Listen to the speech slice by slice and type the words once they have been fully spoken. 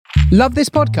Love this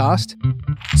podcast?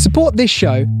 Support this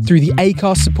show through the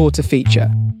Acast supporter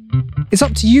feature. It's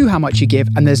up to you how much you give,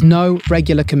 and there's no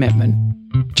regular commitment.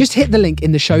 Just hit the link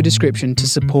in the show description to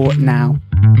support now.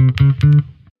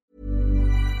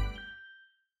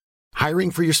 Hiring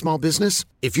for your small business?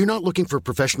 If you're not looking for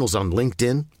professionals on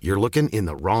LinkedIn, you're looking in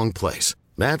the wrong place.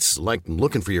 That's like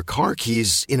looking for your car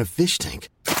keys in a fish tank.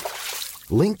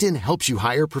 LinkedIn helps you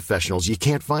hire professionals you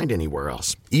can't find anywhere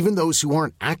else, even those who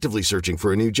aren't actively searching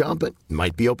for a new job but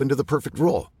might be open to the perfect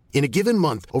role. In a given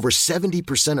month, over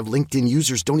 70% of LinkedIn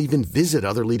users don't even visit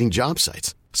other leading job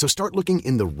sites. So start looking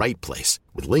in the right place.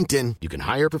 With LinkedIn, you can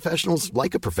hire professionals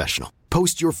like a professional.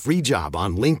 Post your free job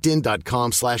on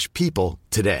linkedin.com/people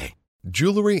today.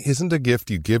 Jewelry isn't a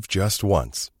gift you give just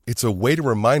once. It's a way to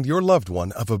remind your loved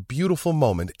one of a beautiful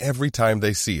moment every time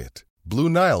they see it. Blue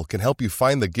Nile can help you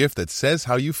find the gift that says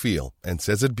how you feel and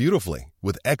says it beautifully,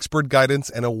 with expert guidance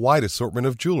and a wide assortment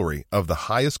of jewelry of the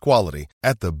highest quality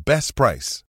at the best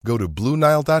price. Go to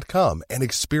BlueNile.com and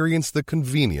experience the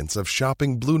convenience of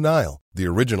shopping Blue Nile, the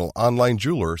original online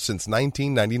jeweler since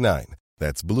 1999.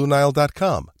 That's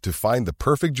BlueNile.com to find the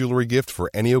perfect jewelry gift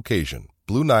for any occasion.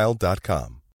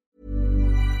 BlueNile.com.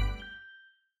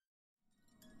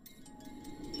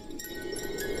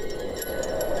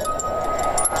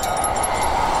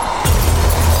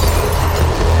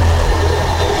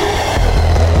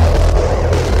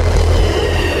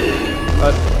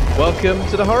 Welcome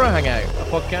to the Horror Hangout, a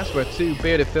podcast where two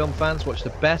bearded film fans watch the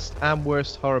best and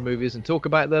worst horror movies and talk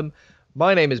about them.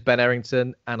 My name is Ben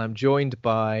Errington, and I'm joined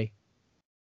by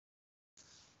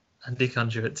Andy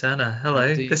Conduit Turner. Hello.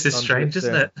 Andy this is strange,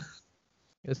 isn't it?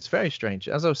 It's very strange.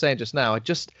 As I was saying just now, I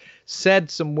just said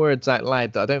some words out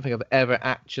loud that I don't think I've ever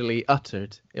actually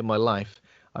uttered in my life.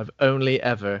 I've only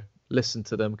ever listened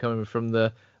to them coming from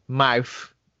the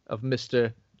mouth of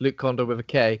Mr. Luke Condor with a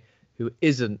K, who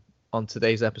isn't on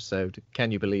today's episode.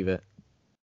 Can you believe it?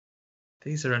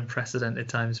 These are unprecedented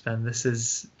times, Ben. This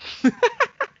is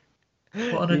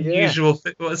what an unusual.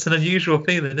 What's an unusual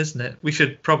feeling, isn't it? We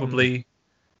should probably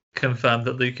confirm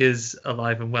that Luke is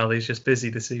alive and well. He's just busy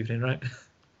this evening, right?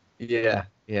 Yeah,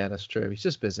 that's true. He's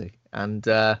just busy, and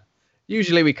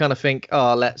usually we kind of think,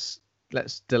 oh, let's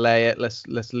delay it.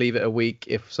 Let's leave it a week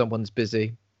if someone's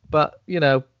busy. But we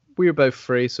were both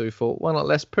free, so we thought, why not?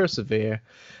 Let's persevere.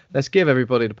 Let's give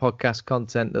everybody the podcast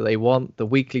content that they want, the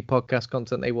weekly podcast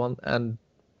content they want, and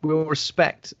we'll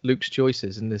respect Luke's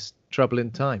choices in this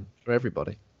troubling time for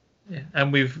everybody. Yeah,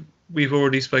 and we've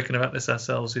already spoken about this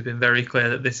ourselves. We've been very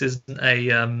clear that this isn't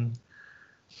a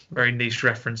very niche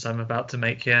reference I'm about to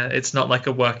make here. It's not like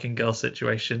a working girl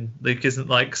situation. Luke isn't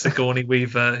like Sigourney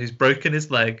Weaver, who's broken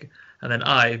his leg, and then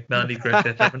I, Melanie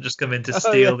Griffith, haven't just come in to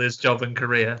steal his job and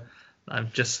career. I'm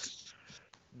just...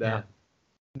 No.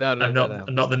 I'm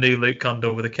not the new Luke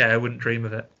Condor with a K. I wouldn't dream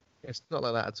of it. It's not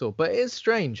like that at all. But it is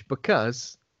strange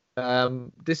because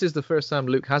this is the first time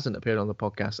Luke hasn't appeared on the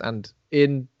podcast,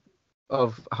 and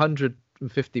of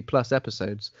 150 plus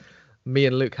episodes, me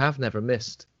and Luke have never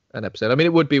missed an episode. I mean,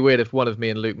 it would be weird if one of me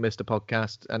and Luke missed a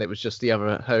podcast and it was just the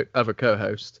other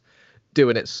co-host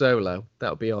doing it solo. That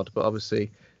would be odd. But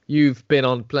obviously, you've been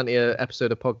on plenty of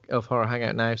episodes of Horror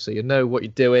Hangout now, so you know what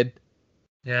you're doing.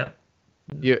 Yeah.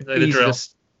 You know the drill.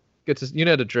 You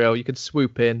know the drill. You can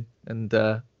swoop in and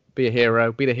be a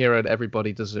hero. Be the hero that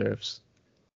everybody deserves.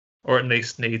 Or at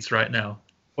least needs right now.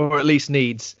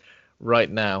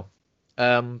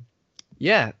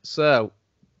 Yeah, so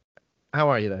how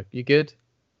are you, though? You good?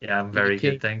 Yeah, I'm very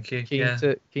good, thank you.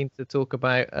 Keen to talk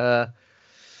about a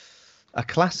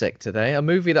classic today. A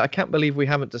movie that I can't believe we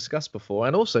haven't discussed before.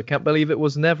 And also can't believe it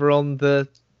was never on the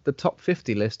top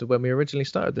 50 list of when we originally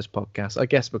started this podcast. I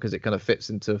guess because it kind of fits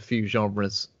into a few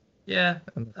genres. Yeah,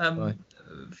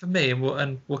 for me,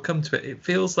 and we'll come to it, it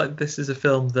feels like this is a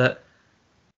film that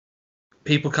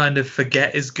people kind of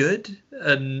forget is good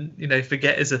and,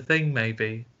 forget is a thing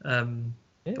maybe.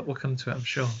 But we'll come to it, I'm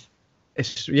sure.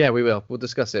 We will. We'll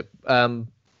discuss it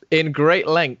in great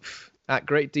length, at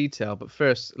great detail. But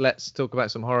first, let's talk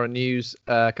about some horror news.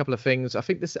 A couple of things. I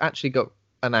think this actually got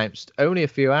announced only a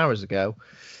few hours ago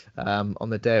on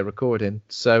the day of recording.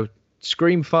 So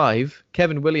Scream 5,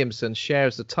 Kevin Williamson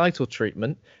shares the title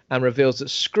treatment and reveals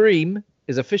that Scream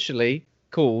is officially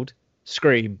called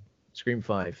Scream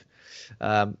 5.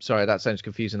 Sorry, that sounds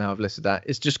confusing how I've listed that.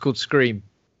 It's just called Scream.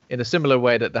 In a similar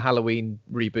way that the Halloween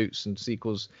reboots and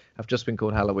sequels have just been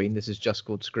called Halloween, this is just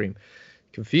called Scream.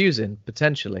 Confusing,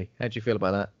 potentially. How do you feel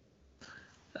about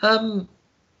that?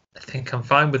 I think I'm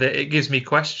fine with it. It gives me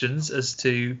questions as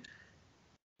to,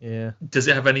 does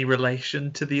it have any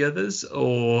relation to the others,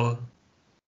 or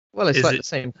Well, it's the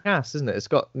same cast, isn't it? It's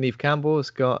got Neve Campbell, it's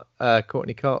got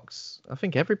Courtney Cox. I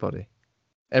think everybody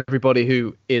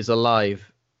who is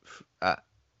alive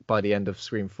by the end of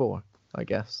Scream 4, I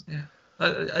guess. Yeah,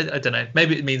 I don't know.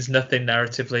 Maybe it means nothing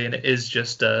narratively, and it is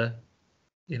just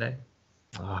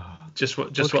just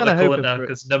what they call it now,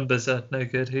 because numbers are no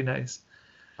good. Who knows?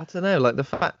 I don't know. Like the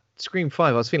fact Scream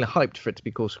 5, I was feeling hyped for it to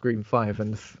be called Scream 5,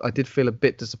 and I did feel a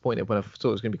bit disappointed when I thought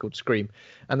it was going to be called Scream.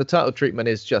 And the title treatment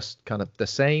is just kind of the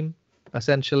same,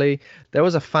 essentially. There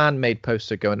was a fan-made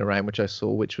poster going around, which I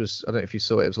saw, which was, I don't know if you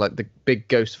saw it, it was like the big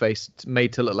ghost face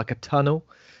made to look like a tunnel,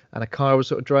 and a car was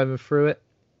sort of driving through it.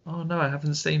 Oh, no, I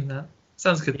haven't seen that.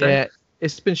 Sounds good, though. Yeah,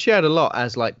 it's been shared a lot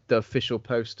as like the official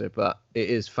poster, but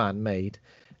it is fan-made.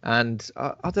 And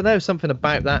I don't know, something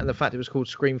about that and the fact it was called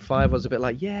Scream 5, I was a bit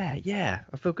like, yeah,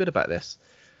 I feel good about this.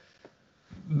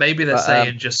 Maybe they're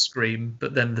saying just Scream,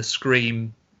 but then the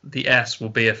Scream, the S will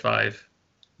be a 5.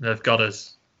 They've got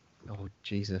us. Oh,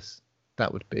 Jesus.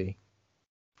 That would be...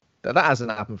 That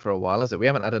hasn't happened for a while, has it? We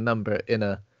haven't had a number in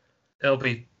a... It'll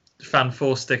be Fan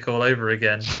 4 Stick all over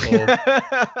again.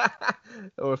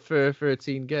 Or for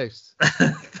 13 Ghosts.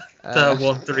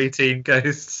 113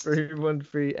 Ghosts.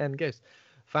 313 Ghosts.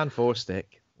 Fan 4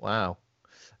 Stick. Wow.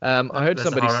 I heard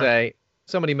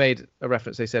somebody made a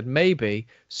reference. They said maybe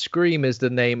Scream is the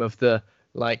name of the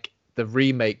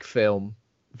remake film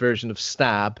version of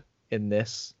Stab in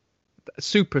this.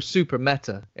 Super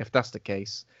meta, if that's the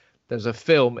case. There's a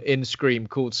film in Scream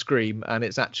called Scream, and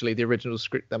it's actually the original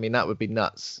script. I mean, that would be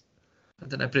nuts. I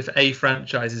don't know, but if a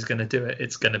franchise is going to do it,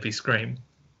 it's going to be Scream.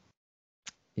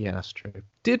 Yeah, that's true.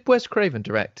 Did Wes Craven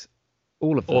direct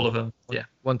all of them? All of them, yeah.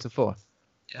 1 to 4?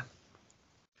 Yeah.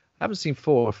 I haven't seen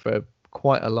 4 for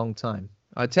quite a long time.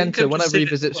 I tend to, when I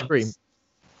revisit Scream...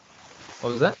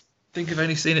 What was that? I think I've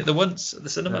only seen it the once at the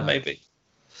cinema, maybe.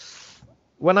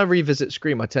 When I revisit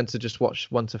Scream, I tend to just watch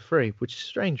 1 to 3, which is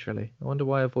strange, really. I wonder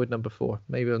why I avoid number 4.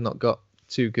 Maybe I've not got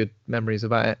too good memories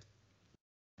about it.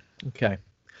 Okay.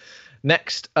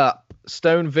 Next up,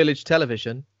 Stone Village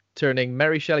Television turning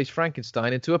Mary Shelley's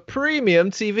Frankenstein into a premium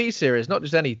TV series. Not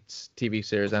just any TV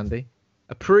series, Andy.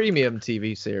 A premium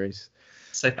TV series.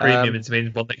 Say premium, it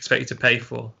means one they expect you to pay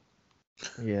for.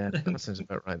 Yeah, that sounds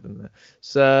about right, doesn't it?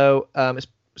 So it's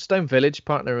Stone Village,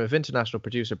 partner with international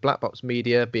producer Black Box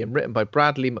Media, being written by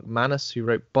Bradley McManus, who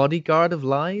wrote Bodyguard of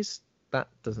Lies. That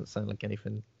doesn't sound like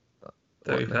anything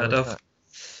that we've heard of.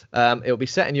 It will be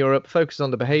set in Europe, focused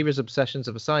on the behaviours obsessions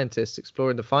of a scientist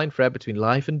exploring the fine thread between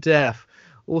life and death,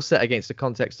 all set against the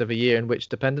context of a year in which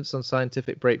dependence on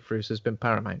scientific breakthroughs has been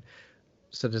paramount.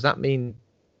 So does that mean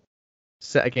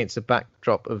set against a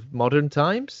backdrop of modern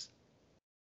times?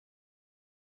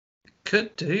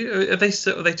 Could do. Are they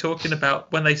talking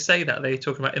about, when they say that, are they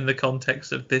talking about in the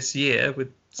context of this year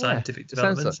with scientific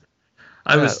developments?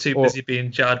 I was too busy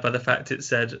being jarred by the fact it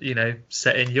said,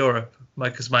 set in Europe.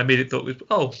 Because my immediate thought was,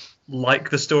 like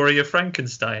the story of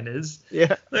Frankenstein is.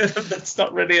 Yeah. That's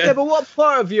not really Yeah, but what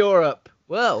part of Europe?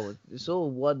 Well, it's all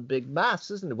one big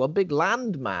mass, isn't it? One big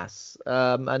land mass.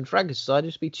 And Frankenstein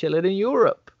just be chilling in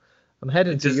Europe. I'm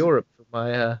heading to Europe for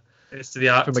my... it's to the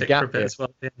Arctic for a bit as well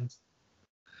at the end.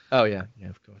 Oh, yeah,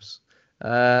 of course.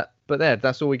 But there,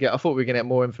 that's all we get. I thought we were going to get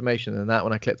more information than that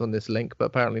when I clicked on this link, but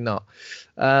apparently not.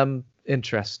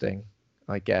 Interesting,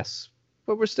 I guess.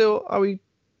 But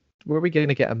were we going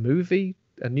to get a movie,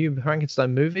 a new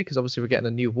Frankenstein movie? Because obviously we're getting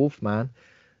a new Wolfman,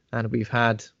 and we've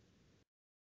had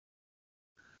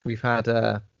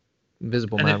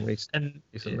Invisible Man recently.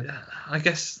 I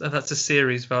guess that's a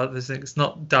series, but it's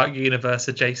not Dark Universe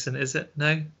adjacent, is it?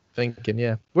 No. Thinking,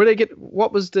 yeah.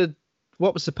 What was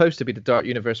supposed to be the Dark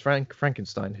Universe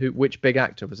Frankenstein? Which big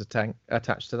actor was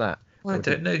attached to that? Well, I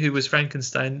don't know who was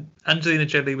Frankenstein. Angelina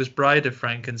Jolie was Bride of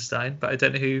Frankenstein, but I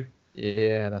don't know who.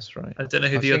 Yeah, that's right. I don't know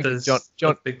who the others. Was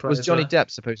Johnny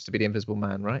Depp supposed to be the Invisible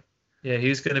Man, right? Yeah, he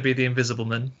was going to be the Invisible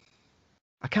Man.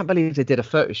 I can't believe they did a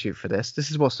photo shoot for this.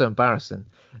 This is what's so embarrassing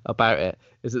about it,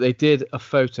 is that they did a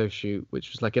photo shoot,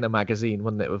 which was like in a magazine,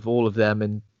 wasn't it, with all of them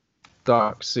in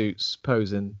dark suits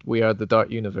posing. We are the Dark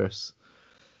Universe.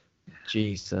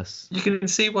 Jesus. You can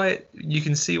see why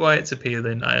it's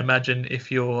appealing. I imagine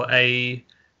if you're a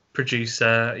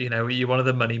producer, you're one of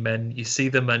the money men, you see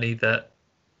the money that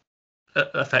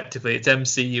effectively it's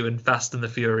MCU and Fast and the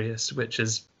Furious, which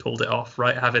has pulled it off,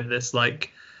 right? Having this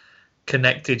like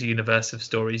connected universe of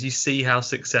stories. You see how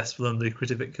successful and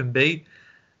lucrative it can be,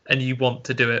 and you want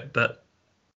to do it, but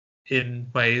in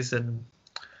ways, and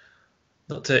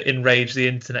not to enrage the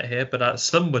internet here, but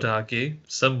some would argue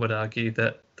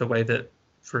that the way that,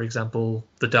 for example,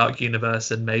 the Dark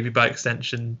Universe and maybe by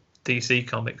extension DC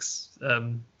Comics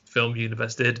film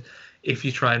universe did, if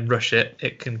you try and rush it,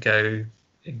 it can go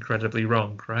incredibly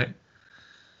wrong, right?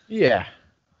 Yeah,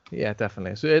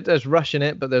 definitely. So there's rushing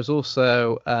it, but there's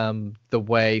also the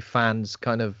way fans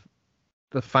kind of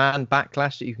the fan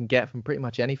backlash that you can get from pretty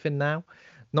much anything now,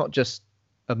 not just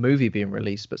a movie being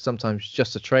released, but sometimes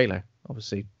just a trailer.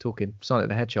 Obviously, talking Sonic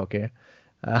the Hedgehog here.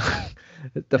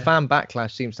 The fan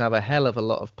backlash seems to have a hell of a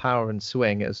lot of power and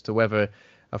swing as to whether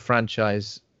a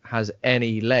franchise has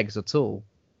any legs at all.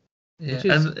 Yeah,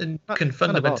 and can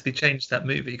fundamentally change that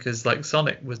movie, because like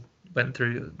Sonic went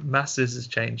through masses of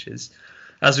changes.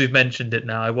 As we've mentioned it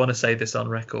now, I want to say this on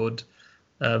record.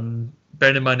 Bearing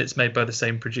in mind it's made by the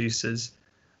same producers.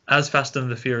 As Fast and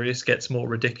the Furious gets more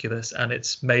ridiculous and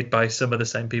it's made by some of the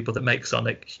same people that make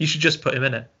Sonic, you should just put him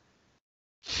in it.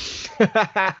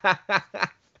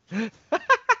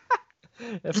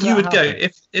 You would go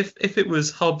if it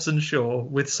was Hobbs and Shaw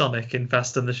with Sonic in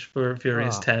Fast and the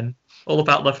Furious 10, All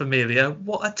About La Familia.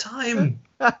 What a time!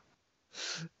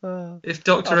 If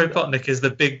Dr. Robotnik is the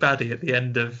big baddie at the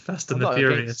end of Fast and the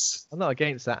Furious, I'm not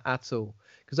against that at all.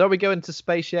 Because are we going to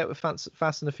space yet with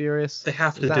Fast and the Furious? They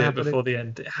have to do it before the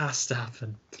end. It has to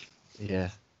happen. Yeah.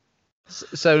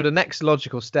 So the next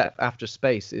logical step after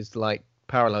space is like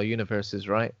parallel universes,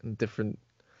 right? And different.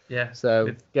 Yeah.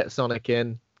 So get Sonic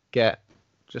in.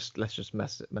 Let's just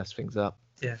mess things up.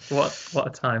 Yeah. What a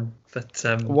time. But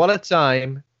what a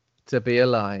time to be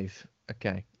alive.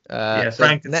 Okay. So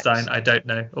Frankenstein. I don't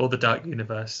know. Or the Dark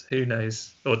Universe. Who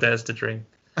knows? Or dares to dream.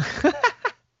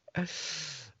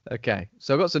 Okay,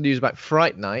 so I've got some news about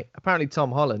Fright Night. Apparently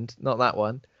Tom Holland, not that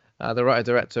one, the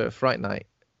writer-director of Fright Night,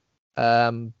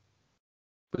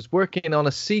 was working on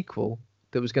a sequel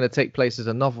that was going to take place as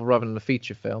a novel rather than a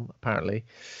feature film, apparently.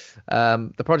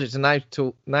 The project is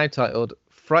now titled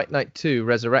Fright Night 2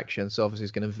 Resurrection, so obviously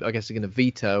he's going to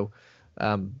veto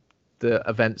the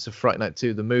events of Fright Night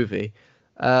 2, the movie.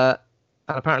 And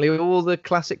apparently all the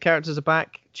classic characters are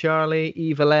back. Charlie,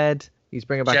 Evil Ed, he's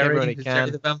bringing back everyone he can.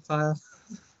 Jerry the Vampire.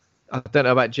 I don't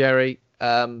know about Jerry,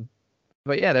 but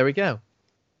yeah, there we go.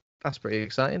 That's pretty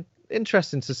exciting.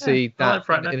 Interesting to see that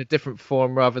in a different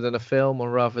form rather than a film, or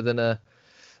rather than a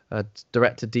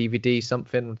direct-to-DVD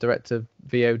something,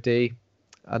 direct-to-VOD,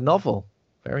 a novel.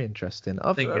 Very interesting.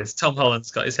 The thing is, Tom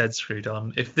Holland's got his head screwed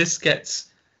on. If this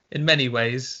gets, in many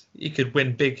ways, he could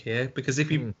win big here, because if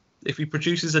he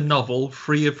produces a novel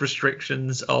free of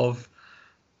restrictions of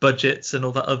budgets and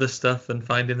all that other stuff and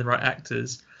finding the right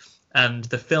actors, and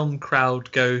the film crowd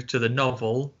go to the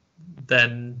novel,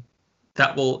 then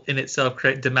that will in itself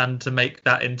create demand to make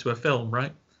that into a film,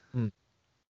 right?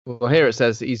 Well, here it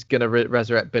says he's going to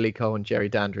resurrect Billy Cole and Jerry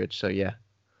Dandridge, so yeah.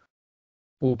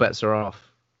 All bets are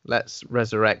off. Let's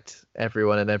resurrect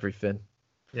everyone and everything.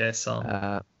 Yeah,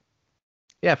 son.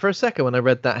 Yeah, for a second when I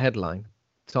read that headline,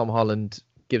 Tom Holland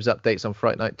gives updates on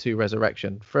Fright Night 2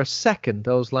 Resurrection, for a second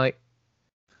I was like,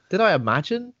 did I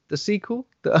imagine the sequel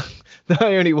that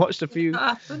I only watched a few?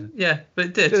 Yeah, but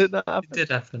it did. Did it not happen? It did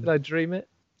happen. Did I dream it?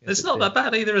 Yes, it's not that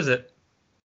bad either, is it?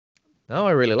 No,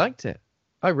 I really liked it.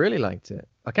 I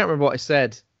can't remember what I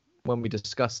said when we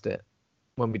discussed it,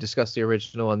 when we discussed the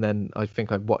original, and then I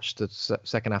think I watched the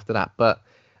second after that. But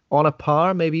on a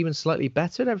par, maybe even slightly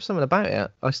better. There was something about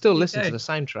it. I still listen to the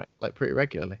soundtrack like pretty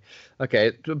regularly.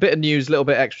 Okay, a bit of news, a little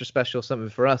bit extra special, something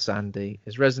for us, Andy,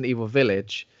 is Resident Evil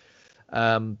Village.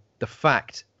 The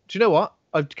fact, do you know what?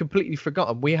 I've completely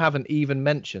forgotten. We haven't even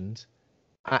mentioned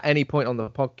at any point on the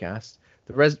podcast.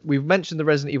 We've mentioned the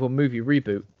Resident Evil movie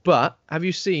reboot, but have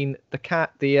you seen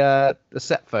the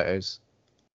set photos?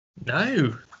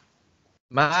 No.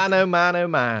 Man, oh man, oh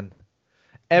man!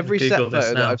 Every set photo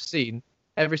that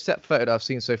I've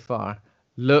seen so far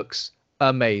looks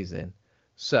amazing.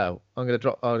 So I'm gonna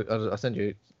drop. I'll send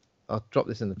you. I'll drop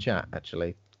this in the chat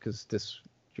actually, because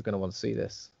you're gonna want to see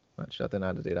this. Actually, I don't know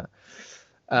how to do that.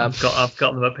 I've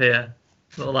got them up here.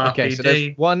 Little RPD. Okay, so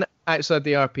there's one outside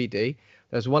the RPD.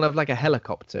 There's one of like a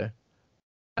helicopter.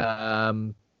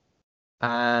 And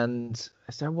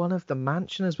is there one of the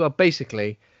mansion as well?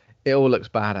 Basically, it all looks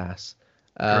badass.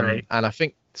 And I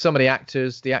think some of the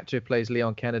actors, the actor who plays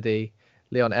Leon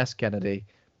S. Kennedy,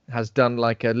 has done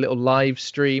like a little live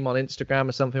stream on Instagram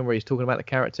or something where he's talking about the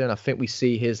character. And I think we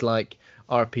see his like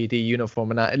RPD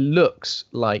uniform and that. It looks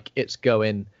like it's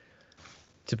going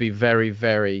to be very,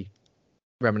 very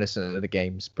reminiscent of the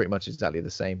games. Pretty much exactly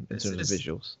the same in terms of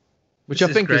visuals. Which I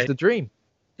think is the dream.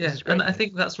 Yeah, and I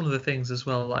think that's one of the things as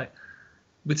well, like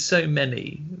with so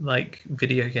many like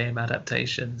video game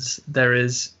adaptations, there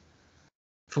is,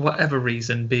 for whatever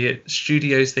reason, be it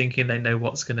studios thinking they know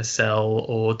what's going to sell,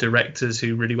 or directors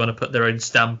who really want to put their own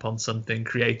stamp on something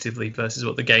creatively versus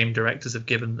what the game directors have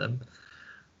given them.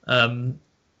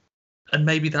 And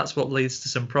maybe that's what leads to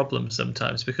some problems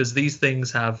sometimes, because these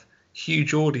things have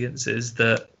huge audiences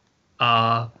that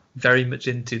are very much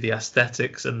into the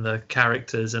aesthetics and the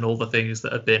characters and all the things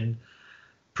that have been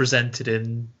presented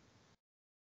in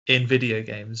video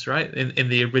games, right? In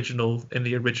the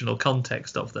original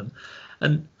context of them.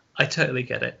 And I totally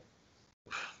get it.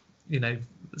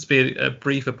 Let's be a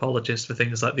brief apologist for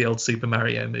things like the old Super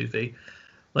Mario movie.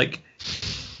 Like,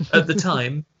 at the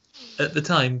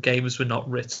time, games were not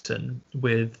written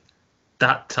with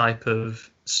that type of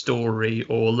story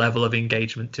or level of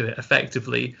engagement to it.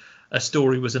 Effectively, a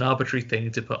story was an arbitrary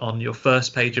thing to put on your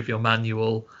first page of your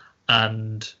manual,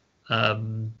 and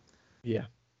and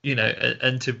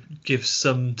to give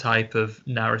some type of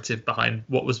narrative behind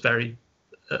what was very,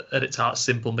 at its heart,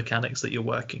 simple mechanics that you're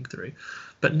working through.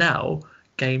 But now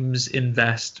games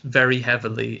invest very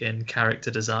heavily in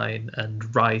character design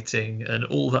and writing and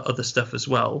all that other stuff as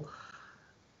well,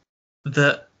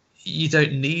 that you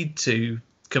don't need to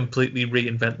completely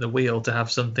reinvent the wheel to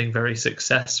have something very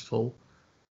successful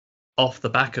off the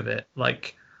back of it.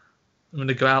 Like, I'm going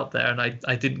to go out there, and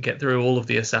I didn't get through all of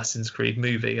the Assassin's Creed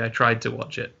movie. I tried to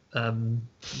watch it,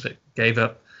 but gave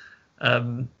up.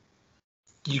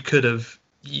 You could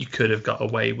have got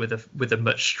away with a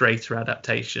much straighter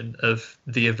adaptation of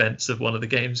the events of one of the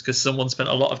games, because someone spent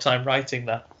a lot of time writing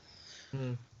that.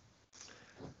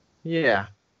 Yeah,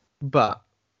 but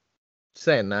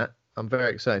saying that, I'm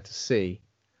very excited to see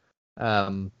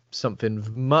something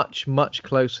much, much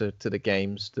closer to the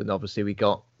games than obviously we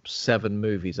got 7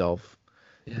 movies of.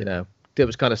 Yeah. It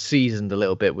was kind of seasoned a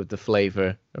little bit with the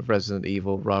flavor of Resident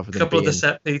Evil, rather than couple of the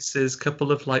set pieces,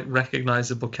 couple of like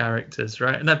recognizable characters,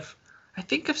 right? And I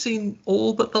think I've seen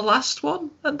all but the last one,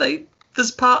 and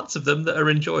there's parts of them that are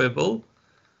enjoyable.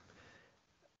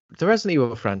 The Resident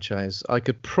Evil franchise, I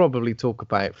could probably talk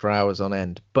about for hours on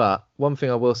end, but one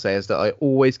thing I will say is that I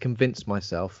always convince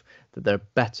myself that they're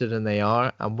better than they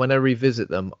are, and when I revisit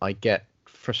them, I get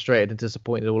frustrated and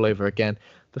disappointed all over again.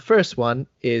 The first one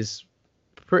is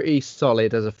pretty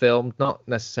solid as a film, not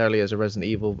necessarily as a Resident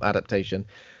Evil adaptation,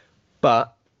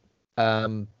 but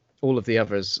all of the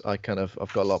others I've got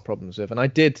a lot of problems with. And I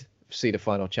did see the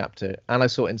final chapter, and I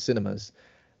saw it in cinemas,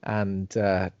 and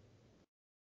I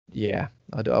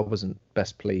wasn't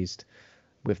best pleased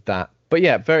with that. But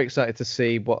yeah, very excited to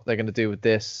see what they're going to do with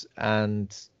this,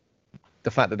 and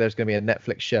the fact that there's going to be a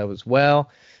Netflix show as well.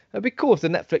 It'd be cool if the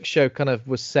Netflix show kind of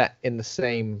was set in the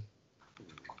same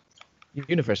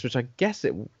universe, which I guess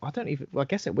it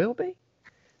will be.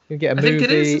 You get a movie. I think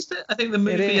it is, isn't it? I think the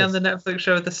movie and the Netflix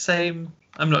show are the same.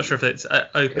 I'm not sure if it's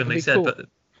openly said, but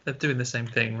they're doing the same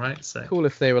thing, right? So cool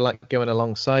if they were like going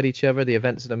alongside each other. The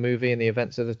events of the movie and the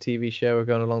events of the TV show are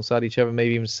going alongside each other.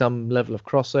 Maybe even some level of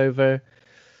crossover.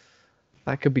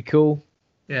 That could be cool.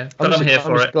 Yeah, but I'm here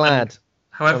for it. Glad.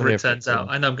 However it turns out,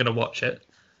 I know I'm going to watch it.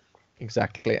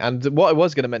 Exactly. And what I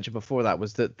was going to mention before that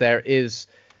was that there is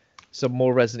some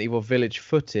more Resident Evil Village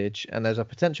footage, and there's a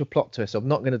potential plot twist. So I'm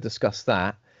not going to discuss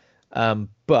that.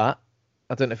 But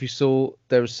I don't know if you saw,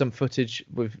 there was some footage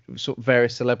with sort of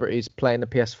various celebrities playing the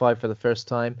PS5 for the first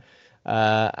time,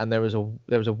 and there was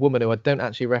a woman who I don't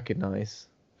actually recognize.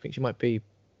 I think she might be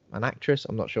an actress.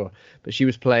 I'm not sure, but she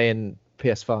was playing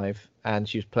PS5, and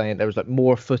she was playing. There was like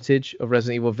more footage of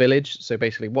Resident Evil Village. So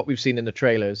basically, what we've seen in the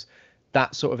trailers,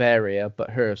 that sort of area, but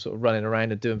her sort of running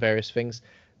around and doing various things.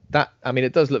 That, I mean,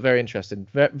 it does look very interesting.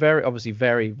 Very obviously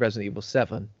very Resident Evil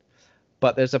 7.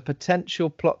 But there's a potential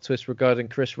plot twist regarding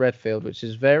Chris Redfield, which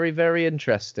is very, very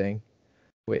interesting,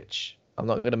 which I'm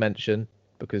not going to mention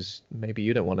because maybe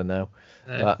you don't want to know.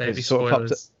 But maybe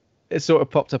spoilers. It sort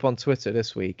of popped up on Twitter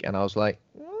this week, and I was like,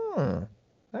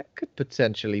 that could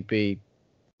potentially be,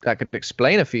 that could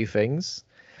explain a few things.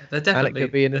 They're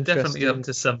definitely up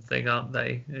to something, aren't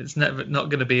they? It's never not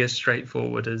going to be as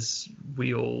straightforward as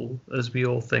we all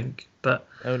think. But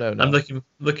no. I'm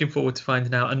looking forward to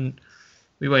finding out. And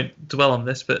we won't dwell on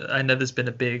this, but I know there's been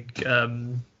a big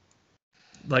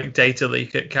like data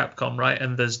leak at Capcom, right?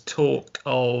 And there's talk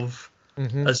of,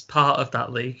 as part of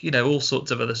that leak, all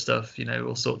sorts of other stuff,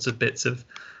 all sorts of bits of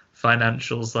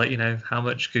financials, like, how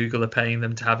much Google are paying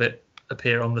them to have it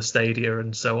appear on the Stadia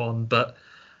and so on. But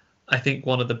I think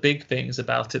one of the big things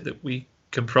about it that we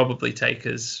can probably take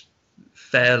as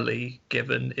fairly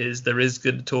given is there is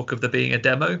good talk of there being a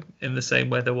demo in the same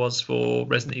way there was for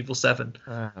Resident Evil 7.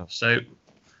 Wow. So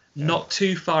not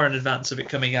too far in advance of it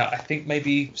coming out. I think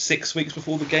maybe 6 weeks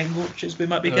before the game launches, we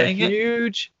might be getting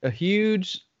a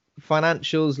huge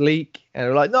financials leak, and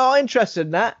we're like, no, interested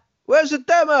in that. Where's the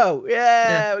demo?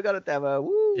 Yeah, we got a demo.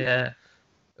 Woo. Yeah,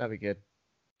 that'd be good.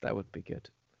 That would be good,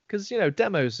 because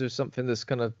demos are something that's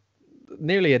kind of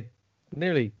nearly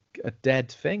a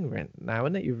dead thing now,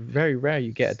 isn't it? You're very rare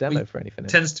you get a demo for anything. It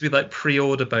tends to be like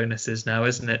pre-order bonuses now,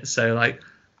 isn't it? So like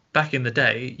back in the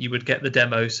day, you would get the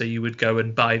demo, so you would go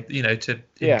and buy, to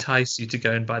entice you to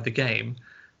go and buy the game.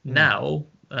 Now,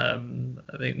 I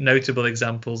think notable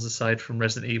examples aside from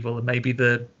Resident Evil and maybe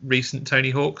the recent Tony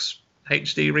Hawk's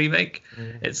HD remake,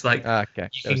 it's like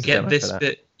you can get this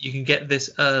bit, you can get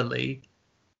this early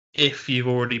if you've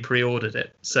already pre-ordered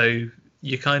it. So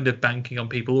you're kind of banking on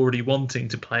people already wanting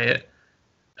to play it,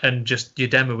 and just your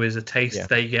demo is a taste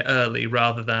they get early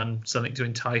rather than something to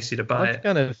entice you to buy it. I've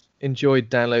kind of enjoyed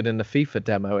downloading the FIFA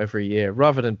demo every year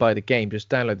rather than buy the game. Just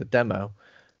download the demo,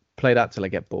 play that till I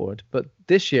get bored. But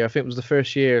this year, I think it was the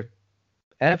first year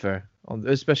ever,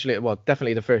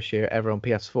 definitely the first year ever on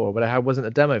PS4, but I wasn't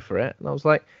a demo for it, and I was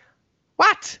like,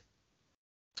 what?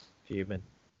 Fuming.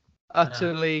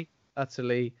 Utterly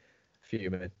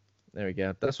fuming. There we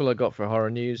go. That's all I got for horror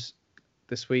news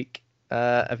this week.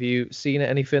 Have you seen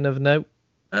anything of note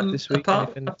this week?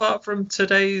 Apart from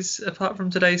today's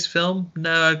film,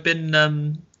 no. I've been,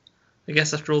 I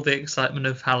guess, after all the excitement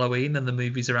of Halloween and the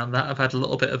movies around that, I've had a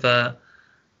little bit of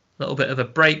a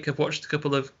break. I've watched a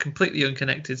couple of completely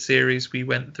unconnected series. We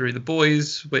went through The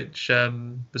Boys, which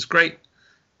was great,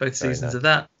 both seasons of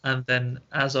that, and then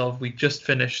we just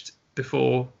finished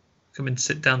before coming to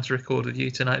sit down to record with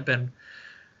you tonight, Ben.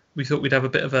 We thought we'd have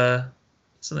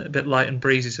something a bit light and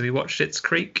breezy, so we watched Schitt's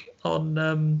Creek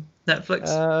on Netflix.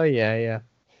 Oh yeah.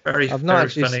 I've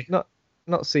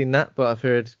not seen that, but I've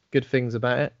heard good things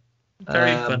about it.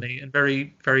 Very funny and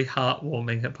very, very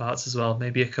heartwarming at parts as well.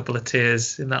 Maybe a couple of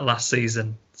tears in that last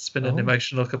season. It's been an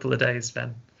emotional couple of days,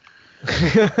 Ben.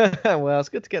 Well, it's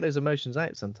good to get those emotions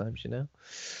out sometimes,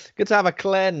 Good to have a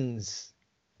cleanse,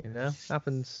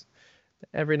 Happens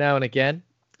every now and again.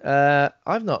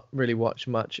 I've not really watched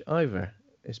much either.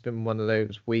 It's been one of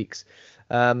those weeks.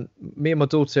 Me and my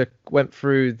daughter went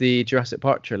through the Jurassic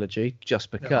Park trilogy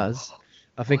just because.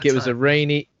 I think it was a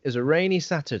rainy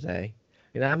Saturday.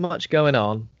 You didn't have much going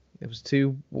on. It was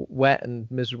too wet and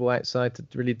miserable outside to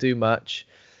really do much.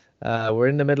 We're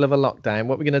in the middle of a lockdown.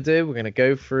 What we're going to do, we're going to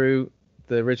go through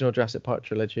the original Jurassic Park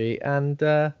trilogy. And,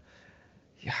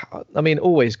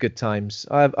 always good times.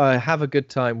 I have a good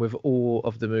time with all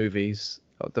of the movies.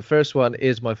 The first one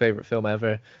is my favorite film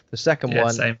ever. The second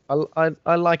one, same.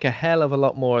 I like a hell of a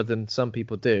lot more than some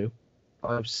people do.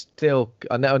 I'll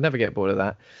never get bored of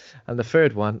that. And the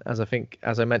third one, as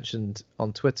I mentioned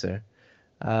on Twitter,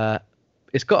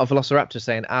 it's got a velociraptor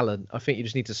saying, "Alan, I think you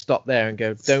just need to stop there and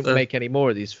go, don't make any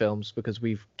more of these films because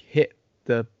we've hit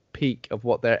the peak of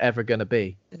what they're ever going to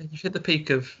be." You've hit the peak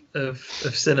of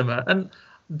cinema. And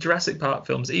Jurassic Park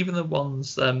films, even the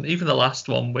ones, even the last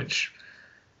one, which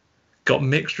got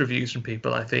mixed reviews from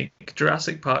people, I think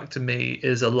Jurassic Park to me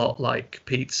is a lot like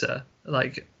pizza.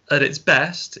 Like at its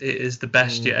best, it is the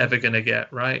best you're ever going to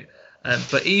get, right?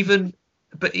 But even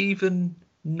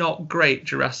not great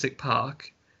Jurassic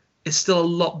Park is still a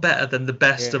lot better than the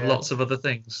best of lots of other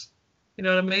things. You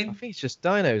know what I mean? I think it's just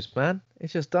dinos, man.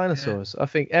 It's just dinosaurs. I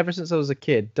think ever since I was a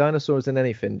kid, dinosaurs in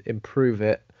anything improve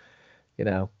it.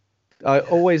 I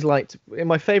always liked, in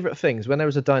my favourite things, when there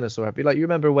was a dinosaur, I'd be like, you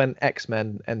remember when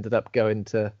X-Men ended up going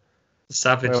to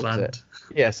Savage Land?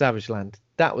 Yeah, Savage Land.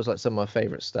 That was like some of my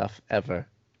favourite stuff ever.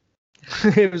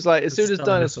 It was like, as soon as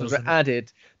dinosaurs were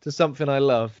added to something I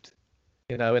loved,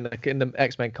 in the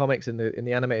X-Men comics, in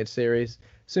the animated series,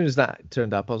 as soon as that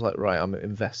turned up, I was like, right, I'm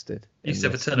invested. You used to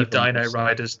have a ton of Dino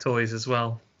Riders toys as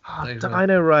well.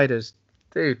 Dino Riders.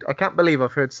 Dude, I can't believe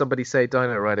I've heard somebody say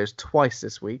Dino Riders twice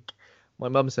this week. My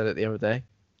mum said it the other day.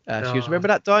 She goes, remember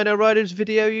that Dino Riders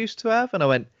video you used to have? And I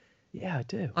went, yeah, I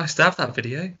do. I used to have that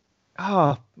video.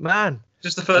 Oh, man.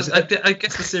 Just the first. I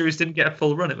guess the series didn't get a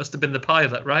full run. It must have been the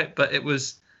pilot, right? But it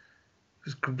was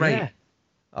great. Yeah.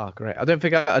 Oh, great. I don't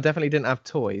think I definitely didn't have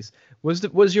toys. Was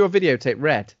your videotape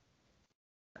red?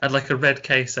 I had like a red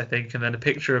case, I think, and then a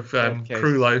picture of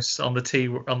Krulos on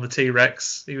the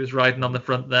T-Rex. He was riding on the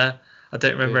front there. I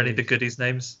don't remember any of the goodies'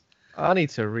 names. I need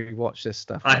to rewatch this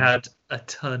stuff. I had a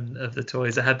ton of the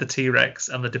toys. I had the T-Rex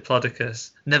and the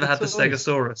Diplodocus. Never had the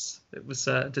Stegosaurus. It was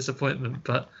a disappointment,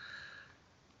 but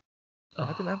I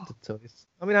didn't have the toys.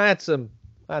 I mean, I had some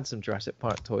Jurassic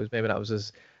Park toys. Maybe that was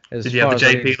as Did you have the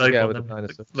JP logo with on them?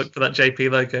 Look for that JP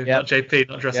logo. Yep. Not JP,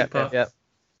 not Jurassic Park. Yeah.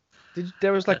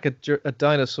 There was like a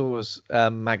dinosaurs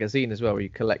magazine as well, where you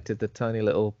collected the tiny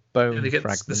little bone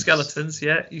fragments. The skeletons,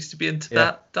 used to be into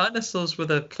that. Dinosaurs were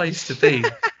the place to be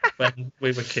when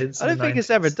we were kids. I don't think it's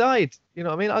ever died. You know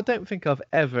what I mean? I don't think I've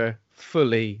ever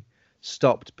fully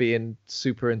stopped being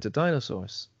super into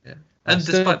dinosaurs. Yeah. And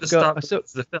despite the start of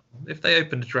the film, if they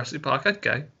opened a Jurassic Park, I'd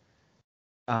go.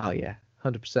 Oh yeah,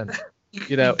 100%.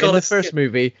 You know, in the first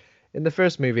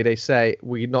movie, they say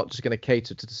we're not just going to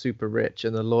cater to the super rich,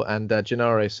 and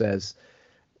Gennaro says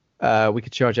we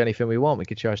could charge anything we want. We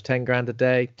could charge 10 grand a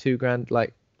day, 2 grand,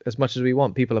 like as much as we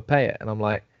want. People will pay it, and I'm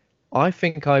like, I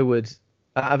think I would,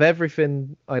 out of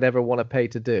everything I'd ever want to pay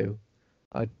to do,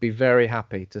 I'd be very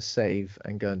happy to save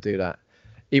and go and do that,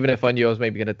 even if I knew I was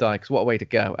maybe going to die. Because what a way to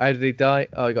go! How did he die?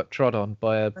 Oh, he got trod on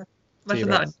by a.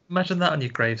 Imagine that on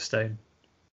your gravestone.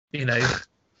 You know,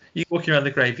 you walking around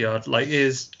the graveyard like,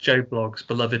 here's Joe Blogg's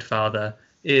beloved father.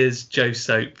 Here's Joe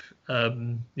Soap.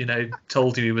 You know,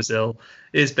 told you he was ill.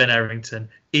 Here's Ben Errington,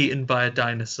 eaten by a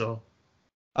dinosaur.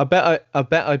 I bet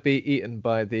I'd be eaten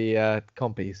by the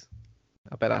compies.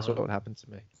 I bet that's what would happen to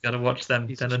me. Gotta watch them.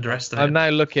 Don't underestimate. I'm now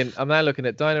looking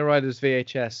at Dino Riders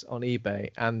VHS on eBay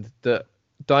and the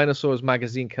Dinosaurs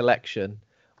magazine collection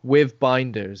with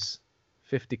binders,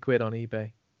 50 quid on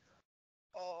eBay.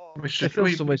 Oh, we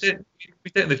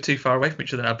don't live too far away from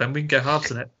each other now, Ben. We can go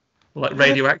halves in it, like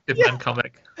Radioactive Man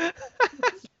comic.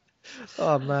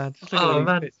 Oh man!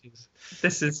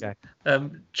 This is. Okay.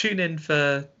 Tune in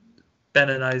for Ben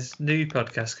and I's new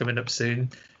podcast coming up soon.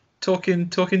 Talking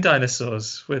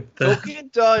dinosaurs with Talking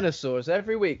dinosaurs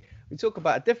every week. We talk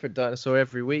about a different dinosaur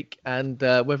every week, and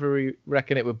whether we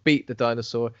reckon it would beat the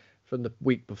dinosaur from the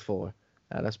week before.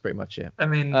 That's pretty much it. I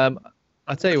mean,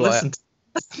 I'll tell you what.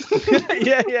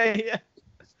 Yeah.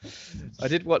 I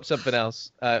did watch something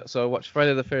else. So I watched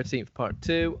Friday the 13th Part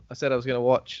 2. I said I was going to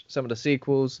watch some of the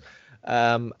sequels,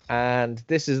 and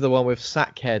this is the one with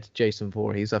Sackhead Jason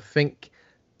Voorhees. I think.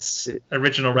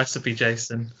 Original recipe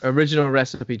Jason.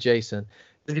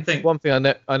 Did you think? One thing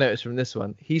I noticed from this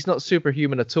one, he's not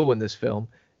superhuman at all in this film.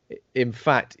 In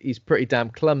fact, he's pretty damn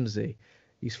clumsy.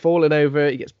 He's falling over,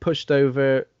 he gets pushed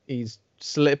over, he's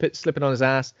slipping on his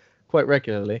ass quite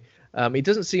regularly. He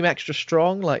doesn't seem extra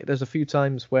strong. Like there's a few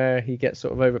times where he gets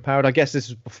sort of overpowered. I guess this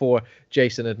was before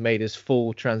Jason had made his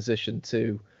full transition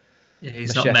to. Yeah,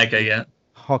 he's not mega yet.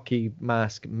 Hockey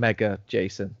mask mega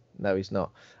Jason. No, he's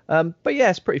not. But yeah,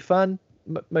 it's pretty fun.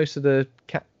 Most of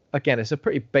again, it's a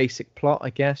pretty basic plot, I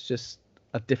guess. Just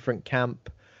a different camp,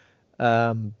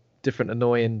 different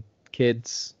annoying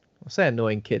kids. I'll say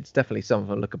annoying kids. Definitely some of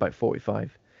them look about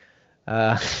 45.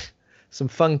 Some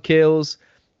fun kills.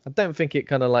 I don't think it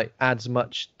kind of like adds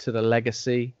much to the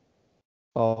legacy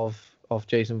of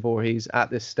Jason Voorhees at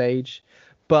this stage,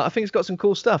 but I think it's got some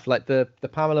cool stuff like the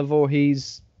Pamela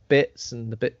Voorhees bits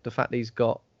and the fact that he's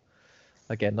got.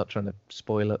 Again, not trying to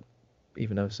spoil it,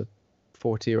 even though it's a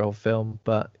 40-year-old film,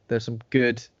 but there's some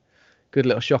good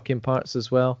little shocking parts as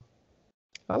well.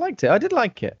 I liked it. I did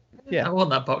like it. Yeah. I want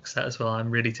that box set as well. I'm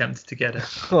really tempted to get it.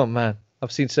 Oh man,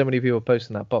 I've seen so many people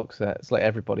posting that box set. It's like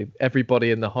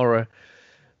everybody in the horror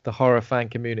fan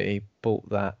community bought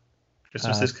that.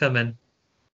 Christmas is coming.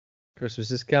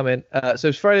 So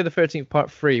it's Friday the 13th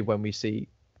Part 3 when we see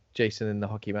Jason in the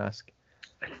hockey mask.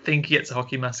 I think he gets a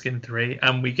hockey mask in 3,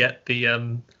 and we get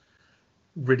the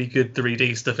really good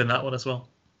 3D stuff in that one as well.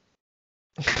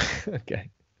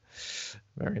 Okay.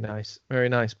 Very nice.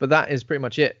 But that is pretty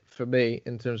much it for me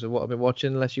in terms of what I've been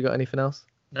watching, unless you got anything else?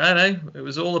 No. It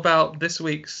was all about this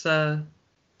week's film,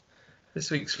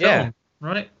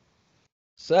 right?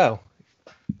 So,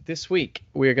 this week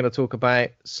we're going to talk about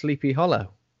Sleepy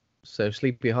Hollow. So,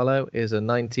 Sleepy Hollow is a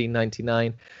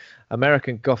 1999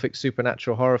 American Gothic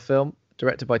supernatural horror film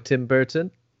directed by Tim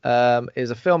Burton.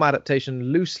 Is a film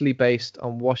adaptation loosely based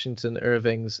on Washington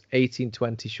Irving's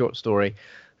 1820 short story,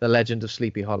 The Legend of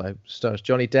Sleepy Hollow. Stars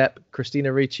Johnny Depp,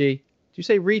 Christina Ricci. Do you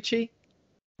say Ricci?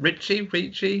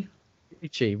 Ricci.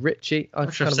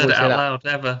 I've said it out loud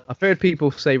ever. I've heard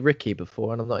people say Ricky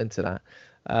before, and I'm not into that.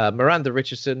 Miranda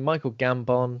Richardson, Michael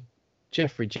Gambon,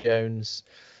 Jeffrey Jones.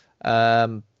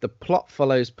 The plot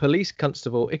follows police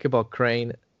constable Ichabod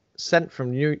Crane, sent from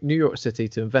New York City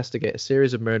to investigate a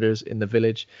series of murders in the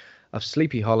village of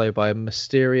Sleepy Hollow by a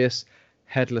mysterious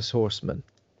headless horseman.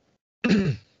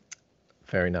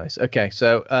 Very nice. Okay,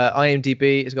 so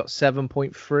IMDb has got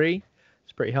 7.3.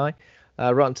 It's pretty high.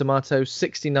 Rotten Tomatoes,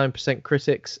 69%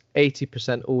 critics,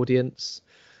 80% audience.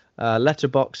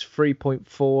 Letterboxd,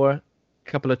 3.4.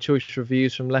 Couple of choice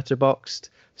reviews from Letterboxd.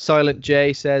 Silent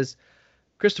J says,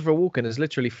 Christopher Walken has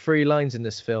literally 3 lines in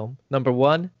this film. Number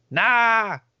 1,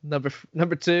 nah!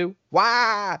 Number 2,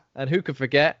 wah! And who could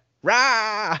forget,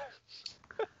 rah!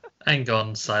 Hang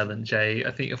on, Silent J.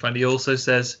 I think you'll find he also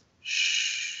says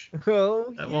shh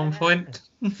at one point.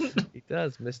 He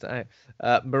does, Mr.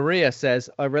 A. Maria says,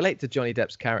 I relate to Johnny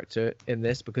Depp's character in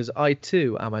this because I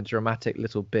too am a dramatic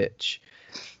little bitch.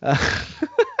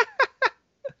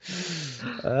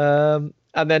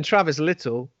 And then Travis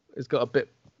Little has got a bit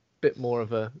bit more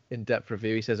of a in-depth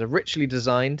review. He says, a richly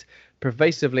designed,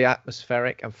 pervasively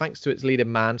atmospheric, and thanks to its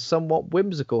leading man, somewhat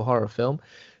whimsical horror film,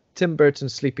 Tim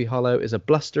Burton's Sleepy Hollow is a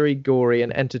blustery, gory,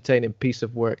 and entertaining piece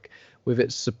of work. With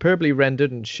its superbly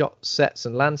rendered and shot sets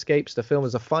and landscapes, the film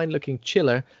is a fine-looking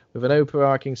chiller with an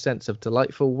overarching sense of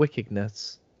delightful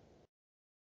wickedness.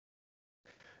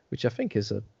 Which I think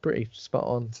is a pretty spot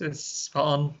on. It's spot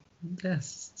on.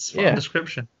 Yes, spot on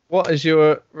description. What is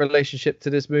your relationship to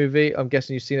this movie? I'm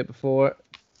guessing you've seen it before.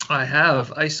 I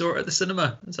have. I saw it at the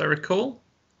cinema, as I recall.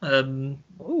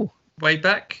 Way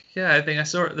back. Yeah, I think I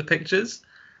saw it at the pictures.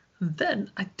 And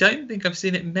then I don't think I've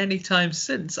seen it many times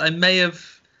since. I may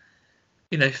have,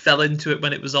 fell into it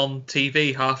when it was on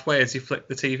TV halfway as you flick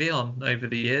the TV on over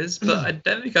the years. But I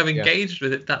don't think I've engaged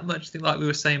with it that much. I think, like we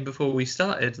were saying before we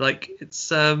started, like it's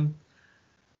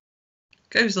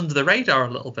goes under the radar a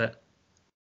little bit.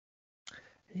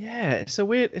 Yeah, it's a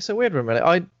weird one,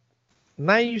 really.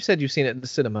 Now you said you've seen it at the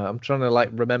cinema. I'm trying to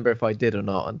remember if I did or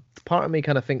not, and part of me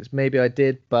kind of thinks maybe I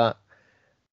did, but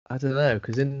I don't know,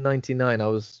 because in '99 I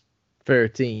was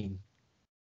 13.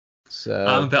 So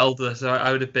I'm a bit older, so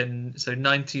I would have been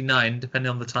 99, depending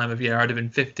on the time of year. I'd have been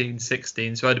 15,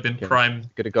 16, so I'd have been prime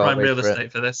real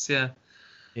estate for this. Yeah.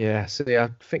 Yeah, so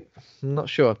I'm not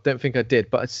sure. I don't think I did,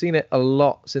 but I've seen it a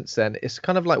lot since then. It's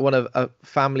kind of like one of a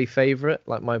family favorite.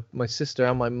 Like my sister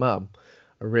and my mum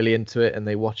are really into it, and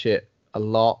they watch it a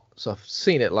lot. So I've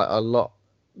seen it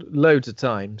loads of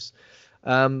times.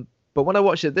 But when I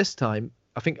watched it this time,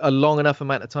 I think a long enough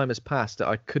amount of time has passed that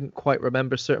I couldn't quite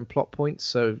remember certain plot points.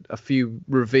 So a few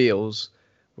reveals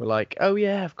were like, oh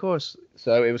yeah, of course.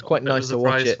 So it was quite nice to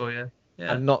watch it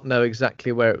and not know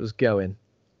exactly where it was going.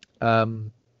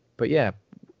 But yeah,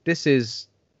 this is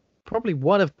probably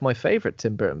one of my favorite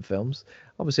Tim Burton films.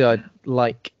 Obviously, I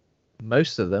like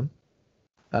most of them.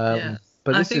 But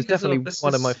this is definitely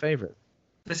one of my favorites.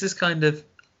 This is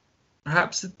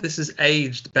perhaps this is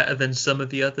aged better than some of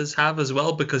the others have as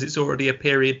well, because it's already a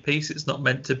period piece. It's not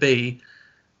meant to be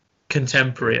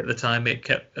contemporary at the time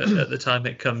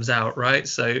it comes out, right?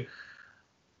 So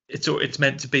it's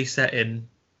meant to be set in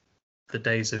the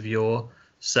days of yore.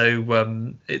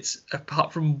 So it's,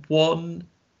 apart from one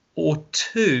or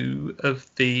two of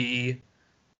the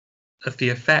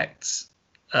effects,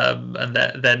 and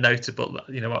they're notable.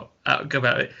 You know what? Go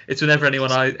about it. It's whenever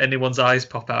anyone's eyes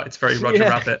pop out. It's very Roger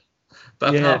Rabbit.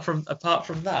 But apart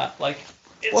from that,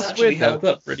 it's actually held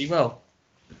up really well.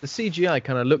 The CGI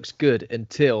kind of looks good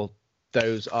until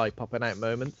those eye popping out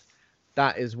moments.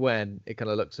 That is when it kind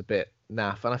of looks a bit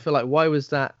naff, and I feel like, why was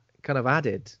that kind of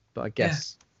added? But I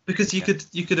guess. Yeah. Because you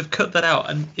could have cut that out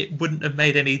and it wouldn't have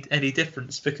made any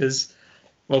difference, because,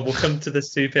 well, we'll come to the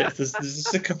two bits. There's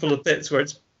just a couple of bits where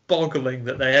it's boggling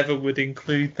that they ever would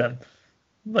include them,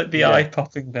 like the eye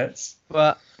popping bits.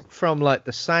 But from the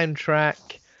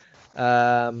soundtrack,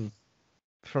 from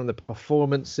the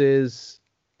performances,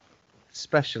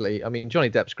 especially, I mean,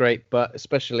 Johnny Depp's great, but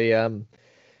especially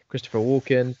Christopher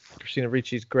Walken, Christina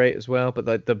Ricci's great as well.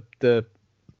 But the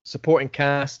supporting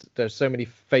cast, there's so many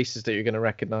faces that you're going to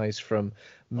recognize from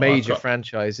major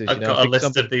franchises. I've got a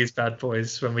list of these bad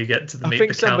boys when we get to the meet. I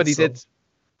think somebody did.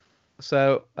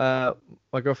 So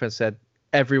my girlfriend said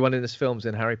everyone in this film's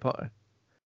in Harry Potter,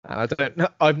 and I don't know.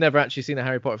 I've never actually seen a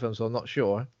Harry Potter film, so I'm not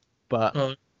sure. But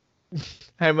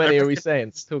how many are we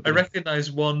saying? I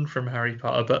recognize one from Harry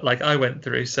Potter, but I went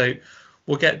through, so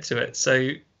we'll get to it. So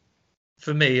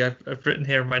for me, I've written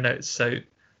here in my notes. So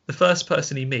the first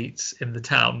person he meets in the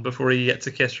town before he gets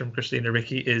a kiss from Christina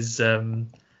Ricci is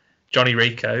Johnny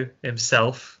Rico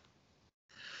himself.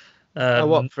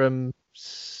 What, from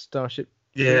Starship?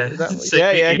 Yeah.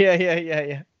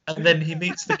 Yeah. And then he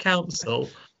meets the council,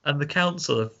 and the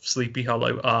council of Sleepy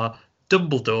Hollow are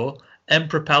Dumbledore,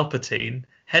 Emperor Palpatine,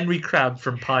 Henry Crabbe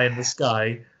from Pie in the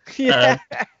Sky,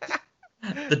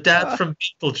 the dad from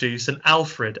Beetlejuice, and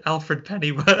Alfred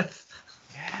Pennyworth.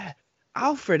 Yeah.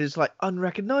 Alfred is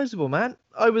unrecognizable, man.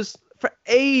 I was, for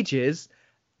ages,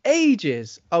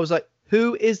 I was like,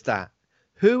 who is that?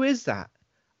 Who is that?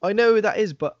 I know who that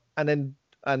is, but and then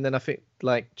I think,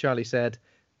 like Charlie said,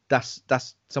 that's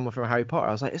someone from Harry Potter.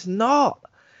 I was like, it's not.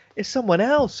 It's someone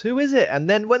else. Who is it? And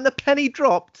then when the penny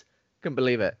dropped, couldn't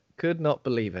believe it. Could not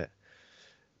believe it.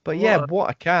 But what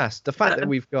a cast. The fact that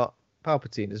we've got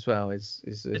Palpatine as well is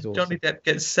awesome. Johnny Depp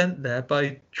gets sent there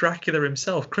by Dracula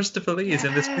himself. Christopher Lee is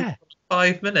in this movie for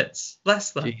 5 minutes,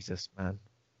 less than. Jesus, man,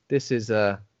 this is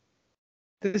up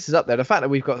there. The fact that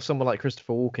we've got someone like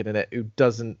Christopher Walken in it who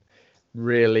doesn't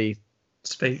really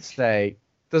speak. It's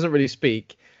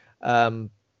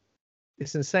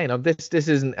insane. This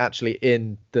isn't actually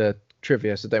in the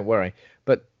trivia, so don't worry.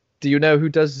 But Do you know who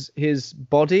does his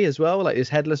body as well, like his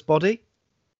headless body?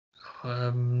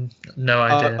 No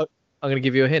idea. I'm going to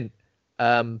give you a hint.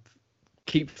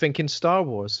 Keep thinking Star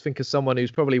Wars. Think of someone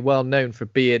who's probably well known for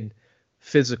being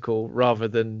physical rather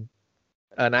than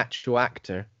an actual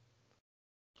actor.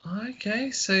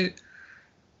 Okay, so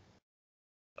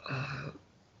I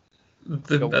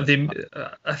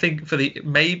think for the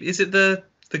maybe is it the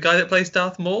guy that plays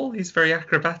Darth Maul? He's very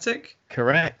acrobatic.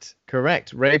 Correct.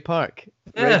 Ray Park.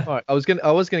 Yeah. Ray Park. I was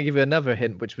gonna give you another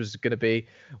hint, which was gonna be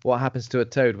what happens to a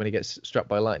toad when he gets struck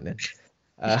by lightning.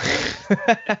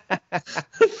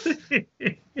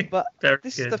 But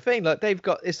this is the thing, like they've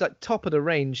got, it's like top of the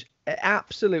range,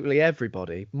 absolutely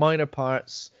everybody. Minor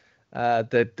parts,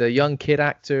 the young kid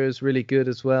actor is really good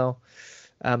as well.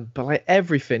 But like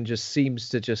everything just seems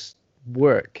to just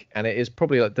work, and it is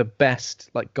probably like the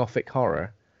best like gothic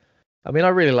horror. I mean, I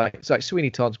really like it's like Sweeney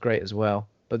Todd's great as well,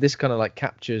 but this kind of like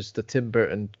captures the Tim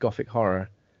Burton gothic horror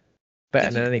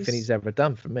better than anything he's ever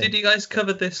done for me. Did you guys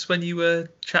cover this when you were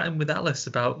chatting with Alice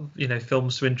about,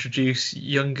 films to introduce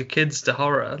younger kids to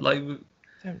horror? Like,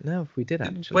 I don't know if we did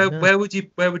actually. Where would you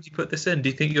put this in? Do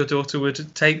you think your daughter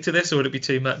would take to this, or would it be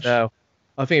too much? No,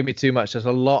 I think it'd be too much. There's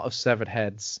a lot of severed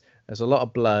heads. There's a lot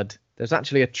of blood. There's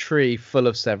actually a tree full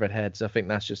of severed heads. I think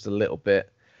that's just a little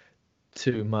bit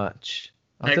too much.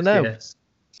 I don't know.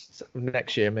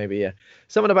 Next year, maybe, yeah.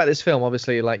 Something about this film,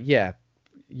 obviously, like, yeah,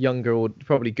 younger,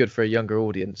 probably good for a younger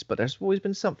audience, but there's always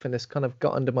been something that's kind of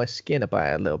got under my skin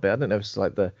about it a little bit. I don't know if it's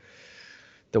like the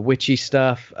witchy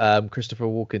stuff, Christopher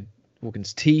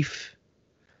Walken's teeth,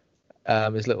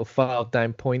 his little filed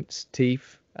down points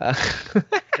teeth.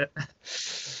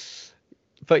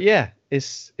 But yeah,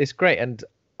 it's great, and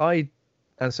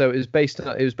so it was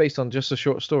based on just a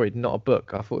short story, not a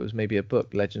book. I thought it was maybe a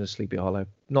book, Legend of Sleepy Hollow.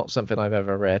 Not something I've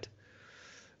ever read.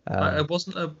 I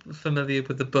wasn't familiar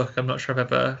with the book. I'm not sure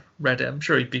I've ever read it. I'm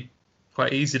sure it'd be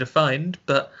quite easy to find,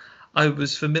 but I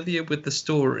was familiar with the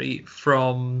story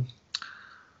from.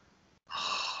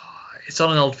 It's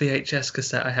on an old VHS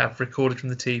cassette I have recorded from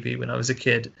the TV when I was a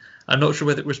kid. I'm not sure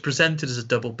whether it was presented as a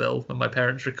double bill when my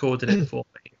parents recorded it for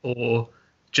me, or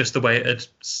just the way it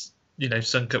had,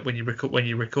 sunk up when you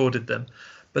recorded them.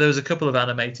 But there was a couple of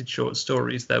animated short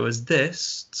stories. There was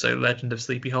this, so Legend of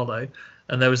Sleepy Hollow,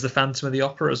 and there was the Phantom of the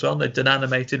Opera as well. And they'd done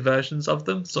animated versions of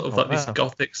them, sort of these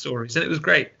gothic stories, and it was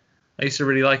great. I used to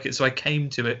really like it, so I came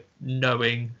to it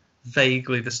knowing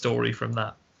vaguely the story from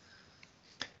that.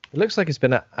 It looks like it's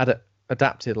been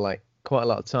adapted like quite a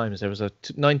lot of times. There was a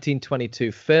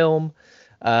 1922 film.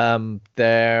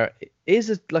 There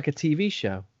is like a TV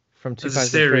show from 2013. There's a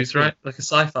series, right? Like a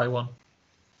sci-fi one.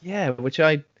 Yeah, which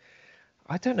I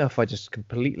don't know if I just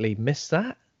completely missed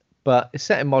that, but it's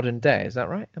set in modern day. Is that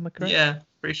right? Am I correct? Yeah,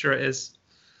 pretty sure it is.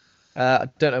 I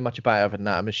don't know much about it other than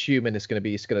that. I'm assuming it's going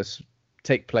to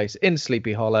take place in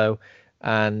Sleepy Hollow.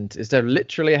 And is there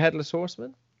literally a headless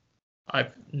horseman?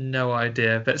 I've no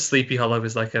idea, but Sleepy Hollow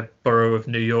is like a borough of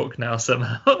New York now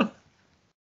somehow.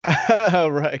 Oh,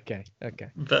 right, okay.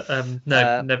 But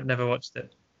no, never watched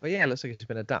it. Well, yeah, it looks like it's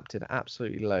been adapted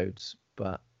absolutely loads.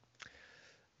 But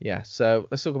yeah, so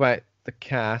let's talk about the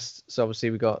cast. So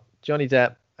obviously we got Johnny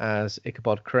Depp as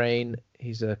Ichabod Crane.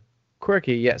 He's a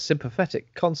quirky yet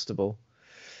sympathetic constable,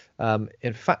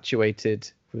 infatuated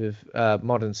with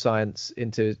modern science,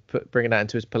 bringing that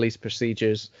into his police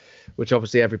procedures, which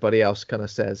obviously everybody else kind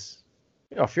of says,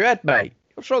 "You're off your head, mate.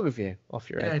 What's wrong with you? Off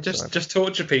your head." Yeah, just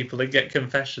torture people and get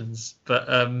confessions. But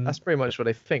that's pretty much what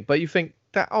they think. But you think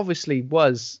that obviously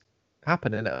was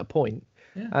happening at a point.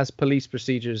 Yeah. As police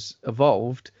procedures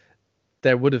evolved,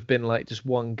 there would have been like just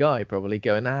one guy probably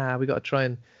going, we got to try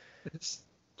and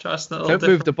don't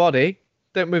move the body.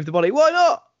 Don't move the body. Why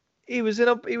not? He was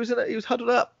huddled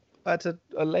up. I had to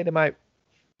lay him out.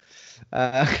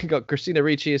 Got Christina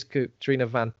Ricci as Katrina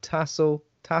Van Tassel,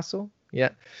 yeah,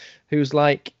 who's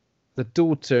like the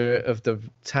daughter of the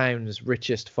town's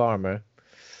richest farmer.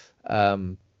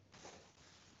 And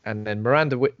then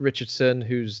Miranda Richardson,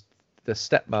 who's the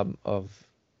stepmom of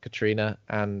Katrina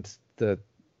and the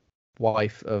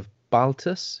wife of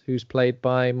Baltus, who's played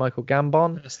by Michael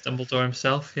Gambon. Dumbledore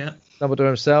himself, yeah.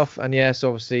 And yes,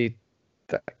 obviously,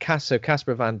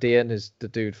 Casper Van Dien is the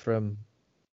dude from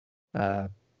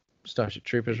Starship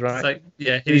Troopers, right?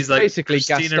 He's like basically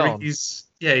Christina Gaston.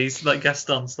 He's like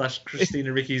Gaston /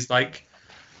 Christina Ricci's like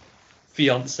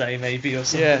fiance maybe, or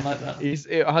something like that. He's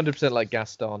 100% like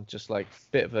Gaston, just like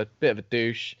bit of a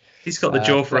douche. He's got the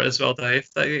jaw for it as well, though.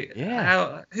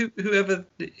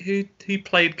 Who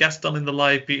played Gaston in the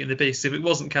live Beauty and the Beast? If it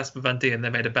wasn't Casper Van Dien, they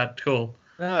made a bad call.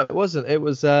 No, it wasn't. It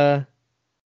was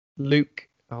Luke.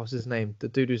 What's his name? The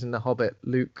dude who's in The Hobbit.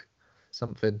 Luke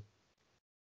something.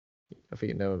 I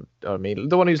think you know what I mean.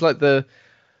 The one who's like the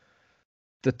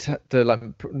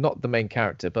like not the main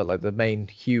character, but like the main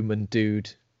human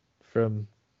dude from.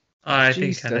 I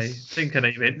think I know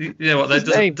you mean. You know what? That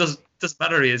doesn't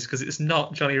matter who he is because it's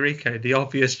not Johnny Rico, the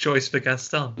obvious choice for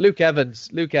Gaston. Luke Evans.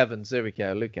 There we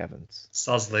go. Luke Evans.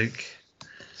 Soz Luke.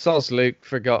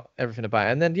 Forgot everything about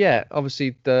it. And then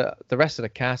obviously the rest of the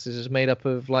cast is just made up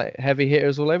of like heavy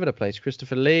hitters all over the place.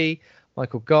 Christopher Lee,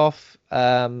 Michael Gough,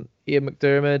 Ian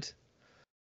McDiarmid,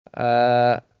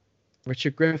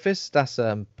 Richard Griffiths. That's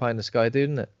Pie in the Sky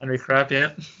dude, isn't it? Henry Crabbe,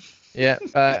 yeah. Yeah,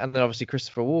 and then obviously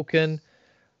Christopher Walken,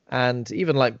 and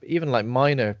even like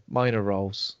minor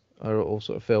roles are all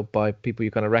sort of filled by people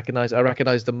you kind of recognise. I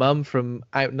recognise the mum from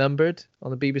Outnumbered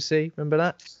on the BBC. Remember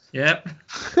that? Yep.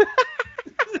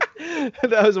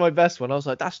 That was my best one. I was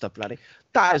like, that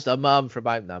is the mum from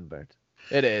Outnumbered.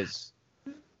 It is.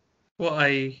 What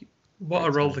a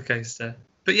roller coaster.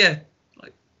 But yeah,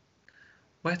 like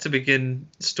where to begin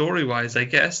story wise, I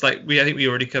guess. Like I think we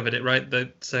already covered it,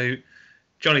 right? So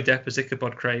Johnny Depp as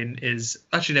Ichabod Crane is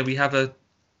actually no, we have a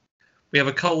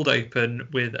cold open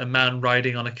with a man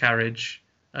riding on a carriage.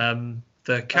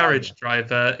 The carriage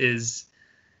driver is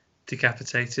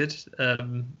decapitated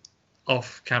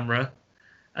off camera.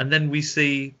 And then we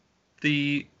see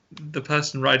the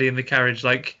person riding in the carriage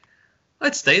like,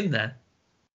 I'd stay in there.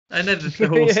 I know the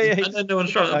horse. I know no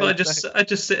one's driving, but I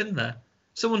just sit in there.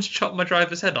 Someone's chopped my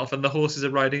driver's head off, and the horses are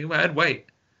riding away. I'd wait,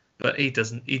 but he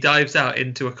doesn't. He dives out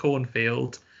into a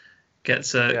cornfield,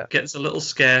 gets a little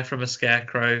scare from a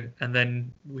scarecrow, and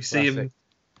then we see him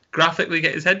graphically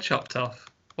get his head chopped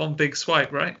off. One big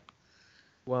swipe, right?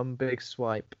 One big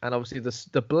swipe, and obviously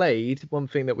the blade. One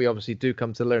thing that we obviously do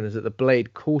come to learn is that the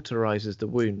blade cauterizes the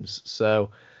wounds, so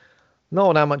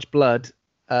not that much blood.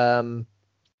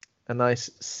 A nice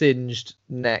singed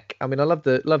neck. I mean, I love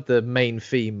the main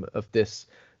theme of this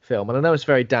film, and I know it's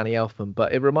very Danny Elfman,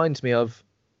 but it reminds me of.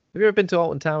 Have you ever been to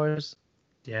Alton Towers?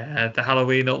 Yeah, the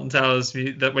Halloween Alton Towers.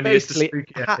 That when you used to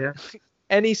spooky area.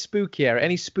 Any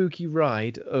spooky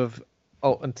ride of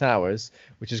Alton Towers,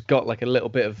 which has got like a little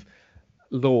bit of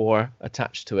lore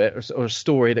attached to it, or a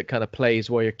story that kind of plays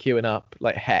while you're queuing up,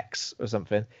 like Hex or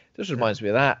something. This reminds me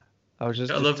of that. I was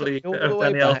just lovely bit of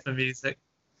Danny Elfman music.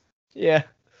 Yeah.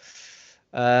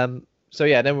 So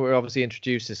yeah, then we're obviously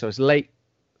introduced to. So it's the late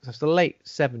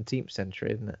 17th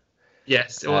century, isn't it?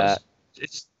 Yes, it was.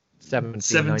 It's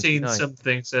 17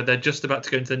 something. So they're just about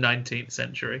to go into the 19th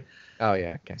century. Oh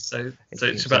yeah, okay. So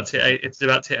it's about to hit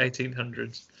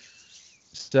 1800s.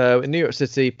 So in New York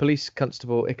City, police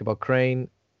constable Ichabod Crane.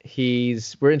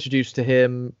 We're introduced to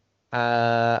him.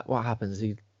 What happens?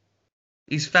 He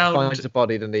finds a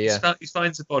body, doesn't he? Yeah. He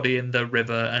finds a body in the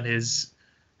river, and his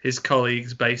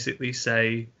colleagues basically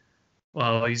say,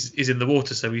 well, he's in the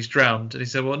water, so he's drowned. And he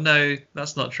said, well, no,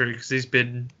 that's not true, because he's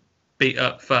been beat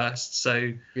up first.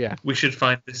 So yeah, we should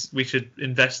find this. We should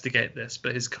investigate this.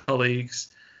 But his colleagues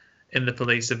in the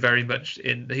police are very much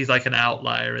he's like an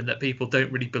outlier in that people don't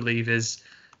really believe his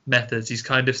methods. He's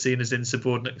kind of seen as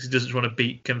insubordinate because he doesn't want to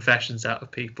beat confessions out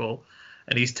of people.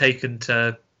 And he's taken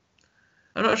to,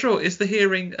 I'm not sure, is the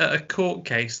hearing a court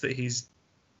case that he's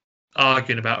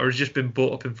arguing about, or has just been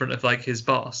brought up in front of like his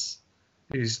boss,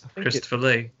 who's Christopher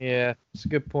Lee? Yeah, it's a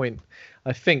good point.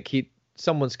 I think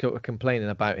someone's complaining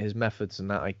about his methods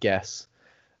and that, I guess.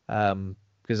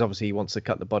 Because obviously he wants to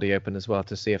cut the body open as well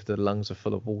to see if the lungs are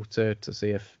full of water, to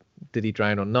see if did he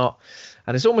drown or not.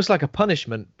 And it's almost like a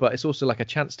punishment, but it's also like a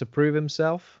chance to prove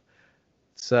himself.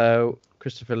 So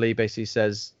Christopher Lee basically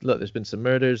says, look, there's been some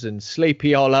murders in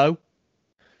Sleepy Hollow,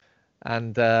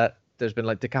 and there's been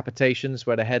like decapitations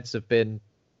where the heads have been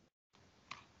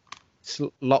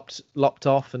lopped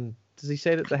off. And does he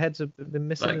say that the heads have been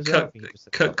missing? Like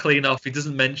cut clean off. He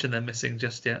doesn't mention they're missing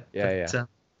just yet. Yeah.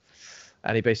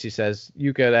 And he basically says,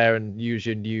 you go there and use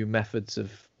your new methods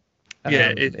of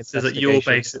it says that you're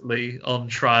basically on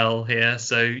trial here,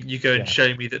 so you go and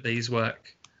show me that these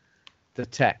work.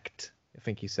 Detect, I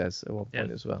think he says at one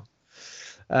point as well.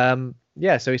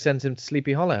 So he sends him to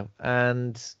Sleepy Hollow,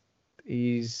 and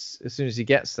as soon as he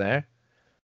gets there,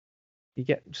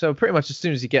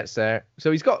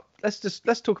 so he's got,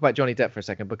 let's talk about Johnny Depp for a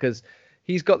second, because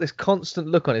he's got this constant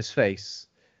look on his face,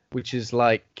 which is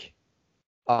like,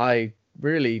 I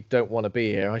really don't want to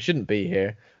be here. I shouldn't be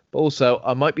here. But also,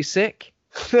 I might be sick.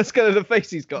 That's kind of the face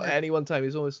he's got at any one time.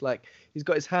 He's almost like he's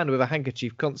got his hand with a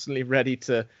handkerchief constantly ready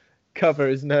to cover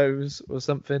his nose or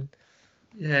something.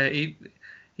 Yeah,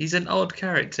 he's an odd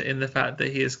character in the fact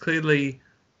that he is clearly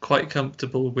quite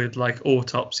comfortable with like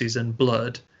autopsies and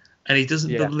blood, and he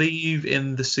doesn't believe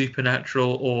in the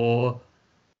supernatural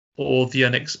or the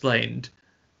unexplained.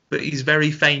 But he's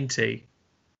very fainty.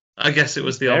 I guess it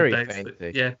was the old Very days.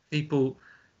 fainty. Yeah, people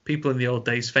in the old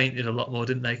days fainted a lot more,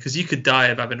 didn't they? Because you could die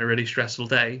of having a really stressful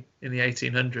day in the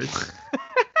 1800s.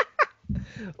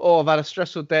 Oh, I've had a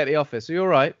stressful day at the office. Are you all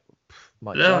right?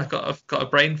 Might No, die. I've got a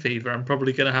brain fever. I'm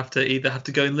probably going to either have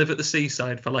to go and live at the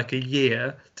seaside for like a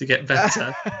year to get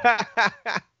better,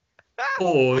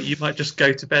 or you might just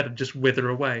go to bed and just wither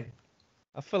away.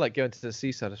 I feel like going to the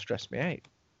seaside has stressed me out.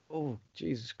 Oh,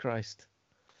 Jesus Christ.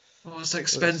 Oh, it's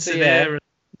expensive yeah. here.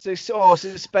 It's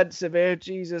expensive here.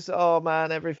 Jesus. Oh,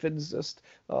 man, everything's just...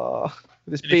 Oh,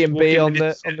 this And if you're B&B walking on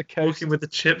with the your- coast. Walking with the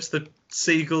chips, the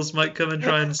seagulls might come and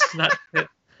try and snatch it.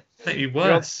 Maybe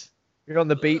worse. You're on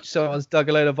the beach, someone's dug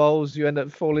a load of holes, you end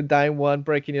up falling down one,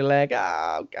 breaking your leg.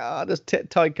 Oh, God, this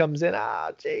tide comes in.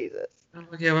 Oh, Jesus. Oh,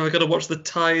 yeah, well, we've got to watch the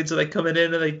tides. Are they coming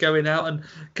in? Are they going out? And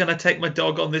can I take my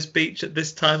dog on this beach at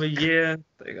this time of year?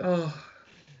 Like, oh,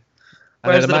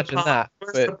 And then imagine that.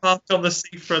 Where's the park on the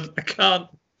seafront? I can't.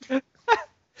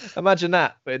 Imagine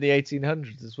that, but in the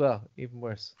 1800s as well. Even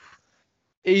worse.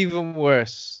 Even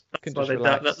worse. That's why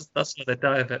they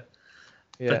die of it.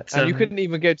 Yeah, But, and you couldn't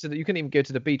even go to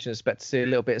the beach and expect to see a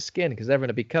little bit of skin because everyone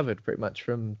would be covered pretty much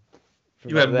from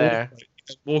You had there.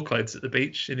 war clothes at the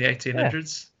beach in the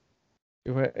 1800s.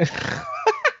 You were...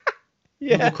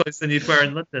 More clothes than you'd wear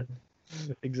in London.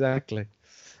 Exactly.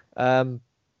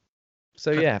 So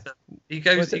yeah, He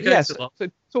goes a lot.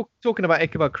 So talking about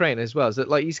Ichabod Crane as well, is that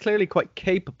like he's clearly quite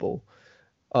capable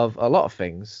of a lot of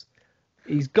things.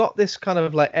 He's got this kind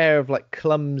of like air of like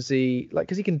clumsy, like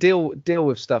because he can deal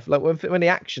with stuff. Like when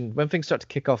things start to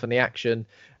kick off in the action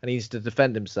and he needs to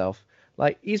defend himself,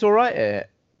 like he's all right at it,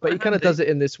 but he kind of does it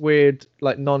in this weird,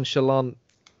 like nonchalant,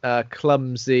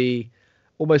 clumsy,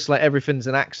 almost like everything's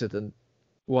an accident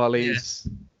while he's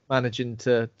managing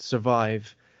to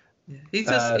survive. Yeah. He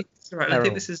does. He's right. I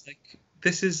think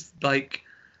this is like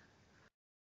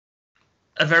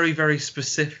a very, very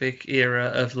specific era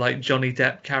of like Johnny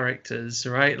Depp characters,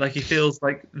 right? Like he feels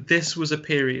like this was a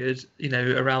period,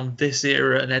 around this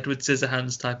era and Edward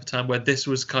Scissorhands type of time where this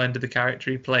was kind of the character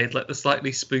he played, like the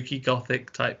slightly spooky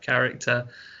gothic type character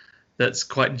that's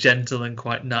quite gentle and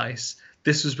quite nice.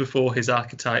 This was before his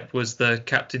archetype was the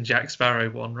Captain Jack Sparrow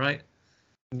one, right?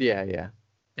 Yeah.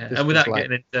 And without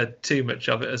getting into too much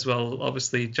of it as well,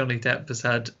 obviously Johnny Depp has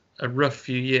had a rough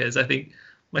few years. I think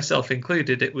myself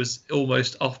included, it was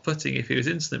almost off-putting if he was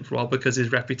innocent for a while because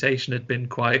his reputation had been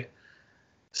quite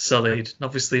sullied. And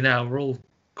obviously now we're all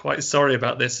quite sorry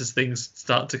about this as things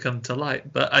start to come to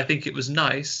light. But I think it was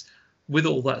nice with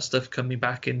all that stuff coming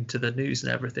back into the news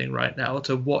and everything right now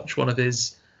to watch one of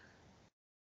his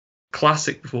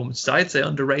classic performances. I'd say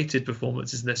underrated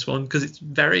performances in this one because it's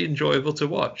very enjoyable to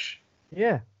watch.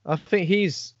 Yeah, I think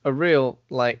he's a real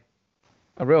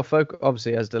focus,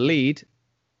 obviously as the lead,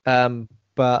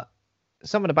 but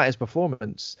something about his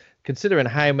performance, considering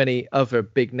how many other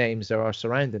big names there are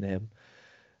surrounding him,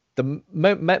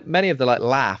 many of the like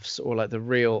laughs or like the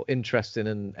real interesting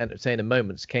and entertaining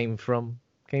moments came from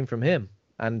him,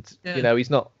 and he's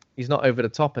not over the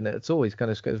top in it at all. He's kind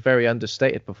of got a very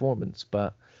understated performance,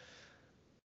 but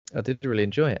I did really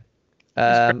enjoy it.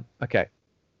 Okay.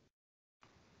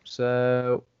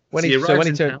 So when he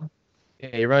arrives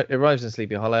in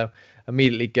Sleepy Hollow,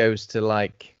 immediately goes to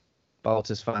like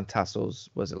Baltus Van Tassel's,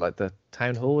 was it like the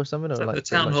town hall or something? Or like the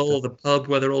town hall or the pub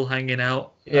where they're all hanging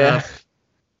out. Yeah.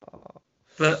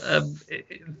 But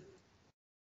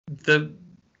the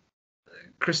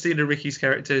Christina Ricci's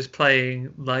character is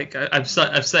playing like I'm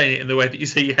saying it in the way that you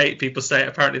say you hate people say it.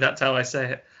 Apparently that's how I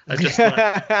say it. I just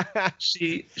like,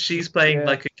 she's playing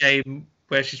like a game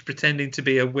where she's pretending to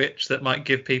be a witch that might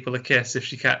give people a kiss if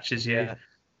she catches you. Yeah.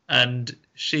 And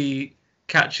she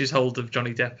catches hold of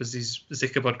Johnny Depp as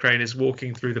Ichabod Crane is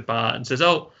walking through the bar and says,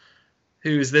 "Oh,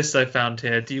 who is this I found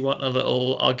here? Do you want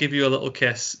I'll give you a little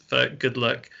kiss for good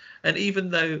luck." And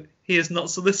even though he has not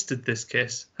solicited this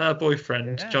kiss, her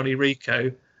boyfriend, Johnny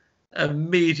Rico,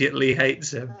 immediately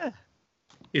hates him. Yeah.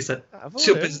 He's like,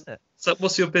 so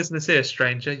what's your business here,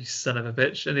 stranger, you son of a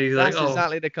bitch? And he's That's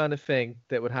exactly the kind of thing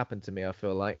that would happen to me, I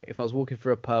feel like. If I was walking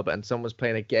through a pub and someone was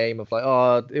playing a game of like,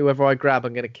 oh, whoever I grab,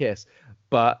 I'm going to kiss.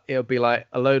 But it would be like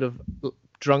a load of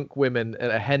drunk women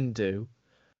at a hen do,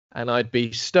 and I'd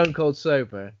be stone cold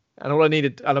sober. And all I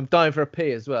needed, and I'm dying for a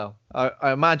pee as well.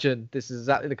 I imagine this is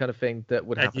exactly the kind of thing that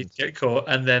would happen. And you'd get caught,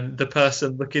 and then the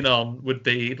person looking on would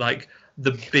be like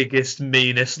the biggest,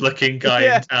 meanest looking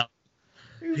guy in town.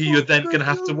 Who you're then going to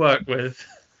have to work with.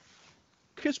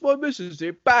 Kiss my missus,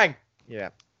 dude. Bang! Yeah.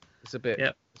 It's a bit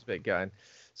going.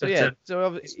 So,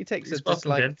 so he takes a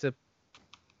dislike to...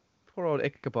 Poor old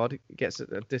Ichabod gets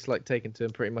a dislike taken to him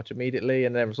pretty much immediately.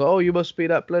 And everyone's like, oh, you must be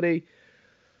that bloody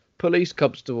police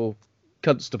constable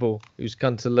constable who's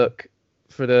come to look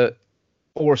for the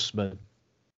horseman.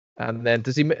 And then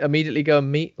does he immediately go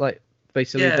and meet, like,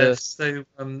 basically so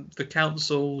the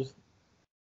council,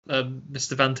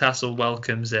 Mr. Van Tassel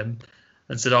welcomes him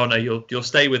and said, "Oh no, you'll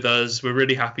stay with us. We're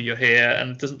really happy you're here."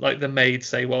 And doesn't like the maid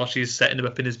say while she's setting him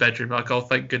up in his bedroom, like, "Oh,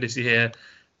 thank goodness you're here.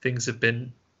 Things have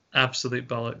been absolute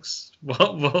bollocks. What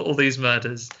all these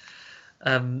murders?"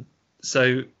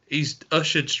 So he's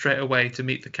ushered straight away to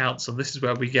meet the council. This is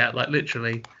where we get like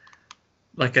literally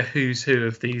like a who's who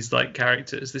of these like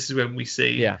characters. This is when we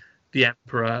see the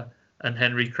Emperor and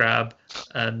Henry Crabbe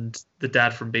and the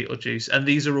dad from Beetlejuice, and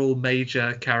these are all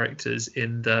major characters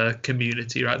in the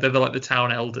community, right? They're like the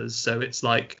town elders. So it's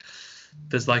like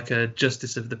there's like a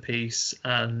justice of the peace,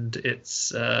 and it's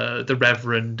the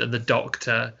Reverend and the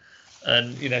Doctor,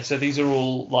 and so these are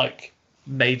all like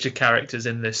major characters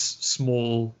in this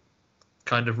small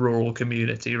kind of rural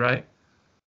community, right?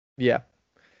 Yeah.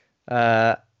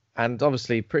 And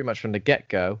obviously pretty much from the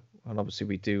get-go, and obviously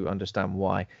we do understand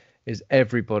why, is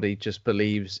everybody just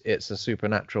believes it's a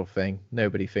supernatural thing.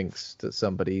 Nobody thinks that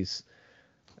somebody's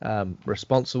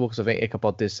responsible, because I think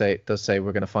Ichabod does say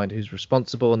we're going to find who's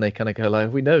responsible, and they kind of go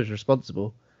like, we know who's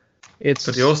responsible. It's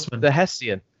the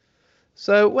Hessian.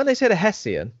 So when they say the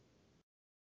Hessian,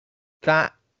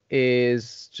 that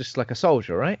is just like a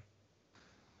soldier, right?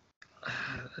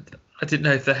 I didn't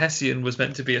know if the Hessian was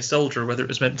meant to be a soldier, or whether it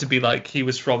was meant to be like he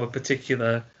was from a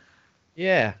particular.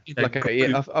 Yeah,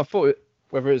 I thought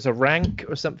whether it was a rank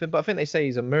or something, but I think they say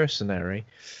he's a mercenary.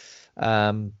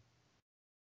 So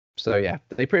yeah,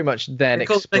 they pretty much then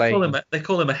explain. They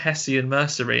call him a Hessian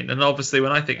mercenary, and obviously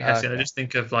when I think Hessian, I just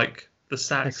think of like the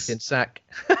sacks. Hessian sack.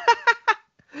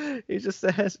 He just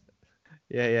says,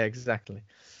 yeah, exactly.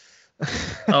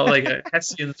 Oh, there you go.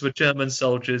 Hessians were German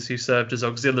soldiers who served as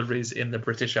auxiliaries in the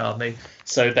British Army.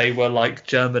 So they were like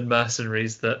German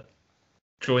mercenaries that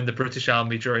joined the British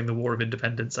Army during the War of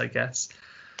Independence, I guess.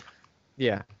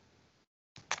 Yeah.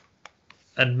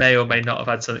 And may or may not have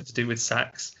had something to do with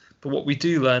sacks. But what we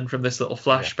do learn from this little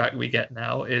flashback we get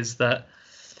now is that,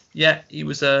 he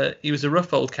was a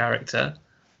rough old character.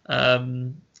 But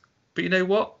you know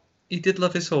what? He did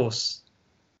love his horse.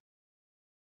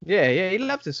 Yeah, he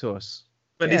loved his horse.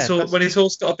 When his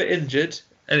horse got a bit injured,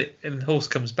 and the horse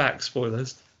comes back,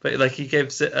 spoilers, but like he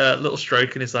gives it a little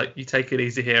stroke and is like, "You take it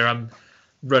easy here, I'm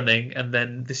running." And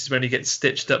then this is when he gets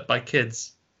stitched up by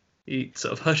kids. He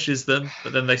sort of hushes them,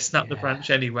 but then they snap the branch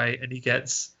anyway, and he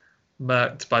gets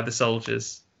murked by the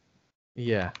soldiers.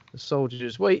 Yeah, the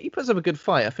soldiers. Well, he puts up a good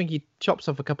fight. I think he chops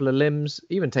off a couple of limbs,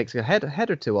 even takes a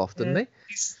head or two off, doesn't he?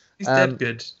 He's dead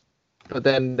good. But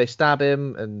then they stab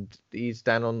him, and he's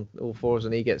down on all fours,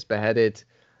 and he gets beheaded.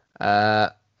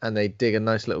 And they dig a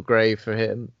nice little grave for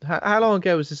him. How long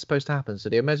ago was this supposed to happen? So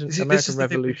the American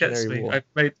Revolutionary War.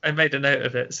 I made a note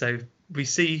of it. So we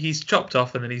see he's chopped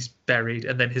off, and then he's buried,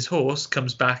 and then his horse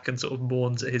comes back and sort of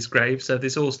mourns at his grave. So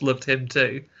this horse loved him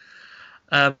too.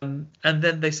 And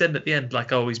then they said at the end,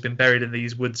 like, "Oh, he's been buried in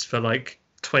these woods for like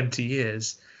 20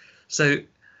 years." So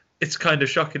it's kind of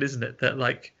shocking, isn't it, that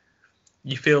like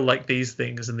you feel like these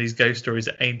things and these ghost stories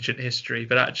are ancient history,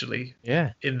 but actually,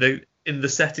 in the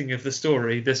setting of the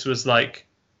story, this was like,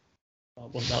 it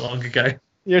wasn't that long ago.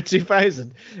 Year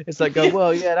 2000. It's like,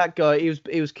 that guy,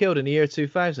 he was killed in the year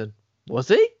 2000. Was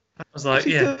he? I was like,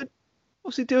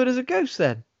 what's he doing as a ghost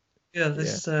then? Yeah,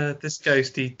 this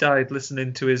ghost, he died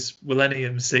listening to his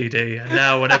Millennium CD, and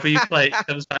now whenever you play it,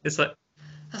 comes back. It's like,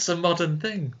 that's a modern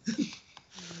thing.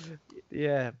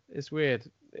 Yeah, it's weird.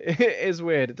 It is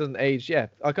weird. It doesn't age. Yeah,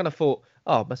 I kind of thought,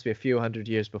 it must be a few hundred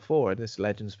years before, and this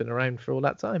legend's been around for all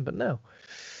that time, but no.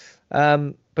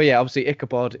 But yeah, obviously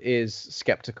Ichabod is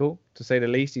skeptical, to say the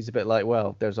least. He's a bit like,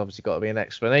 well, there's obviously got to be an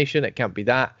explanation. It can't be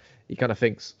that. He kind of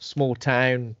thinks small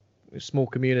town, small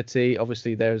community.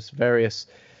 Obviously, there's various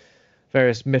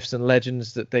myths and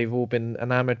legends that they've all been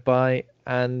enamored by,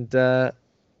 and so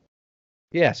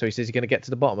he says he's going to get to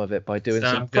the bottom of it by doing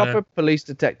some proper police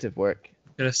detective work.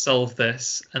 Going to solve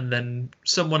this, and then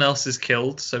someone else is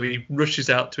killed, so he rushes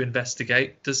out to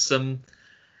investigate.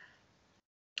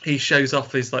 He shows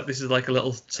off his, like, this is like a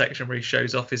little section where he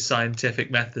shows off his scientific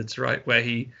methods, right, where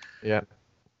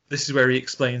this is where he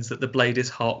explains that the blade is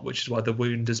hot, which is why the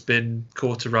wound has been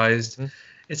cauterized.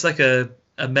 It's like a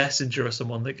messenger or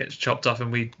someone that gets chopped off,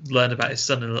 and we learn about his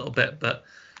son in a little bit, but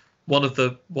one of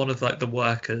the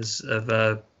workers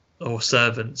of or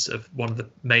servants of one of the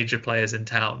major players in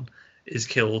town is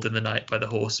killed in the night by the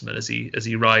horseman as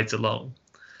he rides along.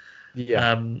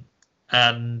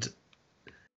 And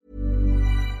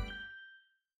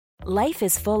Life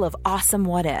is full of awesome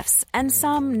what-ifs, and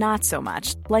some not so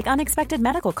much, like unexpected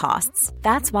medical costs.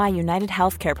 That's why United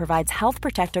Healthcare provides Health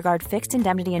Protector Guard fixed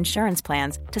indemnity insurance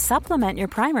plans to supplement your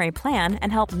primary plan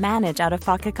and help manage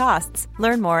out-of-pocket costs.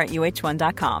 Learn more at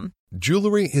uh1.com.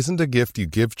 Jewelry isn't a gift you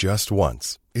give just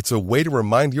once. It's a way to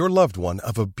remind your loved one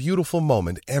of a beautiful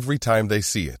moment every time they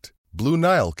see it. Blue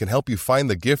Nile can help you find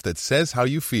the gift that says how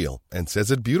you feel and says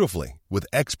it beautifully, with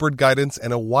expert guidance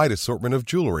and a wide assortment of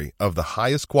jewelry of the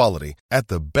highest quality at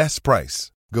the best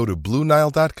price. Go to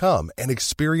BlueNile.com and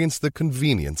experience the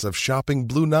convenience of shopping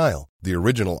Blue Nile, the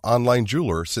original online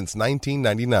jeweler since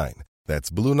 1999. That's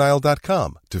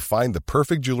BlueNile.com to find the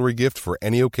perfect jewelry gift for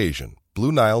any occasion.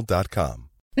 BlueNile.com.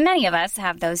 Many of us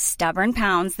have those stubborn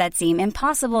pounds that seem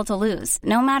impossible to lose,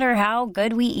 no matter how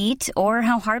good we eat or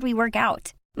how hard we work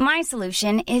out. My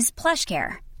solution is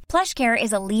PlushCare. PlushCare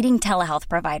is a leading telehealth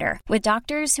provider with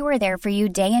doctors who are there for you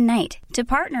day and night to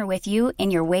partner with you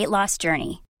in your weight loss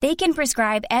journey. They can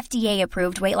prescribe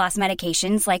FDA-approved weight loss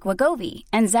medications like Wegovy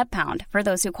and Zepbound for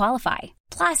those who qualify.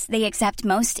 Plus, they accept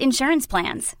most insurance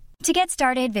plans. To get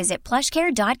started, visit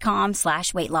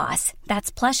plushcare.com/weightloss.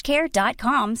 That's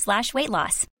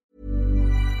plushcare.com/weightloss.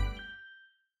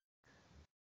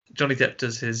 Johnny Depp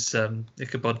does his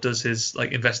Ichabod does his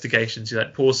like investigations. He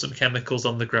like pours some chemicals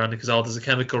on the ground because there's a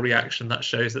chemical reaction that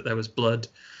shows that there was blood.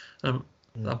 I'm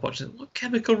watching what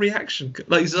chemical reaction?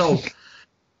 Like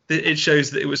it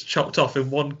shows that it was chopped off in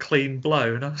one clean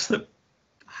blow, and I was like,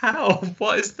 how?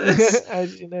 What is this? How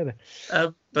did you know that?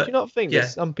 But do you not think that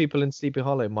some people in Sleepy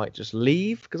Hollow might just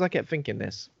leave? Because I kept thinking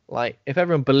this. Like, if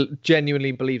everyone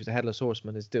genuinely believes the Headless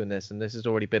Horseman is doing this, and this has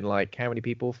already been like how many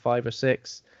people? 5 or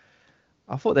 6.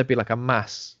 I thought there'd be like a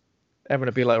mass. Everyone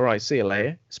would be like, right, see you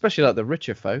later. Especially like the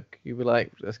richer folk. You'd be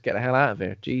like, let's get the hell out of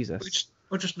here. Jesus.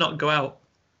 Or just not go out.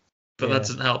 But that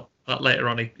doesn't help. Later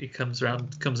on, he comes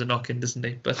a knocking, doesn't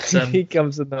he? But he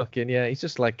comes a knocking, yeah. He's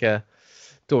just like a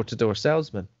door-to-door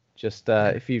salesman. Just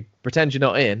if you pretend you're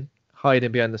not in,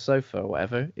 hiding behind the sofa or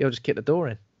whatever, he'll just kick the door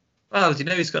in. Well, you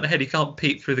know he's got a head. He can't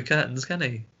peek through the curtains, can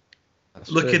he? That's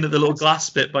Looking true. at the little glass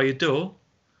bit by your door.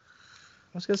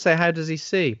 I was going to say, how does he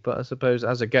see? But I suppose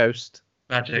as a ghost,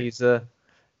 magic.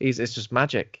 It's just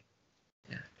magic.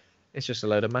 Yeah, it's just a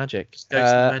load of magic. Just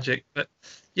ghost and magic. But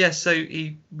yeah, so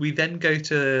we then go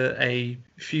to a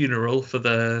funeral for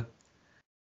the.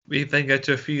 We then go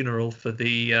to a funeral for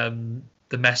the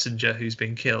messenger who's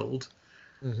been killed,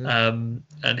 and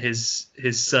his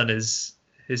son is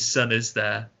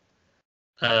there.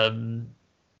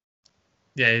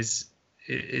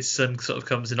 His son sort of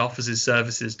comes and offers his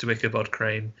services to Ichabod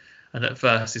Crane, and at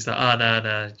first he's like,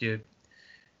 no,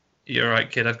 you're right,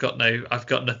 kid. I've got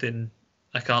nothing.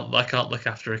 I can't look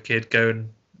after a kid. Go and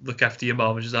look after your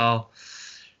mom. And just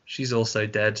she's also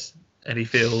dead, and he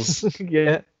feels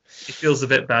he feels a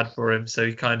bit bad for him. So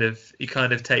he kind of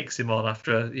takes him on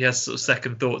after he has sort of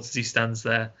second thoughts as he stands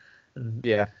there, and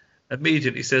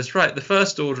immediately says, right, the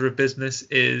first order of business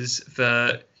is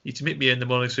for you to meet me in the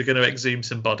morning. So we're going to exhume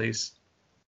some bodies.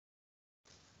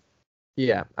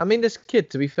 Yeah, I mean, this kid,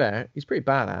 to be fair, he's pretty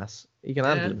badass. He can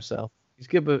handle himself. He's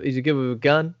good with a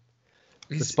gun,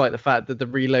 despite the fact that the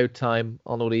reload time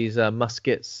on all these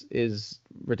muskets is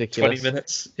ridiculous. 20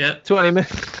 minutes. Yeah, 20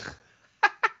 minutes.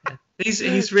 He's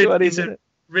a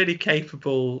really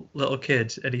capable little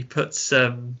kid, and he puts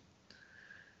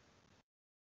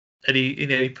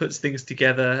he puts things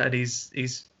together, and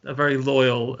he's a very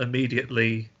loyal,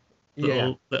 immediately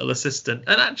little assistant.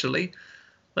 And actually,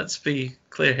 let's be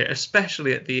clear here,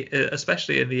 especially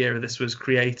in the era this was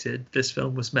created, this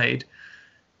film was made,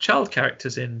 child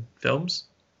characters in films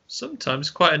sometimes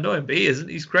quite annoying, but he isn't.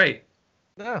 He's great.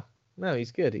 No,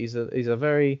 he's good. He's a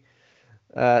very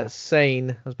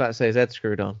sane. I was about to say his head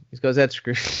screwed on. He's got his head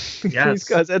screwed. Yes. He's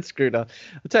got his head screwed on.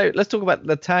 I'll tell you. Let's talk about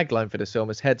the tagline for this film.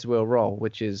 Is "Heads will roll,"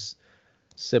 which is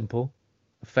simple,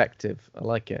 effective. I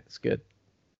like it. It's good.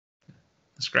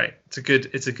 It's great.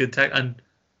 It's a good tag and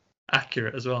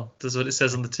accurate as well. That's what it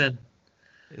says on the tin.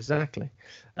 Exactly.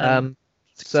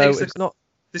 So it's not.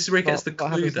 This is where he gets the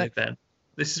clue, though, Ben.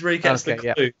 This is where he gets the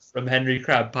clue from Henry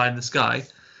Crabbe, Pie in the Sky.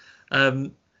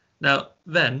 Now,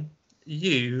 then,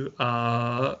 you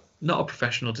are not a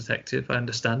professional detective, I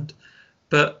understand.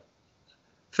 But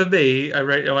for me, I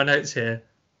wrote in my notes here,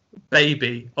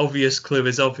 baby, obvious clue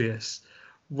is obvious.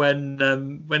 When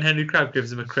Henry Crabbe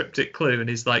gives him a cryptic clue and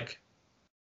he's like,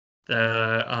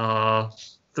 there are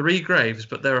 3 graves,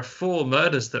 but there are 4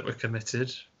 murders that were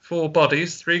committed. 4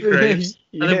 bodies, 3 graves,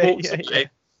 and then walks away.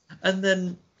 And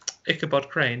then Ichabod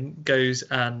Crane goes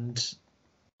and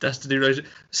Destiny Road.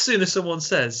 As soon as someone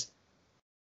says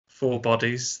 4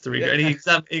 bodies, 3, and he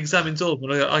examines all of them.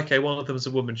 And I go, okay, one of them was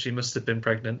a woman. She must have been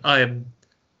pregnant. I am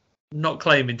not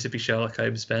claiming to be Sherlock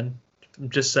Holmes, Ben. I'm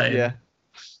just saying. Yeah.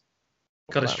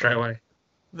 Got it straight away.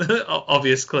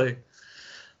 Obvious clue.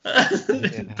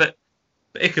 But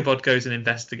Ichabod goes and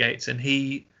investigates, and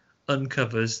he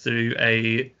uncovers through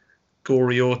a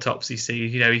gory autopsy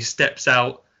scene. He steps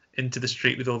out into the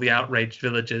street with all the outraged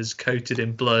villagers coated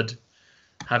in blood,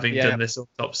 having done this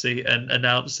autopsy, and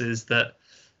announces that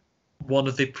one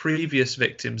of the previous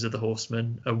victims of the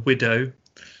Horseman, a widow,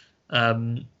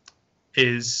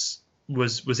 was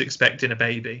expecting a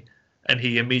baby, and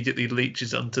he immediately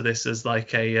leeches onto this as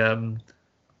like a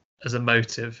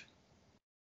motive.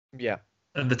 Yeah.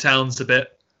 And the town's a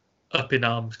bit up in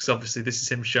arms because obviously this is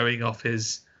him showing off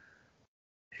his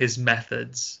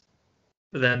methods.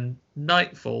 But then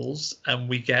night falls and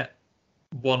we get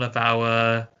one of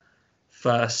our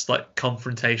first like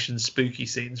confrontation spooky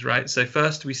scenes, right? So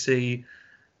first we see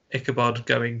Ichabod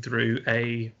going through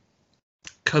a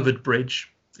covered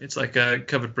bridge. It's like a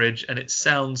covered bridge, and it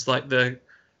sounds like the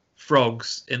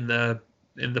frogs in the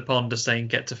pond are saying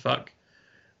 "get to fuck."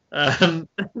 I'm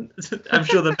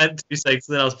sure they're meant to be saying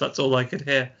something else. But that's all I could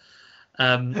hear.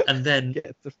 And then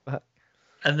Get the fuck.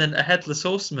 And then a headless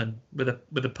horseman with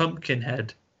a pumpkin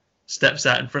head steps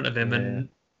out in front of him and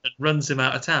runs him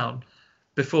out of town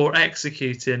before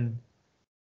executing.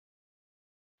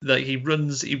 Like he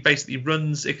basically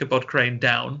runs Ichabod Crane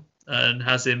down and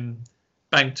has him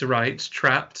banged to rights,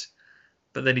 trapped.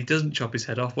 But then he doesn't chop his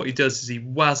head off. What he does is he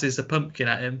wazzes a pumpkin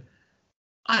at him.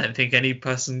 I don't think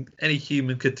any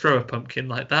human could throw a pumpkin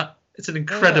like that. It's an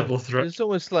incredible throw. It's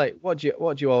almost like what do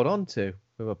you hold on to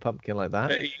with a pumpkin like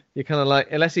that? You're kind of like,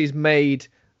 unless he's made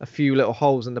a few little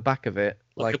holes in the back of it,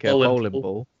 like a bowling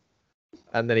ball,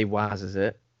 and then he wazzes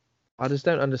it. I just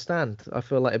don't understand. I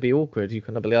feel like it'd be awkward. You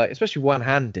kind of be like, especially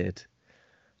one-handed.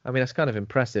 I mean, that's kind of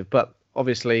impressive. But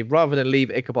obviously, rather than leave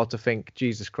Ichabod to think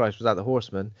Jesus Christ was that the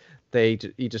Horseman, he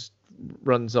just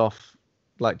runs off,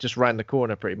 like just round the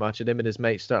corner pretty much, and him and his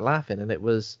mates start laughing, and it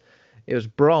was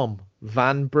Brom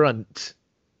Van Brunt.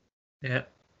 Yeah,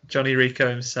 Johnny Rico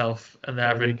himself, and they're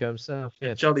having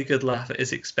a jolly good laugh at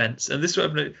his expense. And this is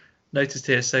what I've noticed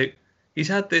here. So he's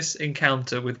had this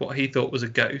encounter with what he thought was a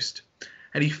ghost,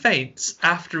 and he faints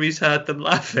after he's heard them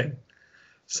laughing.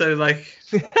 So like,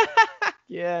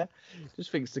 yeah,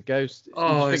 just thinks the ghost.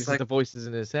 Oh, he thinks like, the voices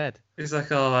in his head. He's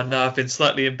like, oh no, I've been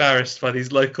slightly embarrassed by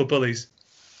these local bullies.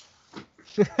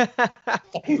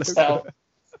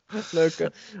 Local.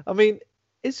 I mean,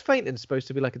 is fainting supposed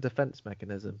to be like a defense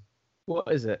mechanism?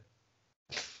 What is it?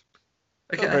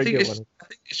 Okay, I think it's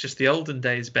just the olden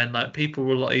days, Ben. Like people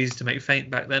were a lot easier to make faint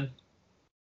back then.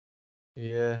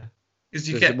 Yeah, because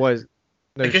you get no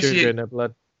sugar in their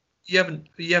blood. You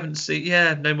haven't seen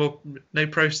no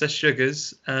processed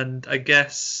sugars, and I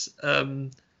guess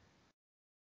you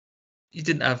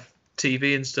didn't have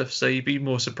TV and stuff, so you'd be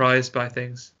more surprised by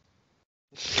things.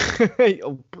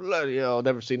 Oh bloody hell! I've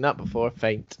never seen that before.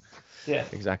 Faint. Yeah,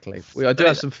 exactly. I do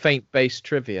have some faint-based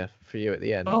trivia for you at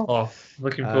the end. Oh,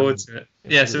 looking forward to it.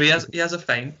 Yeah, so he has a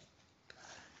faint,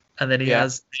 and then he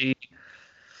has the.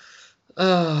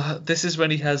 This is when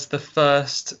he has the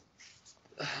first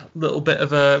little bit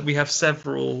of a. We have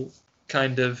several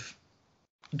kind of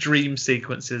dream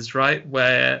sequences, right?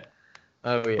 Where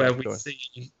we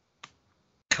see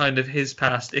kind of his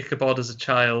past, Ichabod as a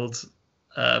child,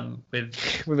 with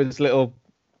his little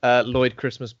Lloyd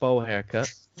Christmas bowl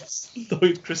haircut.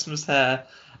 Lloyd Christmas hair,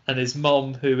 and his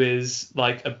mom, who is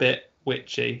like a bit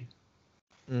witchy.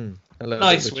 A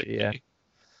nice bit witchy, yeah.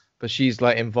 But she's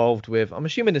like involved with. I'm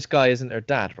assuming this guy isn't her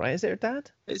dad, right? Is it her dad?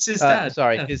 It's his dad.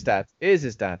 Sorry, his dad. It is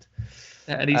his dad.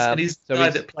 Yeah, and he's the guy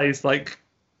that plays like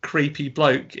creepy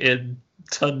bloke in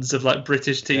tons of like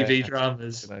British TV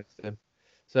dramas.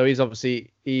 So he's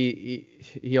obviously he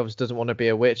obviously doesn't want to be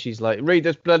a witch. He's like, read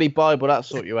this bloody Bible, that'll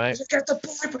sort you out. Get the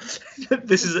Bible.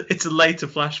 It's a later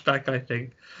flashback, I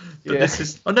think. But this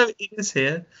is it is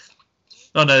here.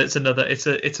 Oh no, it's another. It's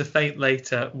a faint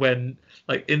later when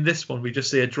like in this one we just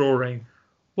see a drawing.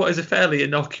 What is a fairly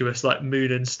innocuous like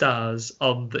moon and stars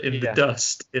in the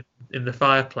dust in the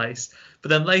fireplace. But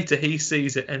then later he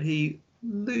sees it and he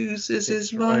loses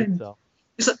his mind.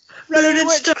 He's like, moon and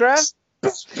stars.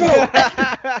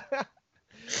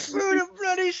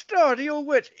 Bloody star, the old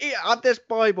witch. Here, have this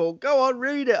Bible. Go on,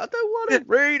 read it. I don't want to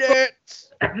read it.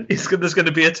 There's going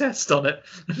to be a test on it.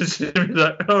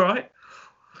 Like, all right.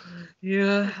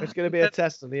 Yeah. There's going to be a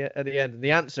test at the end, and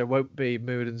the answer won't be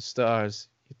moon and stars.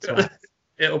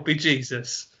 It'll be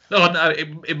Jesus. No,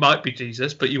 it might be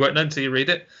Jesus, but you won't know until you read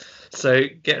it. So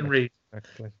get and read.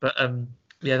 Exactly. But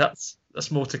yeah,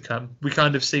 that's more to come. We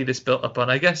kind of see this built up on.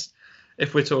 I guess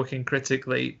if we're talking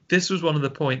critically, this was one of the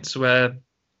points where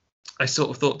I sort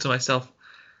of thought to myself,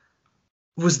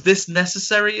 was this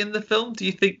necessary in the film? Do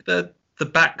you think that the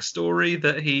backstory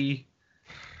that he...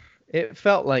 It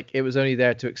felt like it was only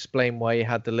there to explain why he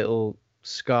had the little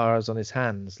scars on his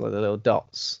hands, like the little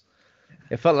dots.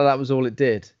 It felt like that was all it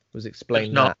did, was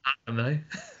explain not that. Had them,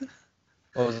 though.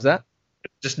 What was that?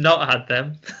 Just not had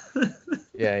them.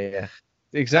 Yeah.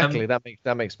 Exactly.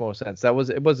 That makes more sense.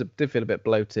 It did feel a bit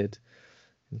bloated.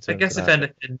 I guess if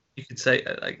anything, you could say,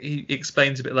 like, he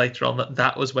explains a bit later on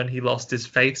that was when he lost his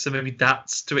faith. So maybe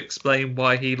that's to explain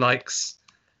why he likes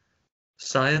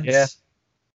science. Yeah.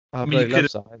 I mean, love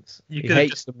science. He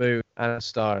hates the moon and the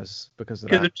stars because of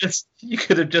that. You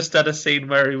could have just had a scene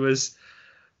where he was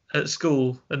at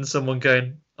school and someone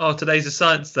going, "Oh, today's a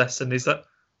science lesson." He's like,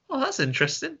 "Oh, that's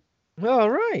interesting." Oh,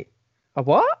 right. A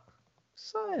what?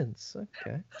 Science.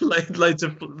 Okay. Loads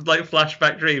of like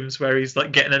flashback dreams where he's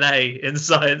like getting an A in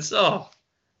science. Oh,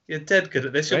 you're dead good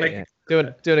at this. You're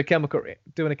doing a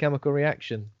chemical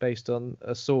reaction based on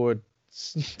a sword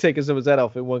taking someone's head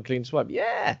off in one clean swipe.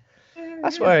 Yeah.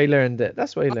 That's where he learned it.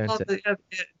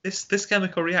 This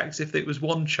chemical reacts if it was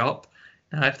one chop.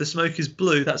 Now, if the smoke is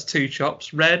blue, that's 2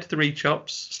 chops. Red, 3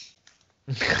 chops.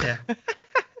 Yeah.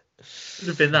 Should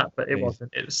have been that, but it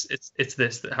wasn't. It's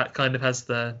this that kind of has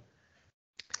the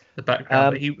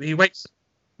background. But he wakes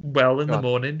well in the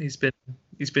morning. He's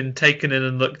been taken in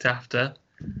and looked after.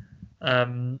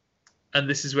 And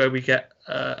this is where we get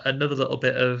another little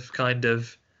bit of kind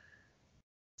of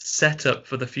setup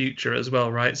for the future as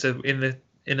well, right? So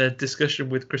in a discussion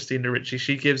with Christina Ricci,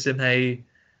 she gives him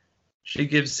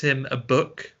a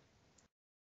book.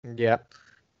 Yeah.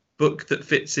 Book that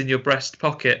fits in your breast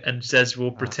pocket and says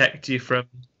will protect you from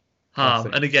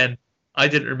harm. And again, I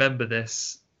didn't remember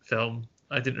this film.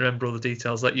 I didn't remember all the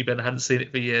details like you, Ben. I hadn't seen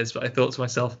it for years, but I thought to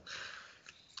myself,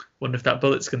 wonder if that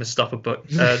bullet's going to stop a book.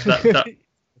 That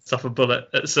stop a bullet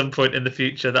at some point in the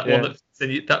future. That one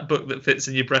that book that fits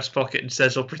in your breast pocket and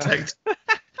says will protect.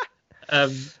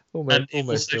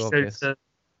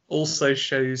 Also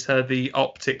shows her the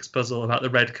optics puzzle about the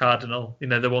red cardinal. You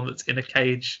know, the one that's in a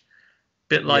cage, a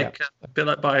bit like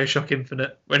BioShock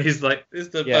Infinite, when he's like, "This is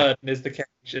the bird and is the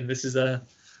cage, and this is a."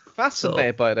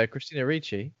 Fascinated by it, though, Christina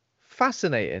Ricci.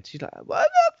 Fascinated. She's like, "What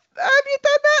the have you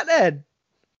done that then?"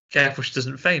 Careful she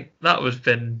doesn't faint. That would have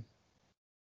been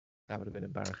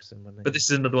embarrassing, wouldn't it? But this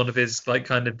is another one of his like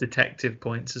kind of detective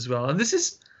points as well. And this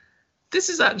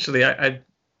is actually I'm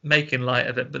making light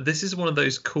of it, but this is one of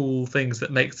those cool things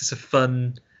that makes this a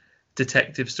fun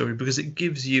detective story, because it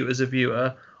gives you as a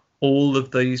viewer all of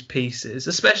these pieces,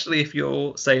 especially if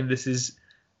you're saying this is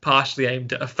partially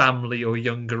aimed at a family or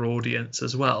younger audience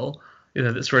as well, you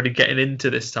know, that's really getting into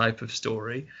this type of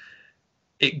story.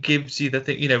 It gives you the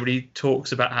thing, you know, when he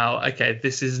talks about how, okay, it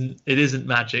isn't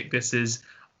magic, this is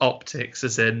optics,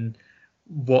 as in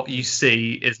what you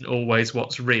see isn't always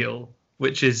what's real,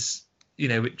 which is, you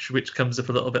know, which comes up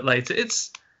a little bit later.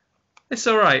 It's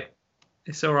all right.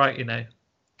 It's all right, you know.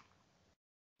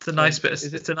 It's a nice bit of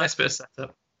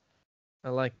setup. I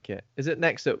like it. Is it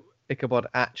next that Ichabod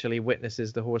actually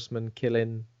witnesses the horseman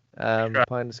killing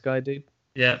Pie in the Sky dude?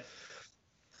 Yeah.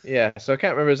 Yeah. So I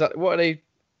can't remember exactly what are they.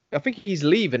 I think he's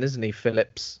leaving, isn't he,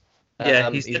 Phillips?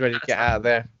 Yeah, he's ready to get out of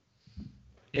there.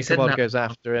 Ichabod goes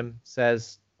after him,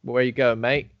 says, well, "Where you going,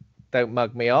 mate? Don't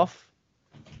mug me off."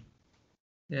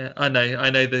 Yeah, I know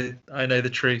the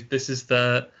truth. This is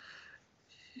that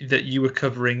you were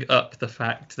covering up the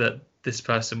fact that this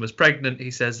person was pregnant. He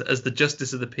says that as the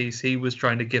justice of the peace, he was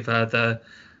trying to give her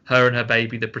and her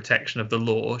baby the protection of the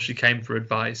law. She came for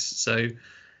advice, so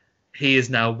he is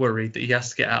now worried that he has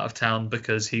to get out of town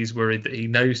because he's worried that he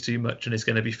knows too much and is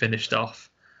going to be finished off.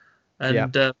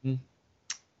 And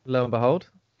lo and behold,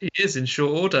 he is in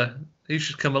short order. Who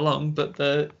should come along but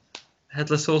the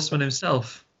Headless Horseman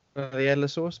himself? The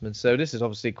Headless Horseman. So this is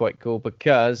obviously quite cool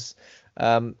because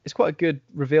it's quite a good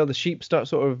reveal. The sheep start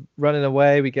sort of running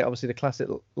away. We get obviously the classic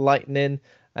lightning,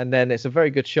 and then it's a very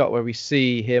good shot where we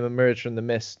see him emerge from the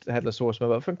mist, the Headless Horseman,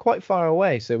 but from quite far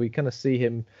away. So we kind of see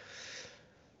him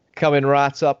coming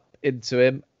right up into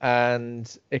him,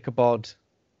 and Ichabod,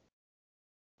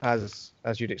 as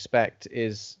you'd expect, he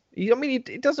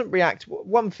doesn't react.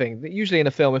 One thing that usually in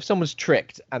a film, if someone's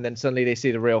tricked and then suddenly they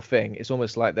see the real thing, it's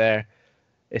almost like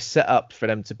it's set up for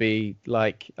them to be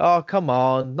like, "Oh, come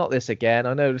on, not this again."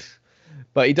 I know,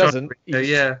 but he doesn't.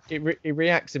 He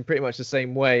reacts in pretty much the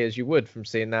same way as you would from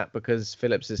seeing that, because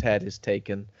Phillips's head is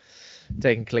taken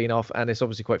clean off, and it's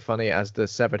obviously quite funny as the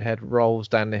severed head rolls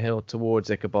down the hill towards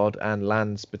Ichabod and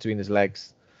lands between his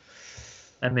legs.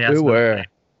 And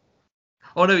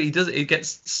Oh no, he does. It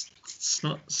gets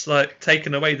like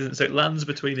taken away, doesn't it? So it lands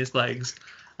between his legs,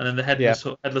 and then the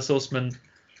headless horseman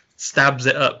stabs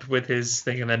it up with his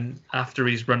thing, and then after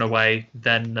he's run away,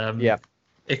 then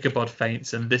Ichabod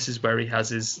faints, and this is where he has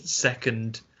his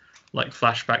second like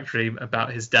flashback dream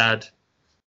about his dad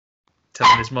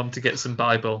telling his mum to get some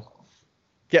Bible.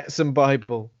 Get some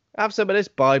Bible. Have some of this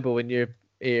Bible in your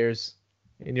ears,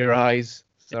 in your eyes.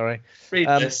 Sorry. Read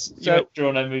this. So,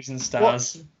 draw no moons and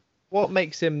stars. What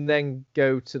makes him then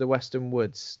go to the Western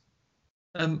Woods?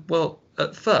 Well,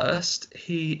 at first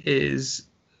he is.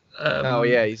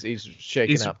 He's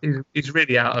shaken up. He's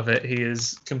really out of it. He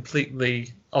is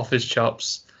completely off his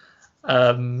chops.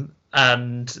 And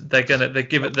they've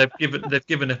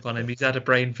given up on him. He's had a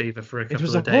brain fever for a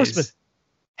couple of days. Horseman.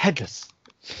 Headless.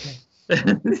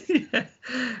 Yeah.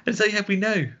 And so we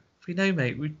know,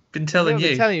 mate. We've been telling you.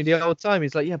 I've been telling you the whole time.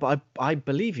 He's like, yeah, but I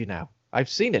believe you now. I've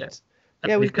seen it.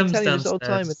 Yeah, we've been telling you this whole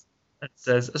time. And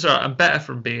says, "Sorry, I'm better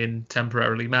from being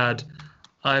temporarily mad.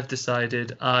 I've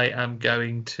decided I am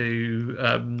going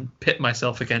to pit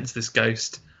myself against this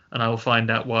ghost, and I will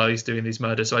find out why he's doing these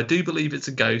murders. So I do believe it's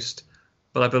a ghost,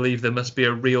 but I believe there must be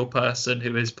a real person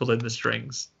who is pulling the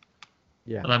strings.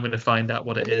 Yeah, and I'm going to find out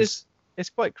what it is." It's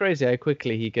quite crazy how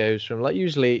quickly he goes from, like,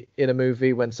 usually in a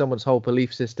movie when someone's whole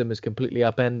belief system is completely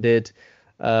upended,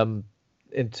 in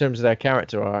terms of their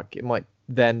character arc, it might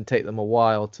then take them a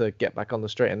while to get back on the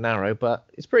straight and narrow, but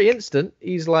it's pretty instant.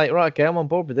 He's like, right, okay, I'm on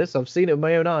board with this. I've seen it with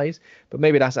my own eyes. But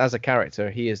maybe that's as a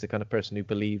character. He is the kind of person who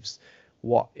believes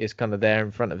what is kind of there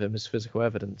in front of him as physical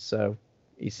evidence. So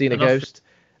he's seen a ghost,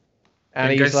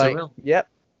 and he's like, surreal. Yep,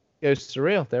 goes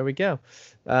surreal. There we go.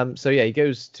 He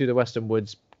goes to the Western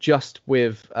Woods just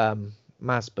with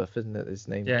Mazbuff, isn't it his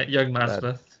name? Yeah, young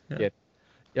Mazbuff.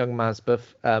 Young Mazbuff.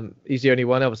 He's the only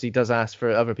one. Obviously, he does ask for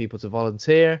other people to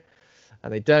volunteer,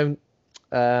 and they don't.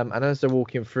 And as they're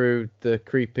walking through the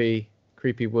creepy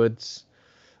woods,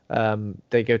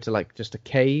 they go to like just a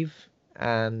cave,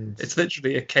 and it's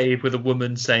literally a cave with a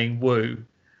woman saying "woo,"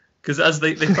 because as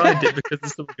they find it because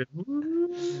there's someone going "woo."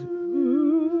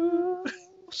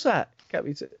 What's that? Can't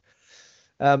be.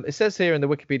 It says here in the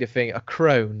Wikipedia thing, a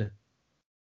crone,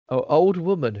 old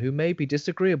woman who may be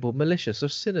disagreeable, malicious, or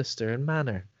sinister in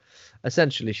manner.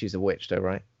 Essentially, she's a witch, though,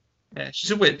 right? Yeah,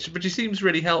 she's a witch, but she seems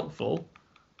really helpful.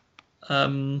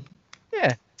 Yeah,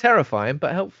 terrifying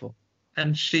but helpful.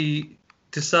 And she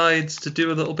decides to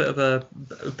do a little bit of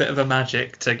a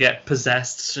magic to get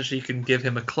possessed, so she can give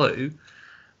him a clue.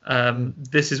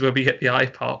 This is where we get the eye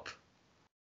pop.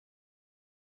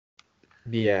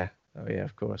 Yeah. Oh yeah,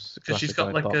 of course. Because she's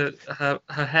got like her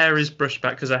hair is brushed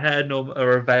back because her hair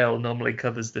or a veil normally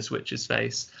covers this witch's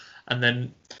face, and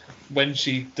then when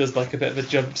she does like a bit of a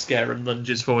jump scare and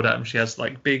lunges forward at him, she has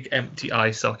like big empty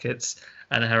eye sockets,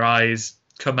 and her eyes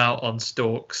come out on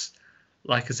stalks,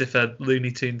 like as if a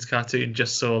Looney Tunes cartoon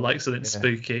just saw like something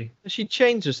spooky. She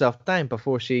changed herself down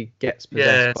before she gets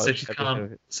possessed. Yeah,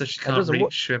 so she can't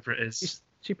reach whoever it is.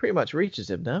 She pretty much reaches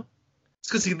him now. It's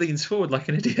because he leans forward like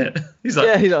an idiot. He's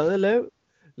like, hello.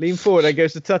 Lean forward and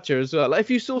goes to touch her as well. Like,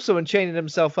 if you saw someone chaining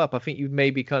himself up, I think you'd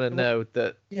maybe kind of know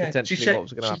that potentially what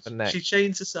was going to happen next. She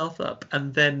chains herself up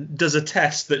and then does a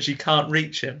test that she can't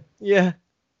reach him. Yeah.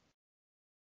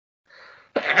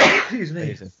 Excuse me.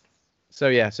 Amazing. So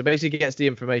basically gets the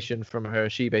information from her.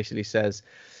 She basically says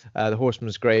the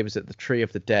horseman's grave is at the Tree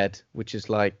of the Dead, which is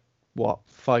like,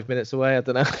 5 minutes away? I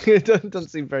don't know. It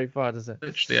doesn't seem very far, does it?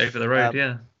 Literally over the road,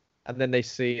 yeah. And then they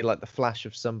see like the flash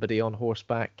of somebody on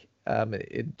horseback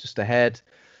just ahead.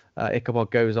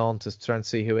 Ichabod goes on to try and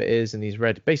see who it is, and he's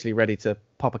basically ready to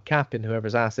pop a cap in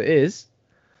whoever's ass it is.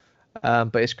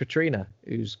 But it's Katrina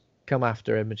who's come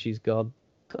after him, and she's gone.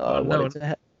 No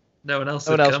one else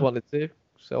wanted to,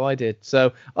 so I did.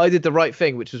 So I did the right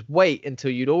thing, which was wait until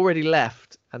you'd already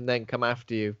left and then come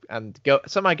after you and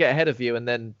somehow get ahead of you and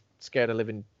then scare the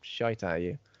living shite out of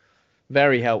you.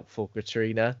 Very helpful,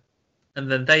 Katrina. And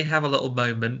then they have a little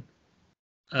moment,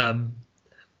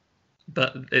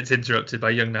 but it's interrupted by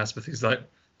young Nazareth, who's like,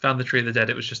 found the Tree of the Dead,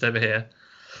 it was just over here.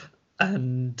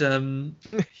 And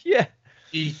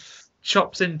he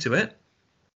chops into it.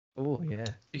 Oh, yeah.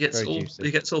 He gets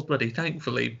all bloody.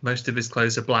 Thankfully, most of his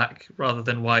clothes are black rather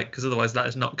than white, because otherwise that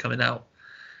is not coming out.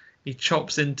 He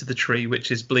chops into the tree,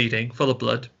 which is bleeding, full of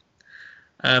blood.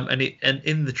 And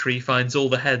in the tree finds all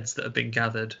the heads that have been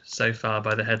gathered so far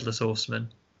by the Headless Horseman.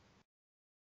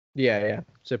 Yeah.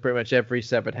 So pretty much every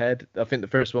severed head. I think the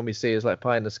first one we see is like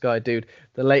pie in the sky, dude.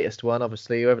 The latest one,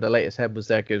 obviously, whoever the latest head was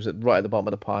there, goes right at the bottom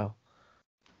of the pile.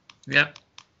 Yeah.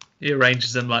 He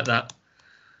arranges them like that.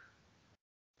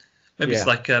 Maybe it's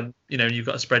like you've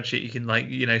got a spreadsheet, you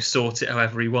can sort it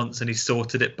however he wants, and he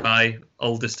sorted it by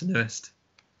oldest to newest.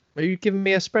 Are you giving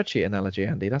me a spreadsheet analogy,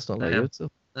 Andy? That's not like you at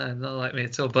all. No, not like me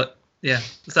at all. But yeah,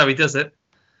 that's how he does it.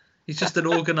 He's just an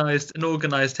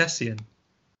organised Hessian.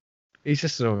 He's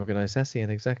just an organised Hessian,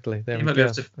 exactly. You might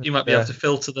be able to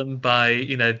filter them by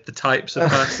the types of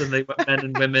person they were, men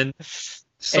and women.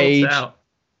 Sort age. It out.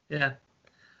 Yeah,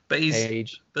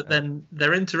 but then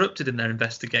they're interrupted in their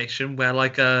investigation where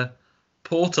like a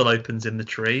portal opens in the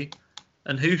tree,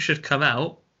 and who should come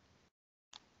out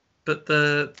but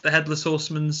the headless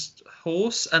horseman's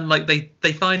horse, and like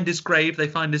they find his grave, they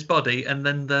find his body, and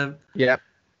then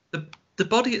the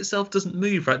body itself doesn't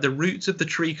move, right? The roots of the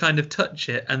tree kind of touch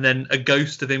it, and then a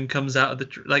ghost of him comes out of the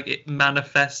tree, like it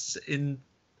manifests in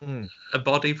a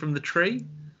body from the tree.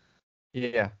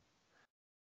 Yeah.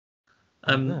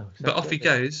 But off he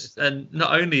goes, and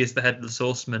not only is the headless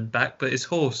horseman back, but his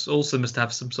horse also must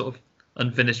have some sort of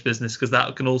unfinished business, because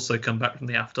that can also come back from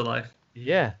the afterlife.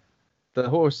 Yeah. The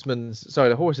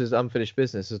horse's unfinished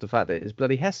business is the fact that his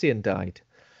bloody Hessian died,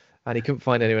 and he couldn't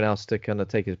find anyone else to kind of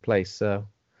take his place, so...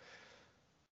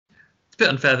 It's a bit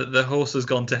unfair that the horse has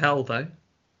gone to hell, though.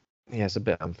 Yeah, it's a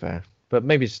bit unfair. But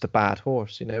maybe it's just a bad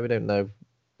horse, we don't know.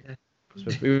 Yeah.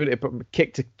 We would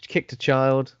kicked a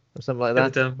child or something like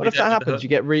that. What if that happens? You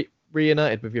get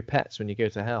reunited with your pets when you go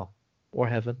to hell or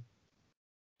heaven.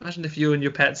 Imagine if you and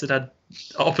your pets had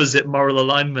opposite moral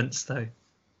alignments, though.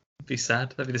 It'd be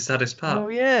sad. That'd be the saddest part. Oh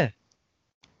yeah.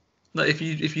 Like if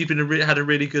you'd had a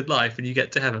really good life and you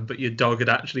get to heaven, but your dog had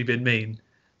actually been mean,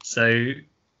 so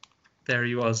there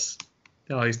he was.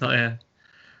 Oh, he's not here.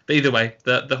 But either way,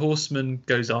 the horseman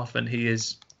goes off and he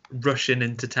is rushing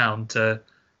into town to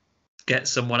get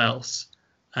someone else,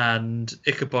 and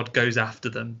Ichabod goes after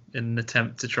them in an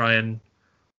attempt to try and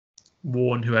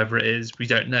warn whoever it is. We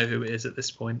don't know who it is at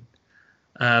this point.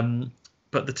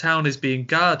 But the town is being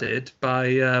guarded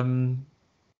by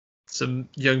some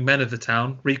young men of the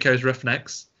town, Rico's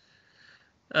Roughnecks.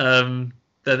 They're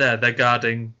there. They're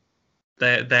guarding.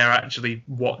 They're actually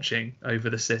watching over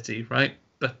the city, right?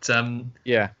 But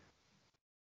yeah,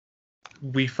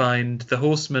 we find the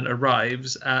horseman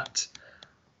arrives at.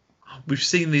 We've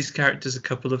seen these characters a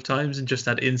couple of times and just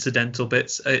had incidental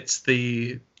bits. It's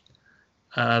the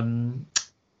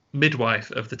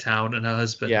midwife of the town and her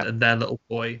husband and their little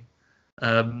boy.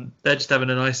 They're just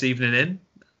having a nice evening in.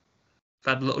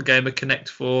 I've had a little game of Connect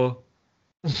 4.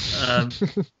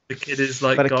 The kid is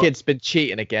like... But the kid's been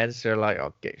cheating again, so they're like,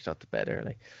 oh, get yourself to bed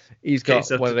early. He's got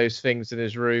one of those things in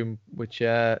his room, which is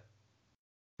a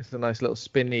nice little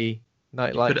spinny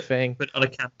nightlight thing. Put on a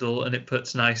candle, and it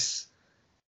puts nice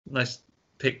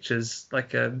pictures,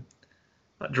 like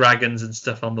dragons and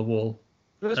stuff on the wall.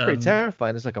 That's pretty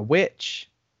terrifying. It's like a witch.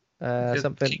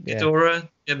 Something. Ghidorah.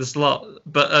 Yeah, there's a lot.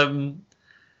 But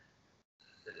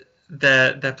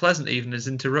their pleasant evening is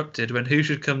interrupted when who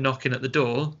should come knocking at the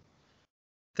door?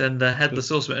 Then the headless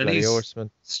horseman, and he's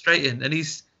straight in, and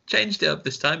he's changed it up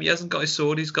this time. He hasn't got his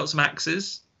sword; he's got some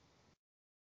axes.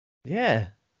 Yeah,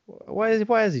 why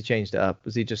has he changed it up?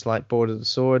 Was he just like bored of the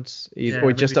swords? Or he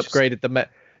just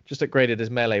upgraded his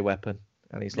melee weapon,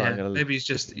 and he's like, maybe he's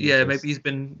just maybe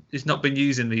he's not been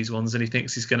using these ones, and he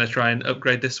thinks he's going to try and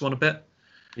upgrade this one a bit.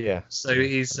 Yeah. So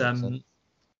he's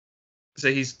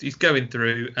he's going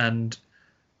through, and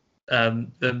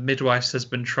the midwife's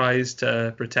husband tries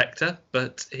to protect her,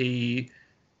 but he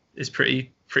is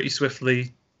pretty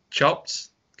swiftly chopped.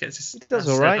 He does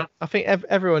all right. I think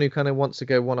everyone who kind of wants to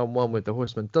go one-on-one with the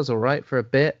horseman does all right for a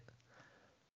bit,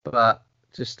 but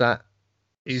just that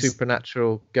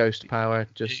supernatural ghost power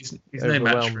just he's no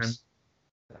match for him.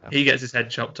 He gets his head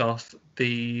chopped off.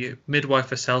 The midwife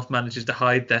herself manages to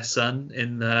hide their son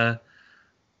in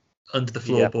under the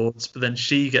floorboards, but then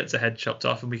she gets a head chopped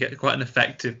off, and we get quite an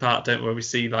effective part, don't we? Where we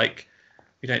see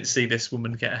we don't see this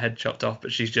woman get a head chopped off,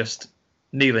 but she's just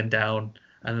kneeling down,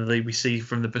 and then we see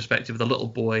from the perspective of the little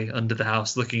boy under the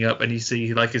house looking up, and you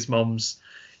see like his mom's.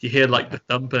 You hear like the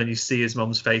thump, and you see his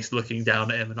mom's face looking down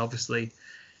at him, and obviously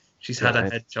she's had her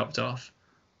head chopped off.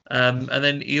 And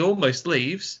then he almost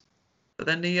leaves, but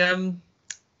then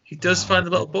he does find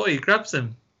the little boy. He grabs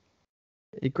him.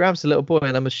 He grabs the little boy,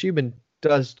 and I'm assuming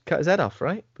does cut his head off,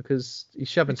 right? Because he's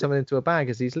shoving something into a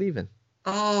bag as he's leaving.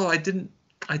 Oh, I didn't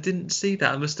see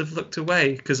that. I must have looked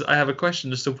away, because I have a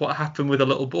question as to what happened with the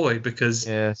little boy. Because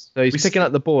so he's picking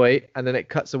up the boy, and then it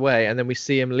cuts away, and then we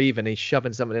see him leaving. He's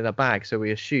shoving something in a bag, so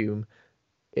we assume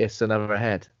it's another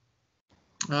head.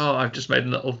 Oh, I've just made a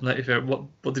little note of it.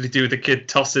 What did he do with the kid?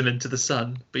 Toss him into the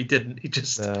sun? But he didn't. He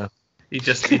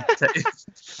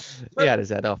had his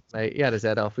head off, mate. He had his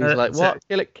head off. He's like, what?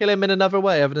 Kill him in another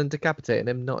way other than decapitating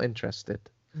him? Not interested.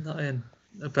 Not in.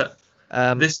 But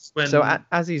This is when. So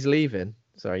as he's leaving,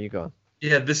 sorry, you go on.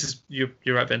 Yeah, this is you're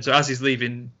right, Ben. So as he's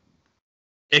leaving,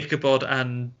 Ichabod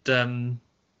and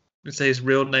let's say his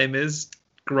real name is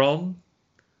Grom.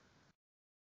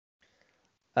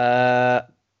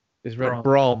 Is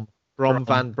Brom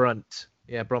Van Brunt.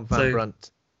 Yeah, Brom Van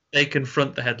Brunt. They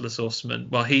confront the Headless Horseman.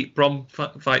 Well, Brom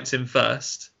fights him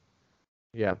first.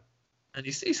 Yeah. And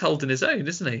he's holding his own,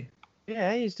 isn't he?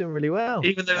 Yeah, he's doing really well.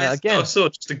 Even though it's not a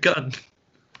sword, just a gun.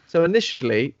 So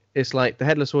initially, it's like the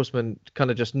Headless Horseman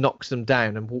kind of just knocks them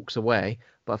down and walks away.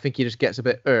 But I think he just gets a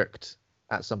bit irked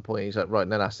at some point. He's like, right,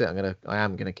 no, that's it. I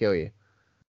am gonna kill you.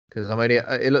 Because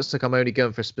it looks like I'm only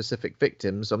going for specific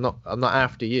victims. I'm not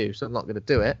after you, so I'm not going to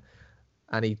do it.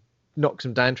 And he knocks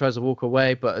him down, tries to walk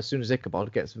away, but as soon as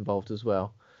Ichabod gets involved as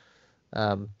well,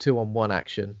 2-on-1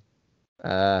 action.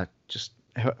 Just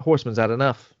Horseman's had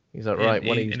enough. He's like, right,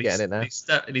 he's getting it now.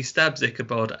 He stabs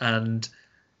Ichabod and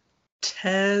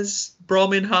tears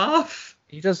Brom in half.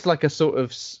 He does like a sort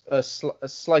of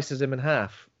slices him in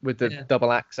half with the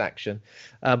double axe action.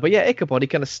 But yeah, Ichabod, he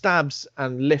kind of stabs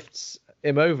and lifts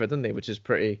him over, doesn't he? Which is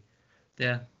pretty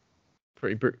brutal.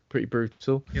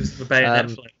 Gives the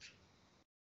bayonet flip.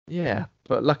 Yeah,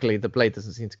 but luckily the blade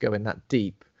doesn't seem to go in that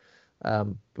deep,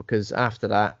 because after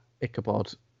that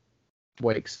Ichabod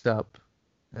wakes up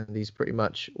and he's pretty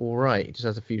much all right. He just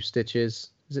has a few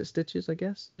stitches. Is it stitches? I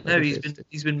guess. No,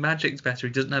 he's been magicked better.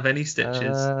 He doesn't have any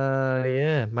stitches.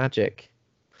 Yeah, magic.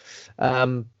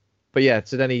 But yeah,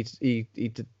 so then he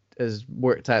has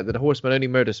worked out that the Horseman only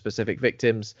murders specific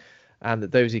victims, and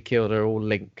that those he killed are all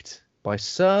linked by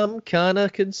some kind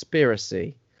of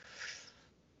conspiracy.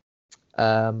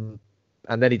 And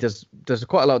then he does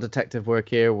quite a lot of detective work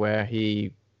here, where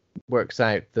he works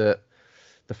out that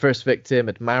the first victim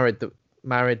had married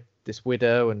this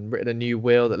widow and written a new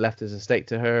will that left his estate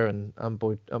to her and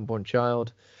unborn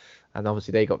child, and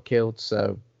obviously they got killed.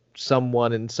 So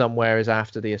someone in somewhere is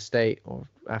after the estate or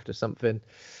after something.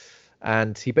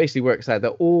 And he basically works out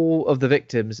that all of the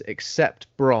victims except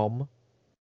Brom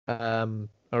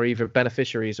are either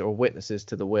beneficiaries or witnesses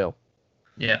to the will.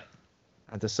 Yeah.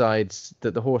 And decides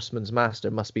that the Horseman's master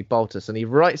must be Baltus. And he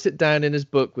writes it down in his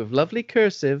book with lovely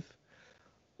cursive.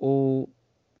 All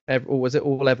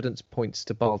evidence points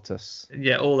to Baltus.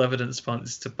 Yeah, all evidence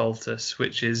points to Baltus,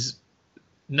 which is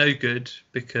no good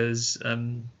because,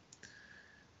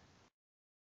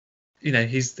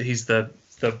 he's the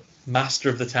master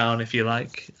of the town, if you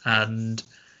like, and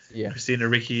Christina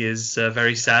Ricci is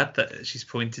very sad that she's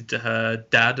pointed to her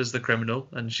dad as the criminal,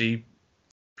 and she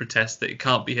protests that it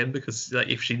can't be him because, like,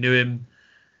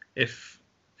 if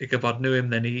Ichabod knew him,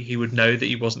 then he would know that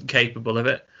he wasn't capable of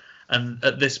it. And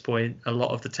at this point, a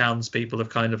lot of the townspeople have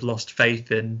kind of lost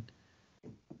faith in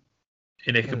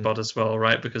Ichabod as well,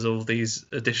 right? Because all these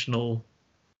additional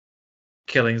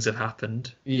killings have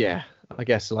happened. Yeah, I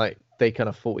guess like they kind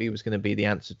of thought he was going to be the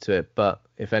answer to it, but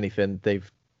if anything, they've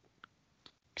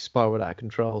spiraled out of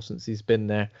control since he's been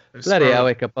there. Bloody hell,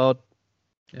 Ichabod.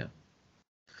 Yeah.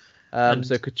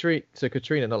 So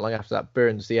Katrina, not long after that,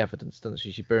 burns the evidence, doesn't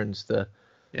she? She burns the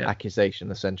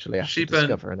accusation essentially after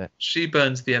discovering it. She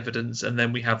burns the evidence, and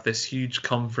then we have this huge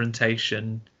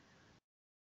confrontation.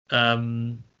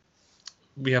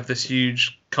 We have this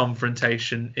huge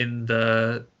confrontation in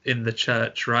the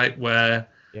church, right, where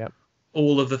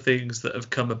all of the things that have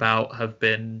come about have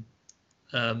been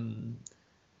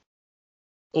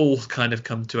all kind of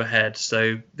come to a head.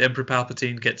 So the Emperor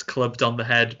Palpatine gets clubbed on the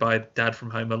head by Dad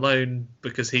from Home Alone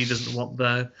because he doesn't want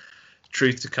the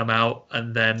truth to come out,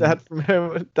 and then Dad from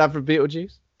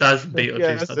Beetlejuice. Dad from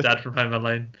Beetlejuice, not Dad from Home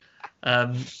Alone.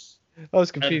 I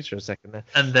was confused for a second there.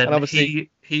 And then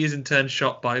obviously he is in turn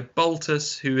shot by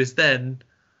Baltus, who is then.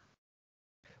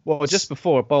 Well, just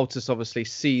before Baltus obviously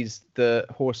sees the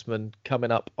Horseman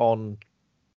coming up on.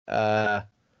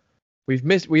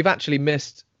 We've actually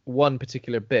missed one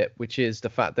particular bit, which is the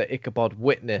fact that Ichabod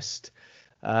witnessed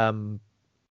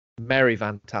Mary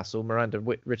Van Tassel, Miranda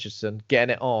Richardson,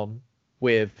 getting it on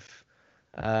with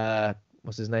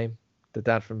what's his name, the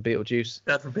dad from Beetlejuice.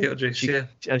 Dad from Beetlejuice,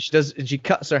 and she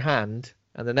cuts her hand,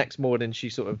 and the next morning she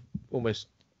sort of almost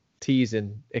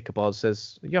teasing Ichabod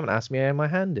says, "You haven't asked me how my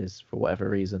hand is," for whatever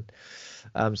reason.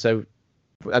 And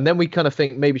then we kind of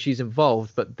think maybe she's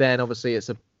involved, but then obviously it's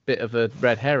a bit of a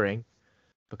red herring,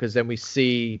 because then we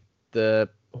see the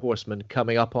Horseman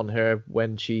coming up on her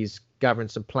when she's gathering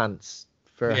some plants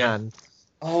for her hand.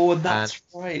 Oh, and that's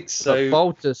right. So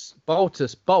Baltus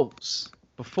bolts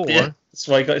before. Yeah, that's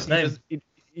why he got his name.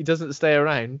 He doesn't stay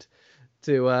around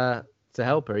to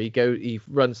help her. He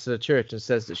runs to the church and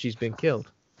says that she's been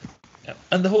killed. Yeah.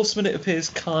 And the horseman, it appears,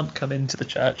 can't come into the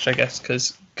church, I guess,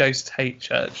 because ghosts hate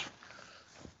church.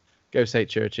 Ghosts hate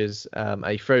churches.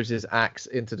 He throws his axe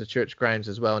into the church grounds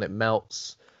as well, and it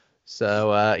melts.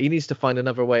 So he needs to find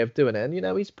another way of doing it.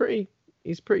 And he's pretty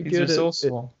good.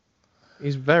 Resourceful.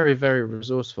 He's very, very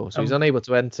resourceful. So he's unable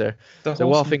to enter. So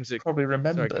while things probably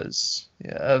remembers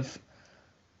of,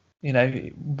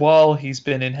 while he's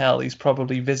been in hell, he's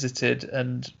probably visited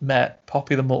and met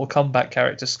Poppy the Mortal Kombat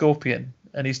character Scorpion,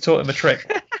 and he's taught him a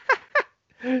trick.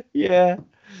 Yeah,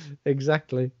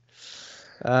 exactly.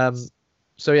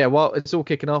 So yeah, while it's all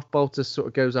kicking off, Baltus sort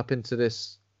of goes up into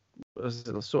this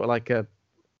sort of like a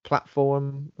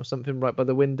platform or something right by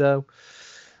the window.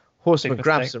 Horseman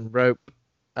grabs some rope,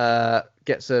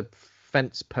 gets a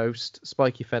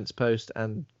spiky fence post,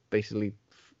 and basically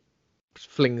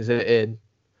flings it in,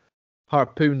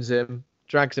 harpoons him,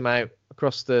 drags him out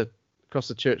across the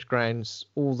church grounds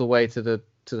all the way to the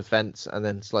fence, and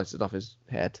then slices it off his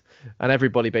head. And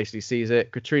everybody basically sees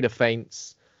it. Katrina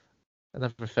faints,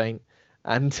 another faint,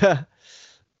 and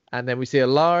then we see a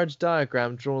large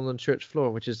diagram drawn on the church floor,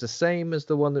 which is the same as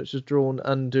the one that was drawn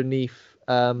underneath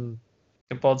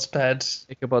Ichabod's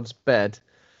bed.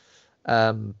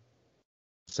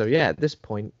 So yeah, at this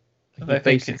point, he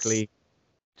basically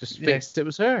just thinks it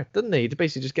was her, doesn't he? He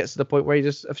basically just gets to the point where he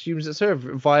just assumes it's her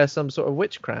via some sort of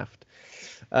witchcraft.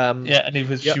 And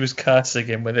she was cursing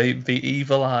him with the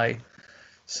evil eye.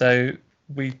 So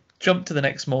we jump to the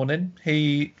next morning.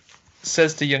 He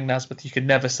says to young Nazbeth, "You can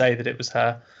never say that it was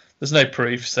her. There's no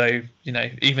proof, so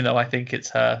even though I think it's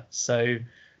her,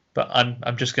 but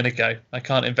I'm just going to go. I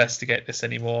can't investigate this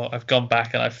anymore. I've gone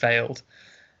back and I've failed."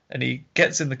 And he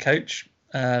gets in the coach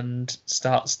and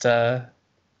starts to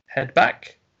head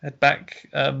back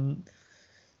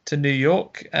to New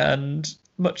York. And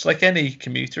much like any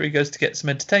commuter, he goes to get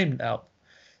some entertainment out.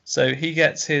 So he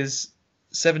gets his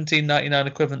 $17.99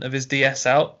 equivalent of his DS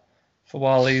out for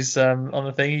while he's on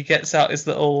the thing. He gets out his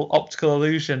little optical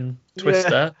illusion twister.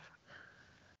 Yeah.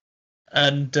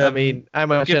 And I mean, how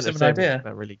much gives him an idea.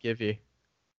 That really give you?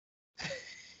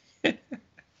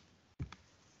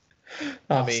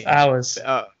 Hours.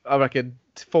 I reckon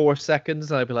 4 seconds,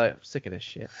 and I'd be like, I'm sick of this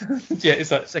shit. Yeah, it's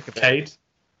like sick of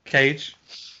cage,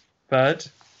 bird,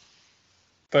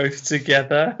 both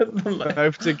together.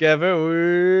 Both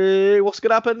together. What's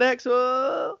gonna happen next?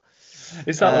 Oh.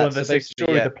 It's that one that says,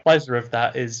 surely the pleasure of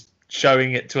that is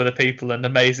showing it to other people and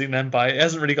amazing them by it. It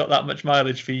hasn't really got that much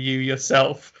mileage for you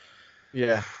yourself.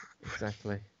 Yeah,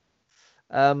 exactly.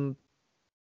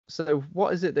 So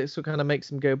what is it that sort of kind of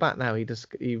makes him go back now?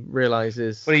 He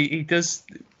realizes. Well, he does,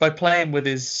 by playing with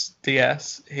his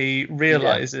DS. He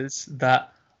realizes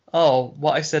that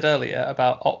what I said earlier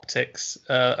about optics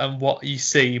and what you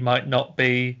see might not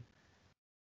be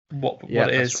what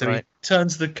it is. So he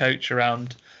turns the coach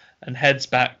around and heads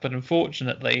back, but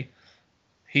unfortunately,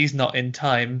 he's not in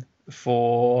time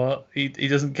for. He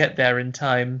doesn't get there in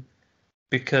time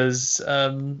because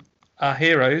our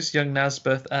heroes, young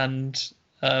Nazbeth and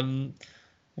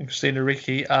Christina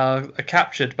Ricci, are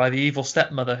captured by the evil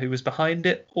stepmother who was behind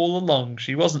it all along.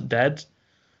 She wasn't dead.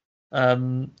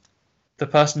 The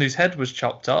person whose head was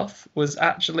chopped off was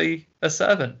actually a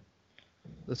servant.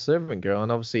 The servant girl,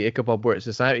 and obviously Ichabod works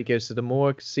this out. He goes to the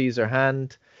morgue, sees her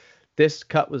hand. This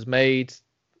cut was made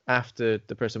after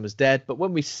the person was dead, but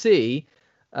when we see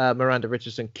Miranda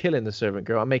Richardson killing the servant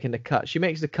girl and making the cut, she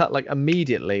makes the cut like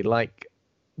immediately. Like,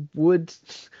 would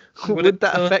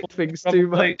that affect things too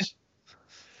much?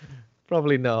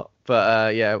 Probably not,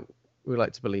 but we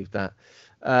like to believe that.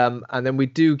 And then we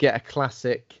do get a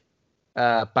classic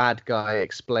bad guy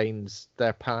explains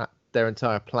their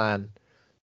entire plan,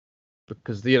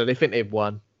 because they think they've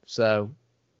won. So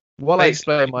while I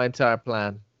explain my entire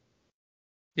plan.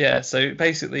 Yeah, so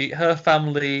basically her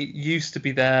family used to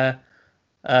be there,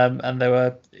 and they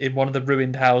were in one of the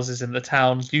ruined houses in the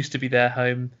town, used to be their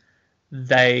home.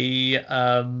 They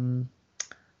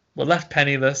were left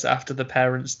penniless after the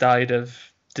parents died of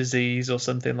disease or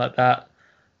something like that.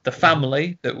 The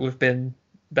family that have been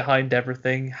behind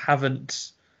everything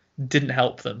didn't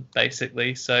help them,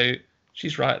 basically. So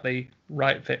she's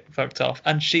fucked off.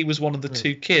 And she was one of the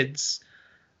two kids.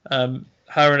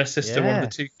 Her and her sister, one of the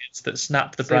two kids that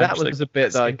snapped the branch. That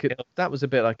was a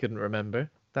bit I couldn't remember.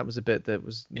 That was a bit that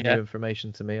was new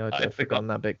information to me. I'd forgotten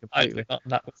that bit completely. I'd forgotten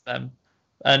that was them.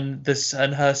 And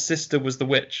her sister was the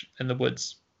witch in the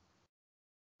woods.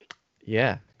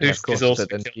 Yeah, of course.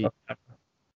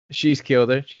 She's killed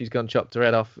her. She's gone chopped her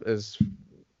head off as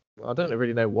I don't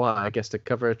really know why. I guess to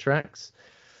cover her tracks.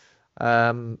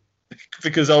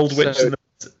 Because old witches are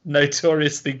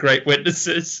notoriously great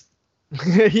witnesses.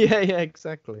 yeah,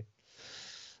 exactly.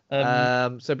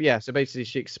 So basically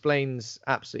she explains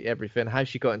absolutely everything, how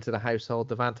she got into the household,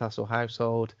 the Van Tassel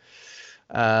household,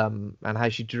 and how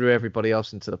she drew everybody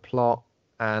else into the plot,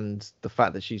 and the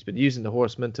fact that she's been using the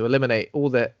Horsemen to eliminate all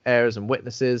the heirs and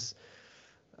witnesses.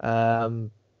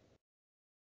 And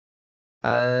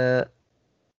there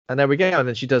we go. And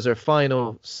then she does her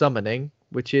final summoning,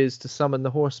 which is to summon the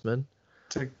Horsemen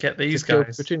to get these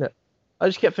guys. Katrina. I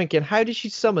just kept thinking, how did she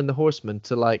summon the Horsemen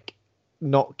to like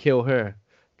not kill her?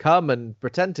 Come and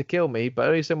pretend to kill me, but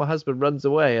only so my husband runs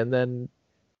away, and then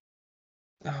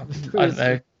I don't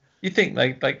know. You think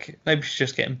like maybe she's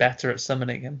just getting better at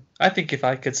summoning him. I think if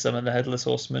I could summon the Headless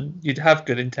Horseman, you'd have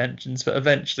good intentions, but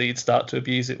eventually you'd start to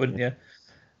abuse it, wouldn't you?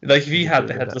 Like if you had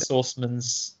the Headless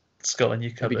Horseman's skull in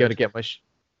your cupboard, I'd be going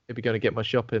to get my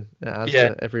shopping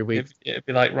every week. It'd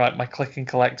be like, right, my click and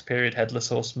collect period Headless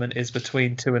Horseman is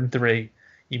between 2 and 3.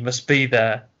 You must be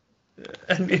there.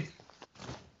 And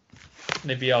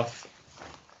he'd be off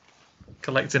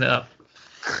collecting it up.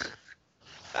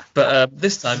 But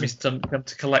this time he's come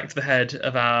to collect the head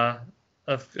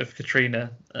of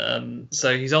Katrina.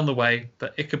 So he's on the way,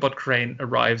 but Ichabod Crane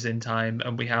arrives in time,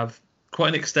 and we have quite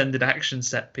an extended action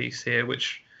set piece here,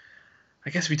 which I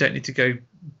guess we don't need to go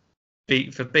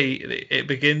beat for beat. It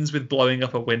begins with blowing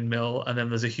up a windmill, and then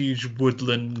there's a huge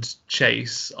woodland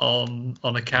chase on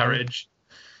a carriage.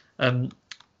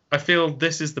 I feel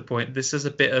this is the point. This is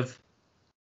a bit of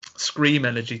Scream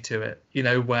energy to it,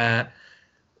 where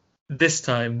this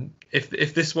time, if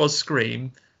this was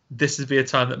Scream, this would be a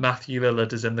time that Matthew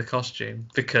Lillard is in the costume,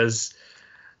 because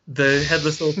the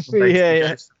Headless Horseman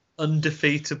goes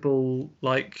undefeatable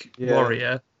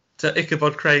warrior to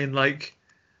Ichabod Crane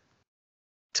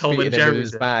Tom and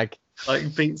Jerry's bag.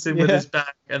 Beats him with his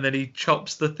bag, and then he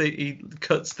chops he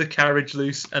cuts the carriage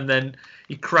loose, and then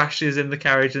he crashes in the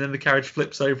carriage, and then the carriage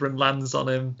flips over and lands on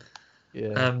him.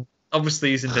 Yeah. Obviously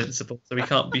he's invincible, so he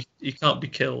can't be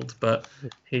killed, but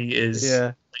he is.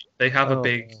 Yeah. They have a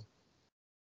big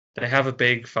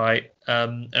fight,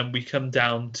 and we come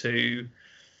down to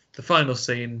the final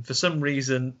scene. For some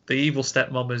reason, the evil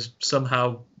stepmom is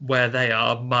somehow where they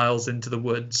are, miles into the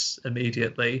woods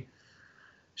immediately.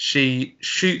 She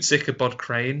shoots Ichabod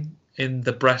Crane in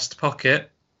the breast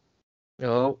pocket.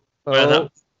 Where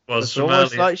that was it's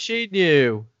almost earlier. Like she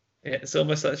knew. Yeah, it's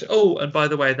almost like... Oh, and by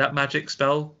the way, that magic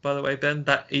spell, Ben,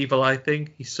 that evil eye thing,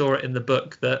 he saw it in the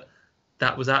book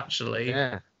that was actually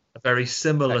a very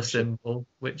similar symbol,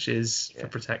 which is for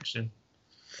protection.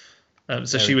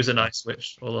 So she was a nice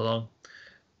witch all along.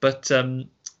 But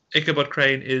Ichabod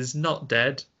Crane is not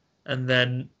dead. And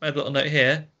then, my little note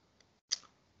here,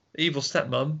 the evil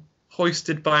stepmom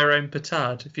hoisted by her own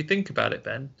petard. If you think about it,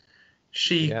 Ben,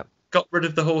 she got rid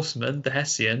of the horseman, the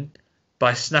Hessian,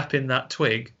 by snapping that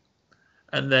twig.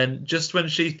 And then just when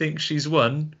she thinks she's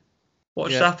won,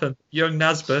 what should happen? Young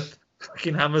Nazbeth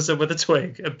fucking hammers her with a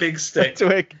twig, a big stick.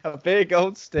 A big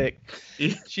old stick.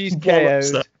 She's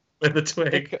KO'd with a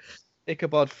twig.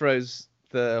 Ichabod throws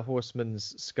the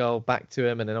horseman's skull back to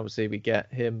him, and then obviously we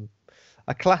get him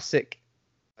a classic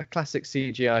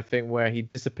CGI thing where he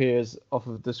disappears off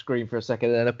of the screen for a second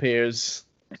and then appears,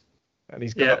 and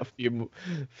he's got a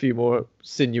few more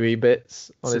sinewy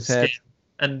bits on his head.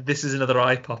 And this is another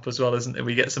eye pop as well, isn't it?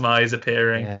 We get some eyes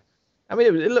appearing. Yeah. I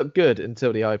mean, it looked good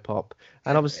until the eye pop.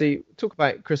 And obviously, talk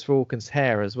about Christopher Walken's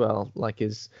hair as well, like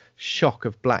his shock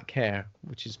of black hair,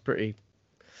 which is pretty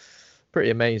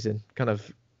amazing. Kind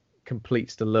of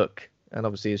completes the look. And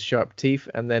obviously his sharp teeth.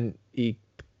 And then he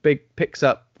picks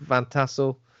up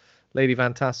Lady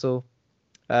Van Tassel.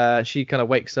 She kind of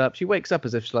wakes up. She wakes up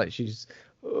as if she's,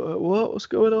 what's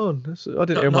going on? I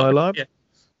didn't hear my alarm. Yeah.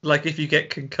 Like if you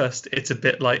get concussed, it's a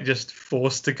bit like just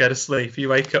forced to go to sleep. You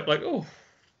wake up like, oh,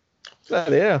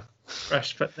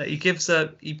 fresh. But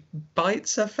he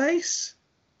bites her face.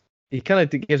 He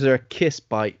kind of gives her a kiss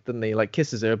bite, doesn't he? Like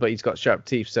kisses her, but he's got sharp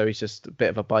teeth, so he's just a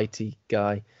bit of a bitey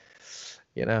guy,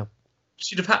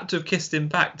 She'd have had to have kissed him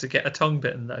back to get a tongue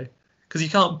bitten though, because you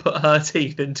can't put her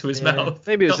teeth into his mouth.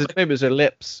 Maybe it was her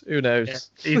lips. Who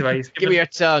knows? Yeah. Either way, give me your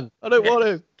tongue. I don't want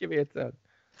to. Give me your tongue.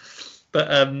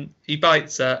 But he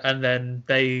bites her, and then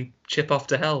they chip off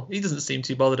to hell. He doesn't seem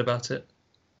too bothered about it.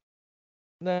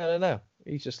 No.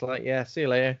 He's just like, see you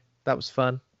later. That was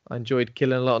fun. I enjoyed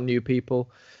killing a lot of new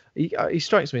people. He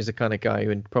strikes me as the kind of guy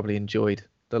who probably enjoyed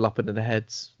the lopping of the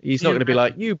heads. He's not going to be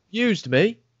like, you used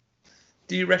me.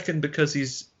 Do you reckon because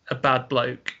he's a bad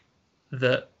bloke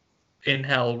that in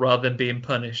hell, rather than being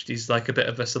punished, he's like a bit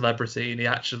of a celebrity, and he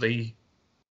actually,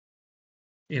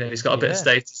 he's got a bit of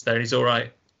status there, and he's all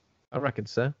right? I reckon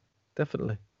so,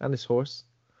 definitely. And his horse.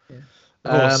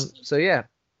 Yeah. So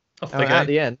at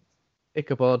the end,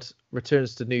 Ichabod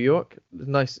returns to New York.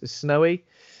 Nice, it's snowy,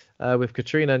 with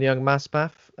Katrina and young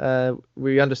Maspath.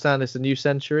 We understand it's a new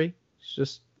century. It's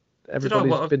just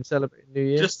everybody's been celebrating New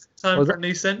Year. Just time for a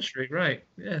new century, right?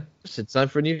 Yeah. Just in time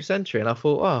for a new century, and I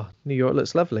thought, oh, New York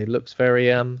looks lovely. It looks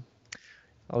very I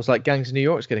was like, Gangs of New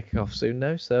York's going to kick off soon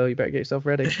now, so you better get yourself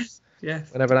ready. Yeah.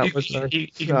 Whenever that was. You can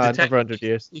detect, another 100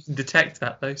 years. You can detect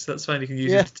that, though, so that's fine. You can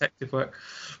use your detective work.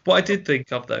 What I did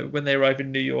think of, though, when they arrive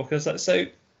in New York, I was like, so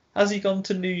has he gone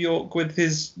to New York with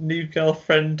his new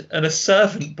girlfriend and a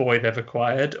servant boy they've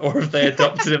acquired, or have they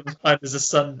adopted him as a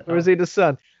son now? Or is he the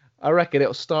son? I reckon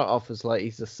it'll start off as like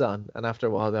he's the son, and after a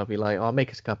while they'll be like, "Oh,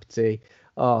 make us a cup of tea.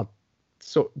 Oh,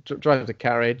 drive the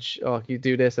carriage. Oh, you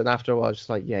do this." And after a while, just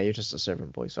like, "Yeah, you're just a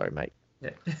servant boy. Sorry, mate." Yeah.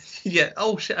 Yeah.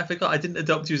 Oh shit! I forgot. I didn't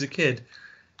adopt you as a kid.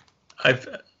 I've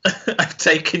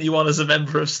taken you on as a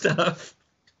member of staff.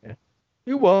 Yeah.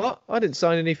 You what? I didn't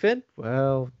sign anything.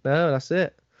 Well, no, that's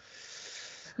it.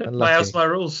 Unlucky. My house, my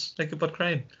rules. Ichabod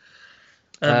Crane.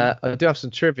 I do have some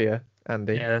trivia,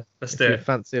 Andy. Yeah, let's do it. You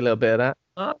fancy a little bit of that?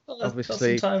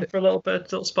 Obviously, got some time for a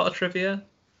little spot of trivia.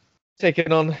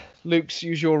 Taking on Luke's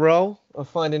usual role of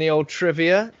finding the old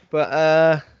trivia,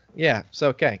 but yeah, so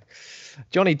okay.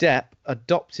 Johnny Depp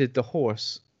adopted the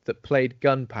horse that played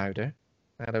Gunpowder.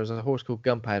 There was a horse called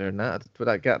Gunpowder in that, but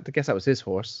I guess that was his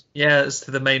horse. Yeah, it's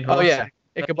the main horse. Oh yeah,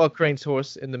 Ichabod Crane's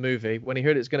horse in the movie. When he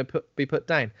heard it was going to be put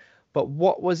down, but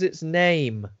what was its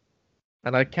name?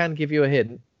 And I can give you a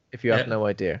hint if you have no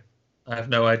idea. I have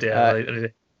no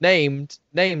idea.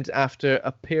 Named after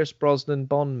a Pierce Brosnan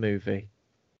Bond movie.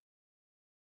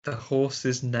 The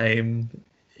horse's name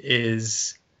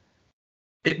is...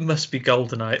 It must be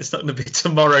GoldenEye. It's not going to be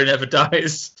Tomorrow Never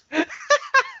Dies.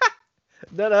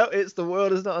 No, it's The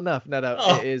World Is Not Enough. No,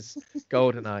 It is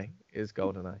GoldenEye. It is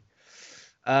GoldenEye.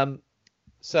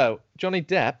 So, Johnny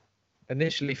Depp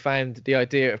initially found the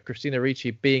idea of Christina Ricci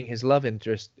being his love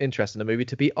interest in the movie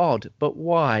to be odd, but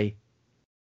why?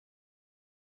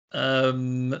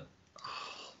 Did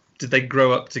they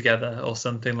grow up together or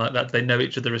something like that? They know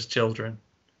each other as children.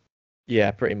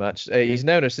 Yeah, pretty much. He's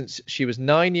known her since she was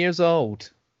 9 years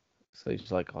old. So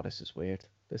he's like, oh, this is weird.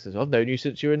 I've known you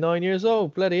since you were 9 years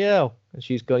old. Bloody hell. And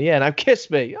she's gone, yeah, now kiss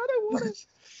me. I don't want to.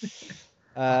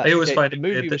 I always find it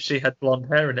weird that she had blonde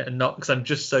hair in it and not, because I'm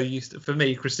just so used to, for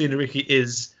me, Christina Ricci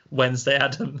is Wednesday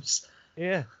Addams.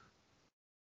 Yeah.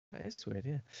 That is weird,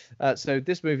 yeah. So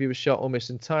this movie was shot almost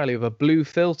entirely with a blue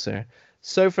filter.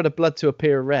 So for the blood to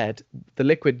appear red, the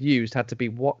liquid used had to be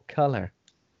what colour?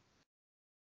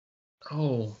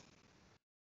 Oh.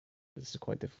 This is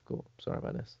quite difficult. Sorry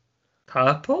about this.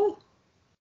 Purple?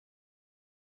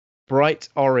 Bright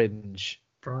orange.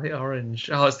 Bright orange.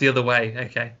 Oh, it's the other way.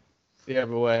 Okay. The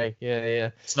other way.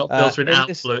 Yeah. It's not filtering out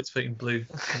blue. It's putting blue.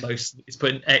 It's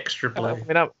putting extra blue. I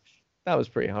mean, that was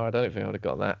pretty hard. I don't think I would have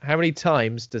got that. How many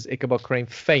times does Ichabod Crane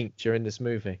faint during this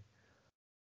movie?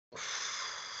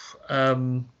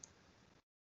 3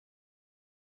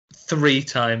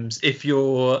 times. If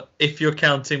you're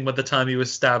counting with the time he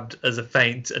was stabbed as a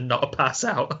faint and not a pass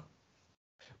out.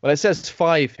 Well, it says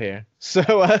 5 here, so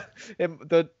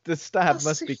the stab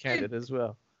must be counted as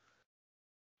well.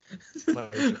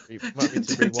 Might need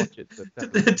to rewatch it.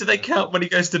 Do they count when he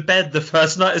goes to bed the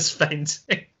first night as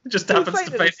fainting? Just happens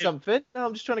to faint. Something. No,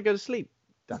 I'm just trying to go to sleep.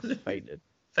 That's fainted.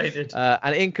 Fainted.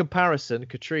 And in comparison,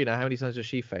 Katrina, how many times does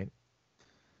she faint?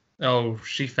 Oh,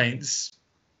 she faints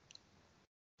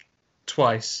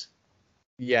twice.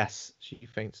 Yes, she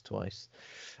faints twice.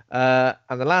 And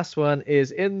the last one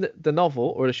is in the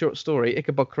novel or the short story,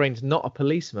 Ichabod Crane's not a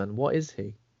policeman. What is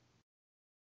he?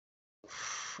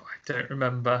 I don't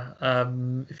remember.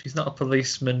 If he's not a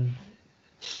policeman,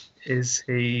 is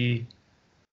he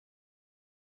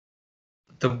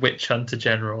the witch hunter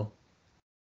general?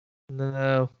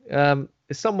 No.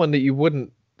 It's someone that you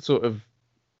wouldn't sort of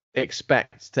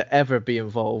expect to ever be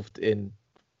involved in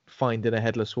finding a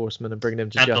headless horseman and bringing him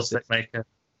to justice.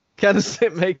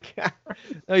 Candlestick maker.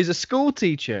 No, he's a school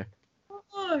teacher.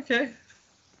 Oh, okay.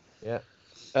 Yeah.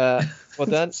 Well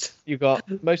done. You got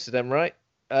most of them right.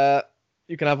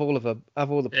 You can have all of them. Have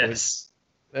all the points. Yes.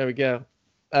 There we go.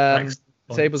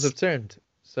 Tables have turned.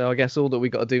 So I guess all that we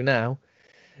got to do now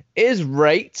is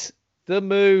rate the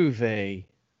movie.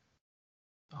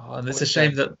 Oh, and it's a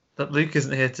shame that Luke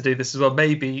isn't here to do this as well.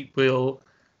 Maybe we'll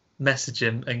message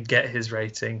him and get his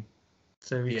rating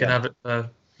so we can have it for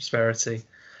prosperity.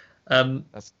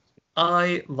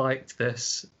 I liked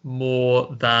this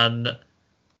more than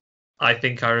I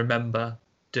think I remember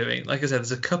doing. Like I said,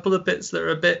 there's a couple of bits that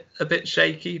are a bit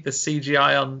shaky. The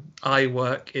CGI on eye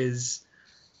work is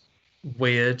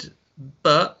weird,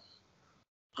 but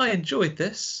I enjoyed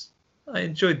this. And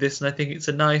I think it's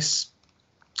a nice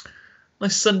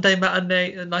nice Sunday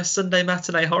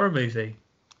matinee horror movie.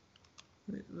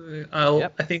 I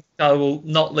think I will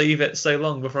not leave it so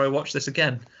long before I watch this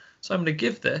again. So I'm going to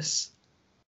give this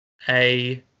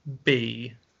a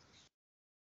B.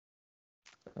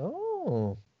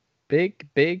 Oh, big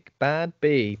bad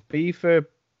B. B for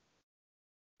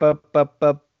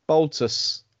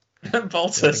Baltus.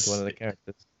 Baltus. One of the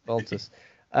characters. Baltus.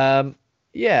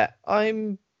 Yeah,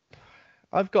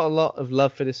 I've got a lot of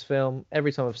love for this film.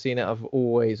 Every time I've seen it, I've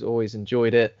always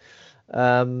enjoyed it.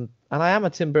 And I am a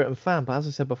Tim Burton fan, but as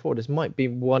I said before, this might be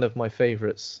one of my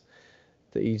favourites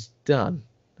that he's done.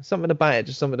 Something about it,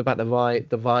 just something about the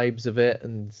vibes of it,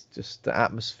 and just the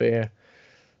atmosphere.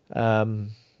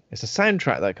 It's a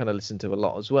soundtrack that I kind of listen to a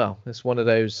lot as well. It's one of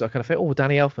those I kind of think, oh,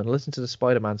 Danny Elfman. Listen to the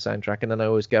Spider-Man soundtrack, and then I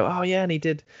always go, oh yeah, and he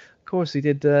did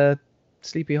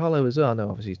Sleepy Hollow as well. No,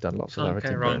 obviously he's done lots of other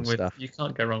Tim Burton stuff. You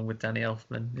can't go wrong with Danny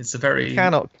Elfman. It's a very you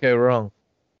cannot go wrong.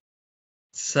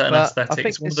 Certain aesthetic.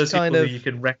 It's one of those people who you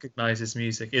can recognise his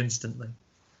music instantly.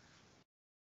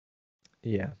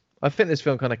 Yeah, I think this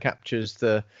film kind of captures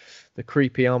the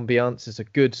creepy ambience. It's a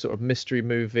good sort of mystery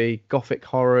movie, gothic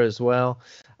horror as well,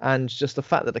 and just the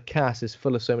fact that the cast is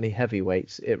full of so many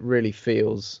heavyweights, it really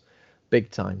feels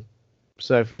big time.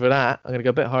 So for that, I'm going to go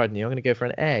a bit harder than you. I'm going to go for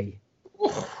an A.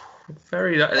 Oh,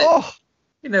 very. Oh.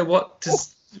 You know what?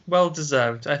 Well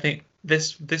deserved. I think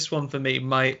this one for me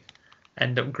might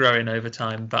end up growing over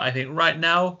time, but I think right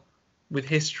now, with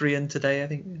history and today, I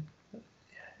think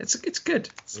it's good.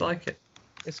 It's like it.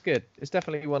 It's good. It's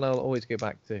definitely one I'll always go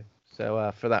back to.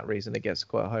 So for that reason, it gets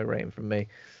quite a high rating from me.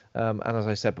 And as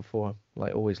I said before,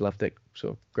 like always loved it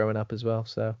sort of growing up as well.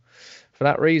 So for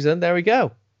that reason, there we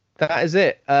go. That is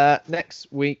it. Next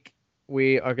week,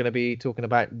 we are going to be talking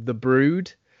about The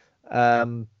Brood,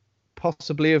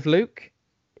 possibly of Luke.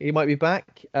 He might be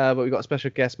back, but we've got a special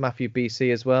guest, Matthew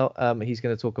BC, as well. He's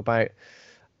going to talk about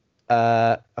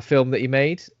a film that he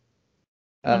made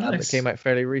that came out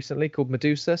fairly recently called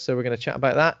Medusa. So we're going to chat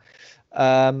about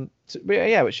that.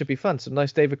 It should be fun. Some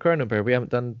nice David Cronenberg. We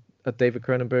haven't done a David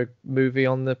Cronenberg movie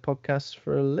on the podcast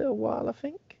for a little while, I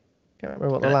think. Can't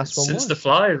remember what the last one was. Since The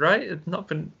Fly, right? It's not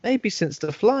been... Maybe since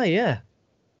The Fly, yeah.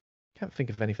 Can't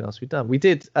think of anything else we've done. We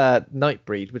did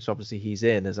Nightbreed, which obviously he's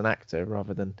in as an actor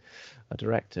rather than a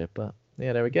director. But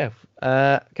yeah, there we go.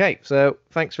 Okay, so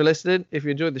thanks for listening. If you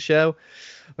enjoyed the show,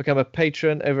 become a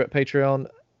patron over at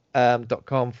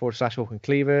patreon.com/Hawk and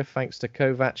Cleaver. Thanks to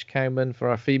Kovac Cowman for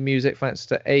our theme music. Thanks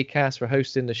to Acast for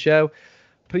hosting the show.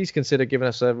 Please consider giving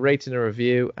us a rating and a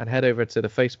review, and head over to the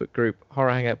Facebook group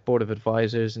Horror Hangout Board of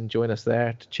Advisors and join us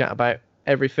there to chat about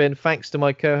everything. Thanks to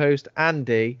my co-host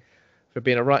Andy for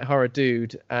being a right horror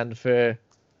dude and for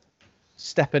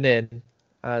stepping in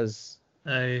as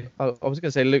I was going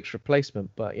to say Luke's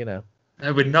replacement, but you know.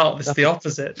 No, we're not. It's the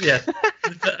opposite. Yeah.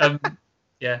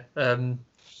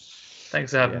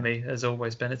 Thanks for having me, as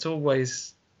always, Ben. It's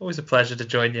always a pleasure to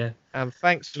join you. And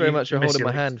thanks very much for holding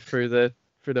my hand through the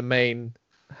main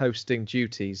hosting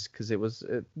duties, because it was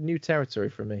new territory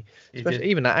for me, especially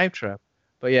even that outro.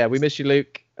 But yeah, we miss you,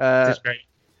 Luke. It's great.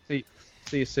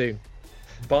 See you soon.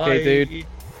 Bye. Okay, dude.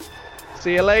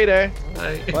 See you later.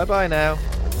 Bye bye now.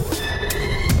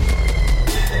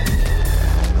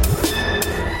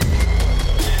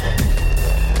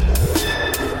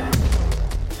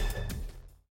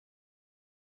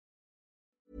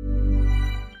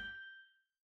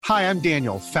 Hi, I'm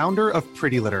Daniel, founder of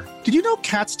Pretty Litter. Did you know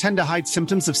cats tend to hide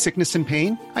symptoms of sickness and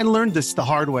pain? I learned this the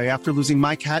hard way after losing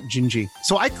my cat, Gingy.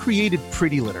 So I created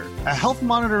Pretty Litter, a health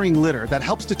monitoring litter that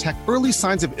helps detect early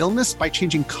signs of illness by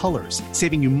changing colors,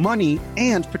 saving you money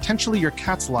and potentially your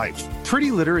cat's life.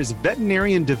 Pretty Litter is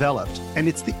veterinarian developed, and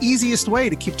it's the easiest way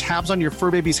to keep tabs on your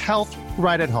fur baby's health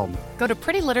right at home. Go to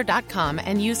prettylitter.com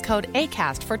and use code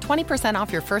ACAST for 20%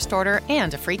 off your first order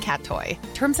and a free cat toy.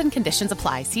 Terms and conditions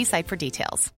apply. See site for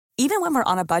details. Even when we're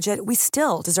on a budget, we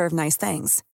still deserve nice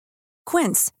things.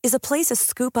 Quince is a place to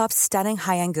scoop up stunning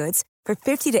high-end goods for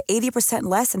 50 to 80%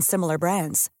 less than similar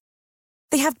brands.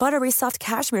 They have buttery soft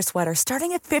cashmere sweaters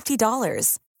starting at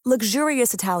 $50,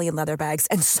 luxurious Italian leather bags,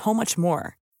 and so much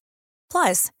more.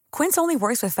 Plus, Quince only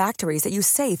works with factories that use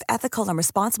safe, ethical, and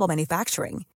responsible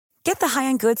manufacturing. Get the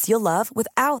high-end goods you'll love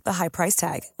without the high price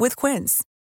tag with Quince.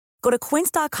 Go to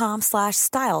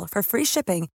quince.com/style for free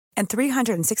shipping and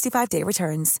 365-day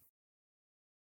returns.